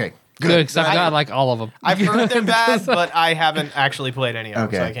terrible. Okay, Good, good. because I've got like all of them. I've heard they're bad, but I haven't actually played any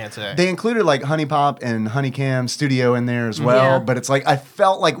of them, so I can't say. They included like Honey Pop and Honeycam Studio in there as well, Yeah. but it's like I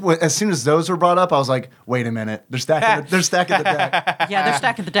felt like as soon as those were brought up, I was like, wait a minute, they're stacking the deck. Yeah, they're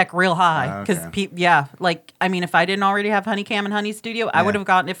stacking the deck real high because Okay. if I didn't already have Honeycam and Honey Studio, I would have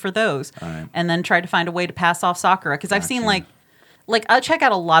gotten it for those, right. and then tried to find a way to pass off Sakura because I've seen like I check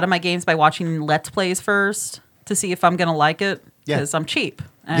out a lot of my games by watching Let's Plays first to see if I'm gonna like it Yeah. because I'm cheap.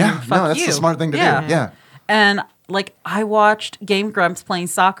 And Yeah, fuck no, that's you. the smart thing to do. Yeah. And like I watched Game Grumps playing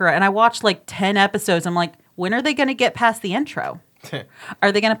Sakura, and I watched like 10 episodes. I'm like, when are they gonna get past the intro?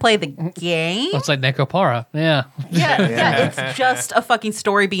 Are they gonna play the game? It's like Necropara. Yeah. Yeah, it's just a fucking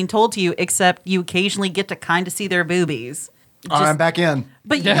story being told to you, except you occasionally get to kind of see their boobies. I'm back in.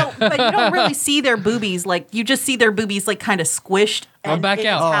 But you don't really see their boobies. Like you just see their boobies like kind of squished. I'm back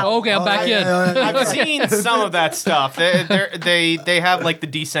out. Okay, I'm back in. I've seen some of that stuff. They have like the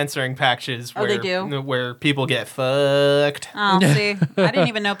decensoring patches where they do? where people get fucked. Oh, see, I didn't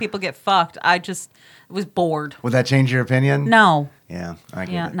even know people get fucked. I just was bored. Would that change your opinion? No. Yeah, I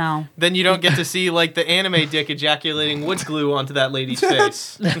get Yeah, it. no. Then you don't get to see like the anime dick ejaculating wood glue onto that lady's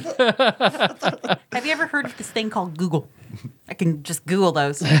face. Have you ever heard of this thing called Google? I can just Google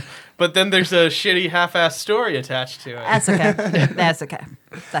those. But then there's a shitty half-assed story attached to it. That's okay. That's okay.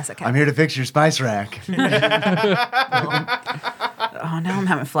 That's okay. I'm here to fix your spice rack. Oh, now I'm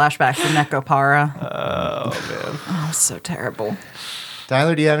having flashbacks to Necropara. Oh man. Oh, so terrible.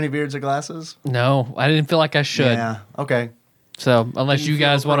 Tyler, do you have any beards or glasses? No, I didn't feel like I should. Yeah. Okay. So unless you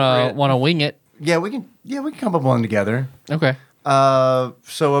guys want to wing it, Yeah, we can come up with one together. okay.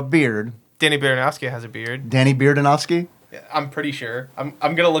 So a beard. Danny Baranowski has a beard. Danny Beardanovsky? I'm pretty sure. I'm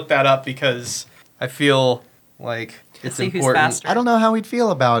gonna look that up because I feel like it's see who's important. faster. I don't know how he'd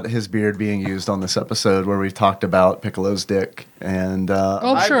feel about his beard being used on this episode where we talked about Piccolo's dick. And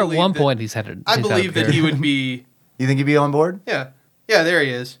I'm I sure at believe one that- point he's had a. I he's had a believe that beard. he would be. you think he'd be on board? Yeah, there he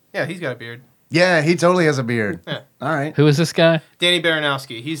is. Yeah, he's got a beard. Yeah, he totally has a beard. Yeah. All right. Who is this guy? Danny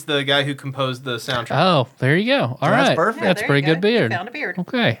Baranowski. He's the guy who composed the soundtrack. Oh, there you go. All right, That's perfect. That's there pretty you good go. You beard. found a beard.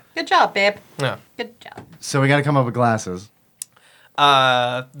 Okay. Good job, babe. Yeah. Good job. So we got to come up with glasses.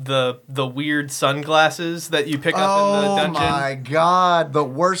 The weird sunglasses that you pick up in the Oh dungeon. my god, the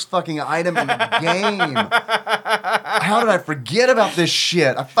worst fucking item in the game. How did I forget about this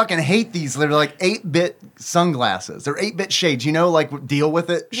shit? I fucking hate these. They're like 8-bit sunglasses. They're 8-bit shades. You know, like Deal With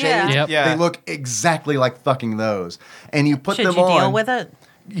It shades? Yeah. Yep. Yeah. They look exactly like fucking those. And you put Should them you on. deal with it?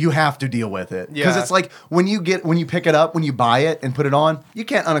 You have to deal with it. Because Yeah. it's like when you pick it up, when you buy it and put it on, you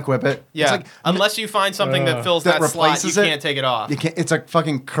can't unequip it. Yeah, It's like unless you find something that fills that that slot, you replaces it. can't take it off. You can't, it's a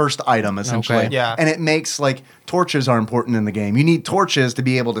fucking cursed item, essentially. Okay. Yeah. And it makes, like, torches are important in the game. You need torches to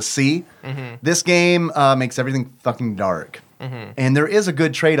be able to see. Mm-hmm. This game makes everything fucking dark. Mm-hmm. And there is a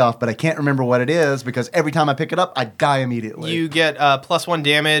good trade-off, but I can't remember what it is because every time I pick it up, I die immediately. You get +1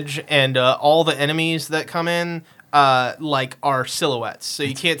 damage, and all the enemies that come in like are silhouettes, so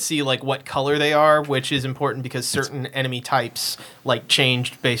you can't see like what color they are, which is important because certain enemy types like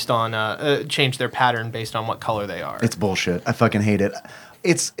changed based on change their pattern based on what color they are. It's bullshit. I fucking hate it.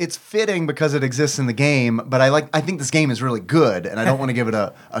 It's fitting because it exists in the game, but I think this game is really good, and I don't want to give it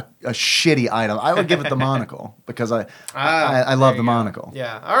a shitty item. I would give it the monocle because I love the monocle.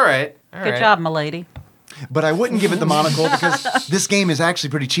 Yeah. All right. Good job, milady. But I wouldn't give it the monocle because this game is actually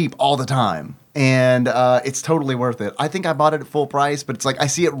pretty cheap all the time. And it's totally worth it. I think I bought it at full price, but it's like I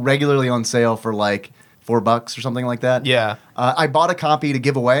see it regularly on sale for like $4 or something like that. Yeah. I bought a copy to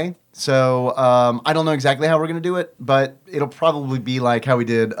give away. So I don't know exactly how we're going to do it, but it'll probably be like how we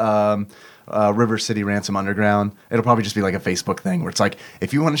did River City Ransom Underground. It'll probably just be like a Facebook thing where it's like,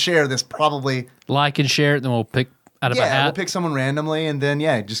 if you want to share this, probably... Like and share it, then we'll pick out of a hat. we'll pick someone randomly and then,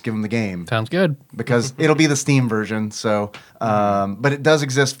 just give them the game. Sounds good. Because it'll be the Steam version, so but it does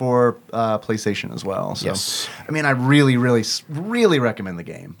exist for PlayStation as well. So Yes. I mean, I really, really, really recommend the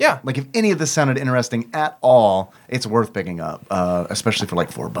game. Yeah. Like if any of this sounded interesting at all, it's worth picking up, especially for like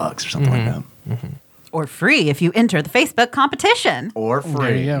 $4 or something like that, Or free if you enter the Facebook competition. or There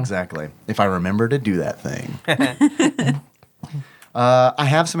free. you go. Exactly. If I remember to do that thing. I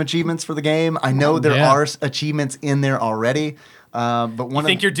have some achievements for the game. I know there Yeah. are achievements in there already, but one You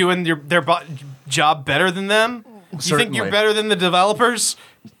think you're doing their job better than them? You think Certainly. you're better than the developers?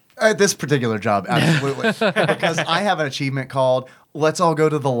 At this particular job, absolutely. Because I have an achievement called "Let's all go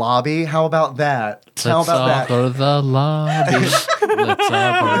to the lobby." How about that? How Let's about all that? go to the lobby. Let's all go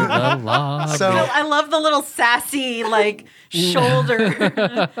to the lobby. So I love the little sassy like shoulder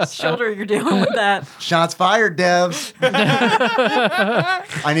you're doing with that. shots fired, devs.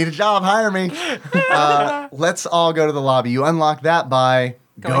 I need a job. Hire me. Let's all go to the lobby. You unlock that by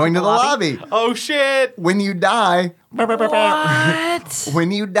going to the lobby. Oh shit! When you die, What?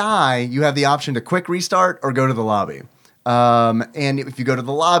 when you die, you have the option to quick restart or go to the lobby. And if you go to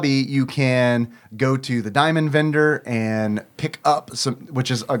the lobby, you can go to the diamond vendor and pick up some, which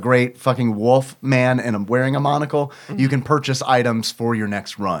is a great fucking wolf man and I'm wearing a monocle. You can purchase items for your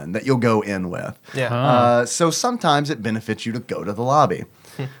next run that you'll go in with. Yeah. So sometimes it benefits you to go to the lobby.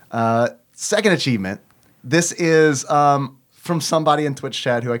 Second achievement. This is from somebody in Twitch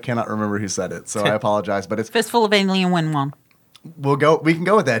chat who I cannot remember who said it, so I apologize. But it's Fistful of alien win-won. we can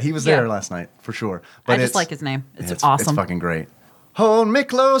go with that. He was there Yeah. last night for sure. I But just it's- like his name. It's It's awesome. fucking great. Hold me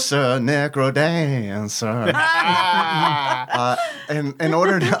closer, NecroDancer. In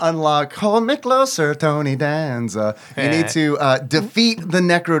order to unlock Hold Me Closer, Tony Danza, you need to defeat the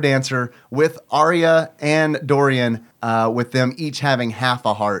NecroDancer with Arya and Dorian, with them each having half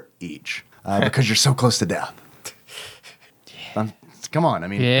a heart each, because you're so close to death. Come on, I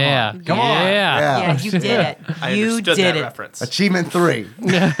mean, Yeah. come on. Yeah, you did it. I You understood did that it. reference. Achievement 3.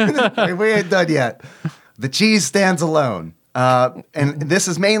 We ain't done yet. The cheese stands alone. And this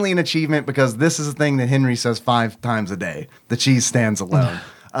is mainly an achievement because this is a thing that Henry says 5 times a day. The cheese stands alone.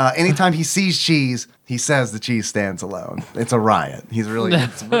 Anytime he sees cheese, he says the cheese stands alone. It's a riot.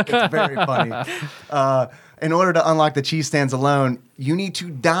 It's very funny. In order to unlock the cheese stands alone, you need to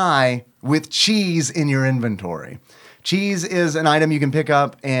die with cheese in your inventory. Cheese is an item you can pick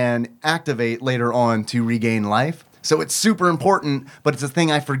up and activate later on to regain life. So it's super important, but it's a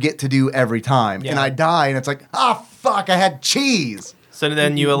thing I forget to do every time. Yeah. And I die, and it's like, fuck, I had cheese. So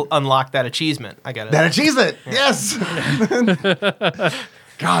then you unlock that achievement. I get it. That achievement, yes.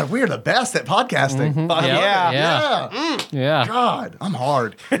 God, we're the best at podcasting. Fuck yeah. Yeah. God, I'm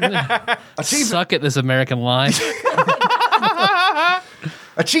hard. Achievement, Suck at this American life.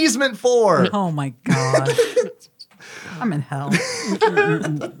 achievement 4. Oh my God. I'm in hell.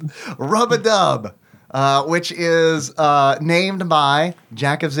 Rub-a-dub, which is named by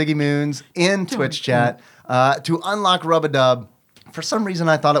Jack of Ziggy Moons in Twitch chat. To unlock Rub-a-dub, for some reason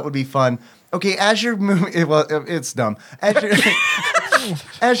I thought it would be fun. Okay, as you're moving, it's dumb.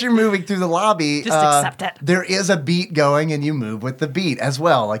 As you're moving through the lobby, Just accept it. There is a beat going, and you move with the beat as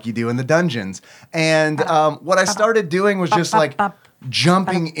well, like you do in the dungeons. And what I started doing was just like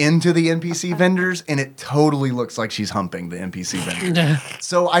jumping into the NPC vendors, and it totally looks like she's humping the NPC vendors.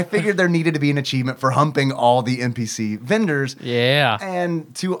 So I figured there needed to be an achievement for humping all the NPC vendors. Yeah.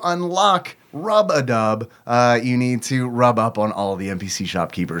 And to unlock Rub-a-Dub, you need to rub up on all the NPC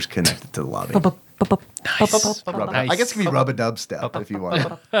shopkeepers connected to the lobby. Nice. I guess it could be Rub-a-Dub step if you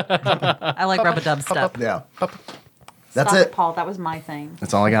want. I like rub-a-dub stuff. Yeah. That's Stop it. Paul. That was my thing.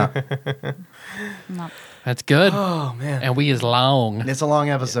 That's all I got. That's good. Oh, man. And we is long. It's a long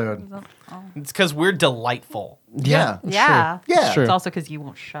episode. It's because we're delightful. Yeah. Yeah. Yeah. True. It's also because you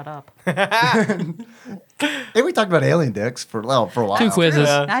won't shut up. Hey, we talked about alien dicks for a while. 2 quizzes.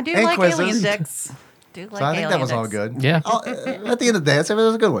 I do And like quizzes. alien dicks. Do like So I think that alien was all dicks. good. Yeah. At the end of the day, I'd say it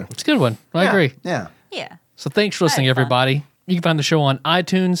was a good one. It's a good one. I agree. Yeah. Yeah. So thanks for listening, That is fun. everybody. You can find the show on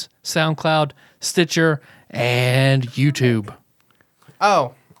iTunes, SoundCloud, Stitcher, and YouTube.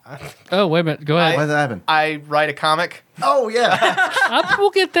 Oh, Oh, wait a minute. Go ahead. Why did that happen? I write a comic. Oh, yeah.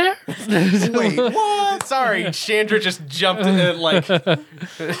 We'll get there. Wait, what? Sorry, Chandra just jumped in like... Well,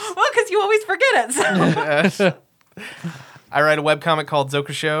 because you always forget it. So. I write a webcomic called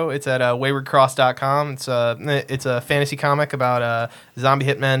Zoka Show. It's at waywardcross.com. It's a fantasy comic about zombie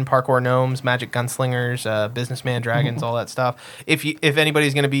hitmen, parkour gnomes, magic gunslingers, businessman dragons, all that stuff. If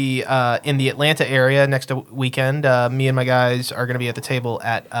anybody's going to be in the Atlanta area next weekend, me and my guys are going to be at the table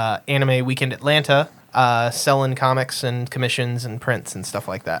at Anime Weekend Atlanta, selling comics and commissions and prints and stuff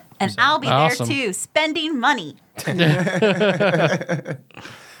like that. And I'll be Awesome. there too, spending money.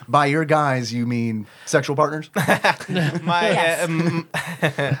 By your guys, you mean sexual partners? My Yes.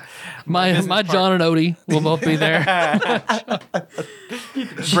 My John and Odie will both be there.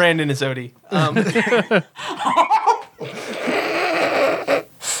 Brandon is Odie.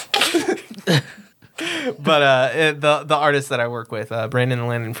 But the artists that I work with, Brandon and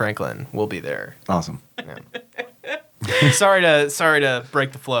Landon Franklin, will be there. Awesome. Sorry to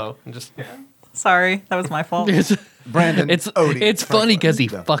break the flow. I'm just Sorry, that was my fault. Brandon, It's Odie, it's funny because he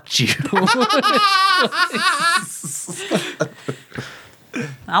Yeah. fucked you.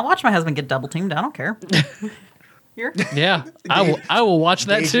 I'll watch my husband get double teamed. I don't care. You're Yeah, I will watch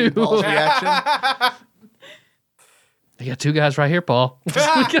that too. Gauging Paul's reaction. You got 2 guys right here, Paul.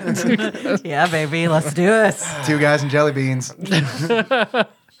 yeah, baby. Let's do this. 2 guys and jelly beans.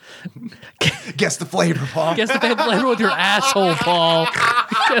 Guess the flavor, Paul. Guess what they flavor with your asshole, Paul.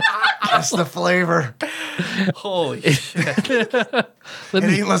 Guess the flavor. holy shit. It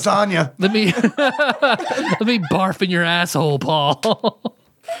ain't lasagna. Let me barf in your asshole, Paul.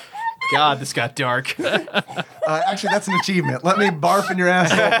 God, this got dark. Actually, that's an achievement. Let me barf in your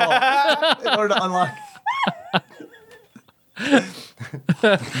asshole, Paul, in order to unlock.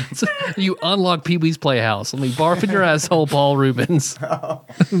 You unlock Pee Wee's Playhouse. Let me barf in your asshole, Paul Rubens. All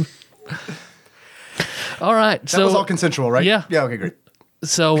right. That was all consensual, right? Yeah. Yeah, okay, great.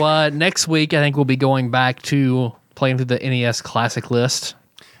 So next week, I think we'll be going back to playing through the NES Classic list.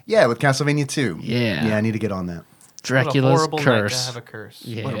 Yeah, with Castlevania 2. Yeah. Yeah, I need to get on that. Dracula's What a horrible night to Curse. have a curse.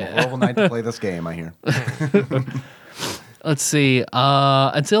 Yeah. What a horrible night to play this game, I hear. Let's see.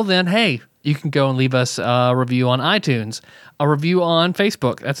 Until then, hey, you can go and leave us a review on iTunes, a review on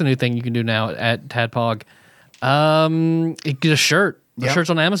Facebook. That's a new thing you can do now at Tadpog. You get a shirt. The Yeah. shirt's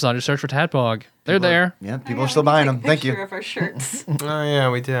on Amazon. Just search for Tadpog. They're there. Yeah, people are still buying them. Thank you. Of our shirts. Oh yeah,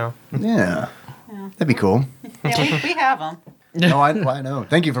 we do. Yeah. That'd be cool. Yeah, we have them. No, I know.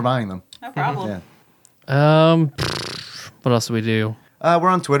 Thank you for buying them. No problem. Yeah. What else do we do? We're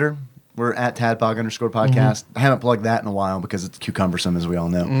on Twitter. We're at Tadpog_podcast. I haven't plugged that in a while because it's cumbersome, as we all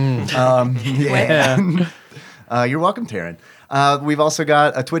know. Yeah. You're welcome, Taryn. We've also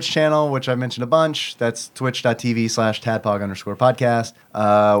got a Twitch channel, which I mentioned a bunch. That's twitch.tv/Tadpog_podcast.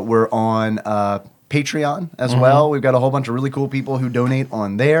 We're on Patreon as well. We've got a whole bunch of really cool people who donate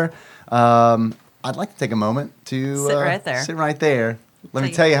on there. I'd like to take a moment to Sit right there. Sit right there. Let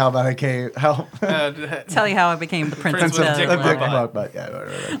me tell you how about I came. How Tell you how I became the Prince of of Dick Dick. in my butt. Yeah,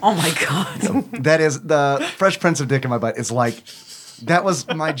 right. Oh my God. That is the Fresh Prince of Dick in my butt. Is like that was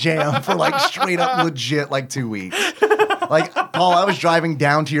my jam for like straight up legit like 2 weeks. Like Paul, I was driving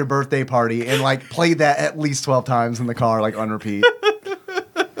down to your birthday party and like played that at least 12 times in the car, like on repeat.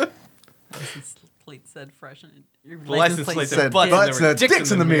 License plate said fresh. And your License plate Said butts butts in the-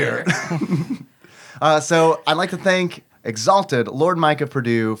 dicks in the mirror. So I'd like to thank Exalted Lord Micah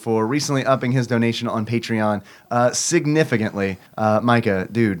Purdue for recently upping his donation on Patreon significantly. Micah,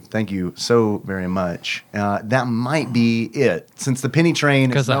 dude, thank you so very much. That might be it since the penny train is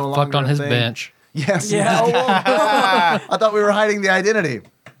Because no I longer fucked on a his thing. bench. Yes. Yeah. I thought we were hiding the identity.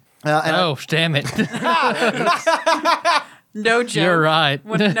 Oh, damn it. No joke. You're right.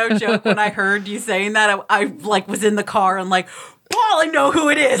 No joke. When I heard you saying that, I like was in the car and like, Paul, I know who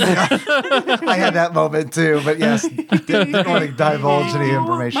it is. I had that moment too, but yes, didn't want to divulge any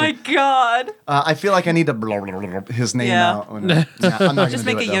information. Oh my God. I feel like I need to blur his name Yeah. out. I'm not Just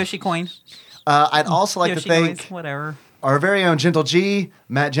gonna make do a it, Yoshi coin. though. I'd also like Yoshi to thank noise, whatever. our very own Gentle G,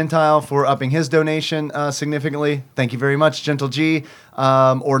 Matt Gentile, for upping his donation significantly. Thank you very much, Gentle G.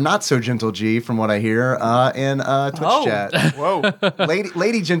 Or not so Gentle G, from what I hear, in Twitch Oh. chat. Whoa.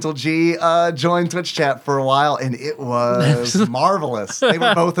 Lady Gentle G joined Twitch chat for a while, and it was marvelous. They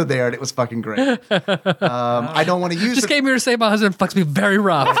were both there, and it was fucking great. I don't want to use Just it. came here to say my husband fucks me very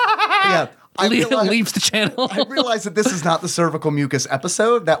rough. Yeah, I realize- Leaves the channel. I realize that this is not the cervical mucus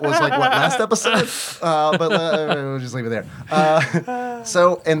episode. That was like what last episode, but we'll just leave it there.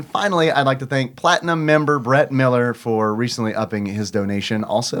 And finally, I'd like to thank Platinum member Brett Miller for recently upping his donation,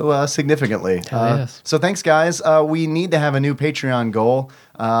 also significantly. Hell yes. So thanks, guys. We need to have a new Patreon goal.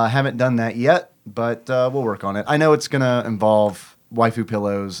 Haven't done that yet, but we'll work on it. I know it's gonna involve waifu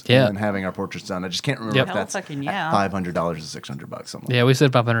pillows and having our portraits done. I just can't remember Yep. if Hell that's fucking yeah. $500 or $600 something. Yeah, we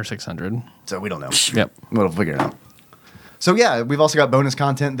said 500, 600. So we don't know. Yep. We'll figure it out. So yeah, we've also got bonus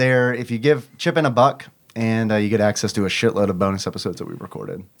content there. If you chip in $1, and you get access to a shitload of bonus episodes that we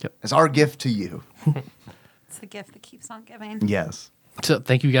recorded. Yep. It's our gift to you. It's the gift that keeps on giving. Yes. So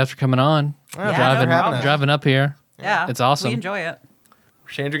thank you guys for coming on. Yeah, no problem. Driving up here. Yeah. It's awesome. We enjoy it.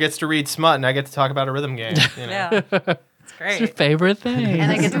 Chandra gets to read smut, and I get to talk about a rhythm game. You know? Yeah. It's It's your great. favorite thing.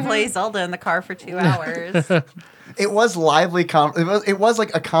 And I get to play Zelda in the car for 2 hours. It was lively. It was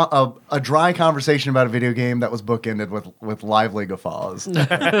like a dry conversation about a video game that was bookended with lively guffaws.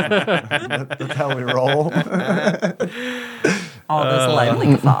 That's how we roll. All those lively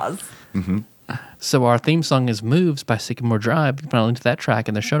guffaws. So our theme song is Moves by Sycamore Drive. You can find a link to that track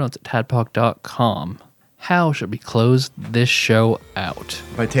in the show notes at tadpog.com. How should we close this show out?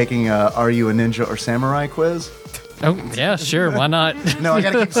 By taking Are You a Ninja or Samurai quiz? Oh, yeah, sure. Why not? No, I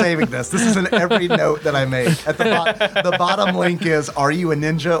got to keep saving this. This is in every note that I make. At the bottom link is Are You a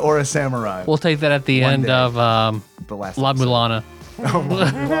Ninja or a Samurai? We'll take that at the One end day. of The last La episode. Mulana.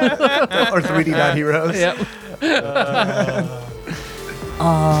 Or 3D Not Heroes. Yep.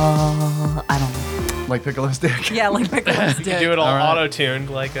 I don't know. Like Piccolo's dick. Yeah, like Piccolo's You do it all All right.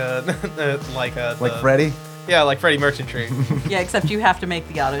 auto-tuned, like Like Freddy. Yeah, like Freddie Merchantry. Yeah, except you have to make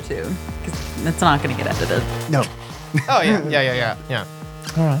the auto tune because it's not going to get edited. No. Oh yeah.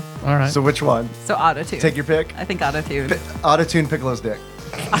 All right. So which one? So auto tune. Take your pick. I think auto tune. Auto-tune Piccolo's dick.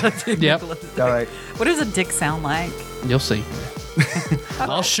 Yep. All right. What does a dick sound like? You'll see.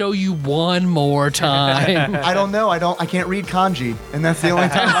 I'll show you one more time. I don't know. I can't read kanji, and that's the only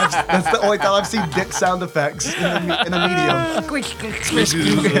time I've seen dick sound effects in a medium. Squish, squish, squish.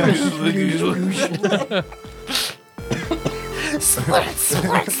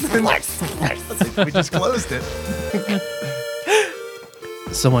 We just closed it.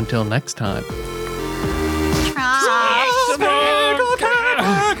 So until next time.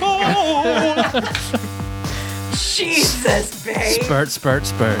 Jesus, babe. Spurt, spurt,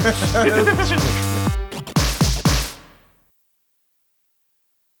 spurt.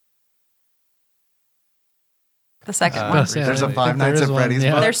 The second one. Yes, yeah, There's a I Five think there Nights is at one, Freddy's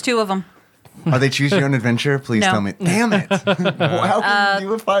yeah. book? There's 2 of them. Are they Choose Your Own Adventure? Please No. tell me. Damn it. How can you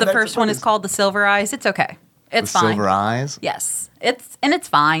do a Five The Nights first at one is Freddy's? called The Silver Eyes. It's okay. It's The fine. Silver Eyes? Yes. It's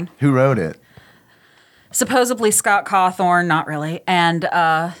fine. Who wrote it? Supposedly Scott Cawthorn, not really, and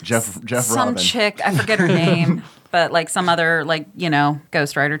Jeff some Robin. chick, I forget her name, but like some other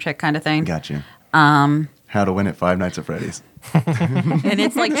ghostwriter chick kind of thing. Got you. How to Win at Five Nights at Freddy's. And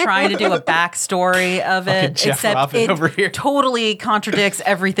it's like trying to do a backstory of it, Jeff except Robin it over here. totally contradicts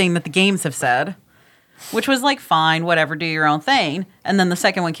everything that the games have said, which was like, fine, whatever, do your own thing. And then the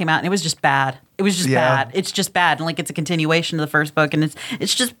second one came out, and it was just bad. It was just Yeah. bad. It's just bad, and like it's a continuation of the first book, and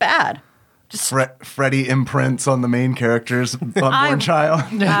it's just bad. Just Freddy imprints on the main character's unborn child.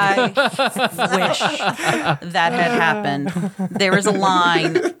 I wish that had happened. There was a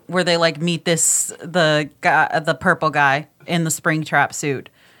line where they like meet the guy, the purple guy in the Springtrap suit,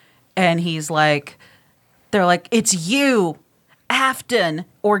 and they're like, "It's you, Afton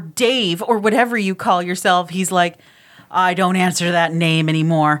or Dave or whatever you call yourself." He's like, "I don't answer that name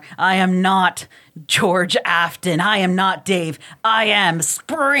anymore. I am not George Afton. I am not Dave. I am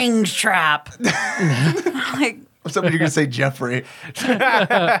Springtrap." Like, I was hoping you were going to say Jeffrey.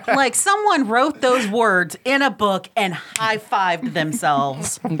 like someone wrote those words in a book and high-fived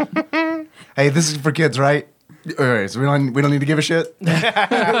themselves. Hey, this is for kids, right? All right, so we don't need to give a shit.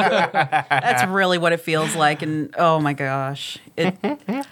 That's really what it feels like. And oh my gosh,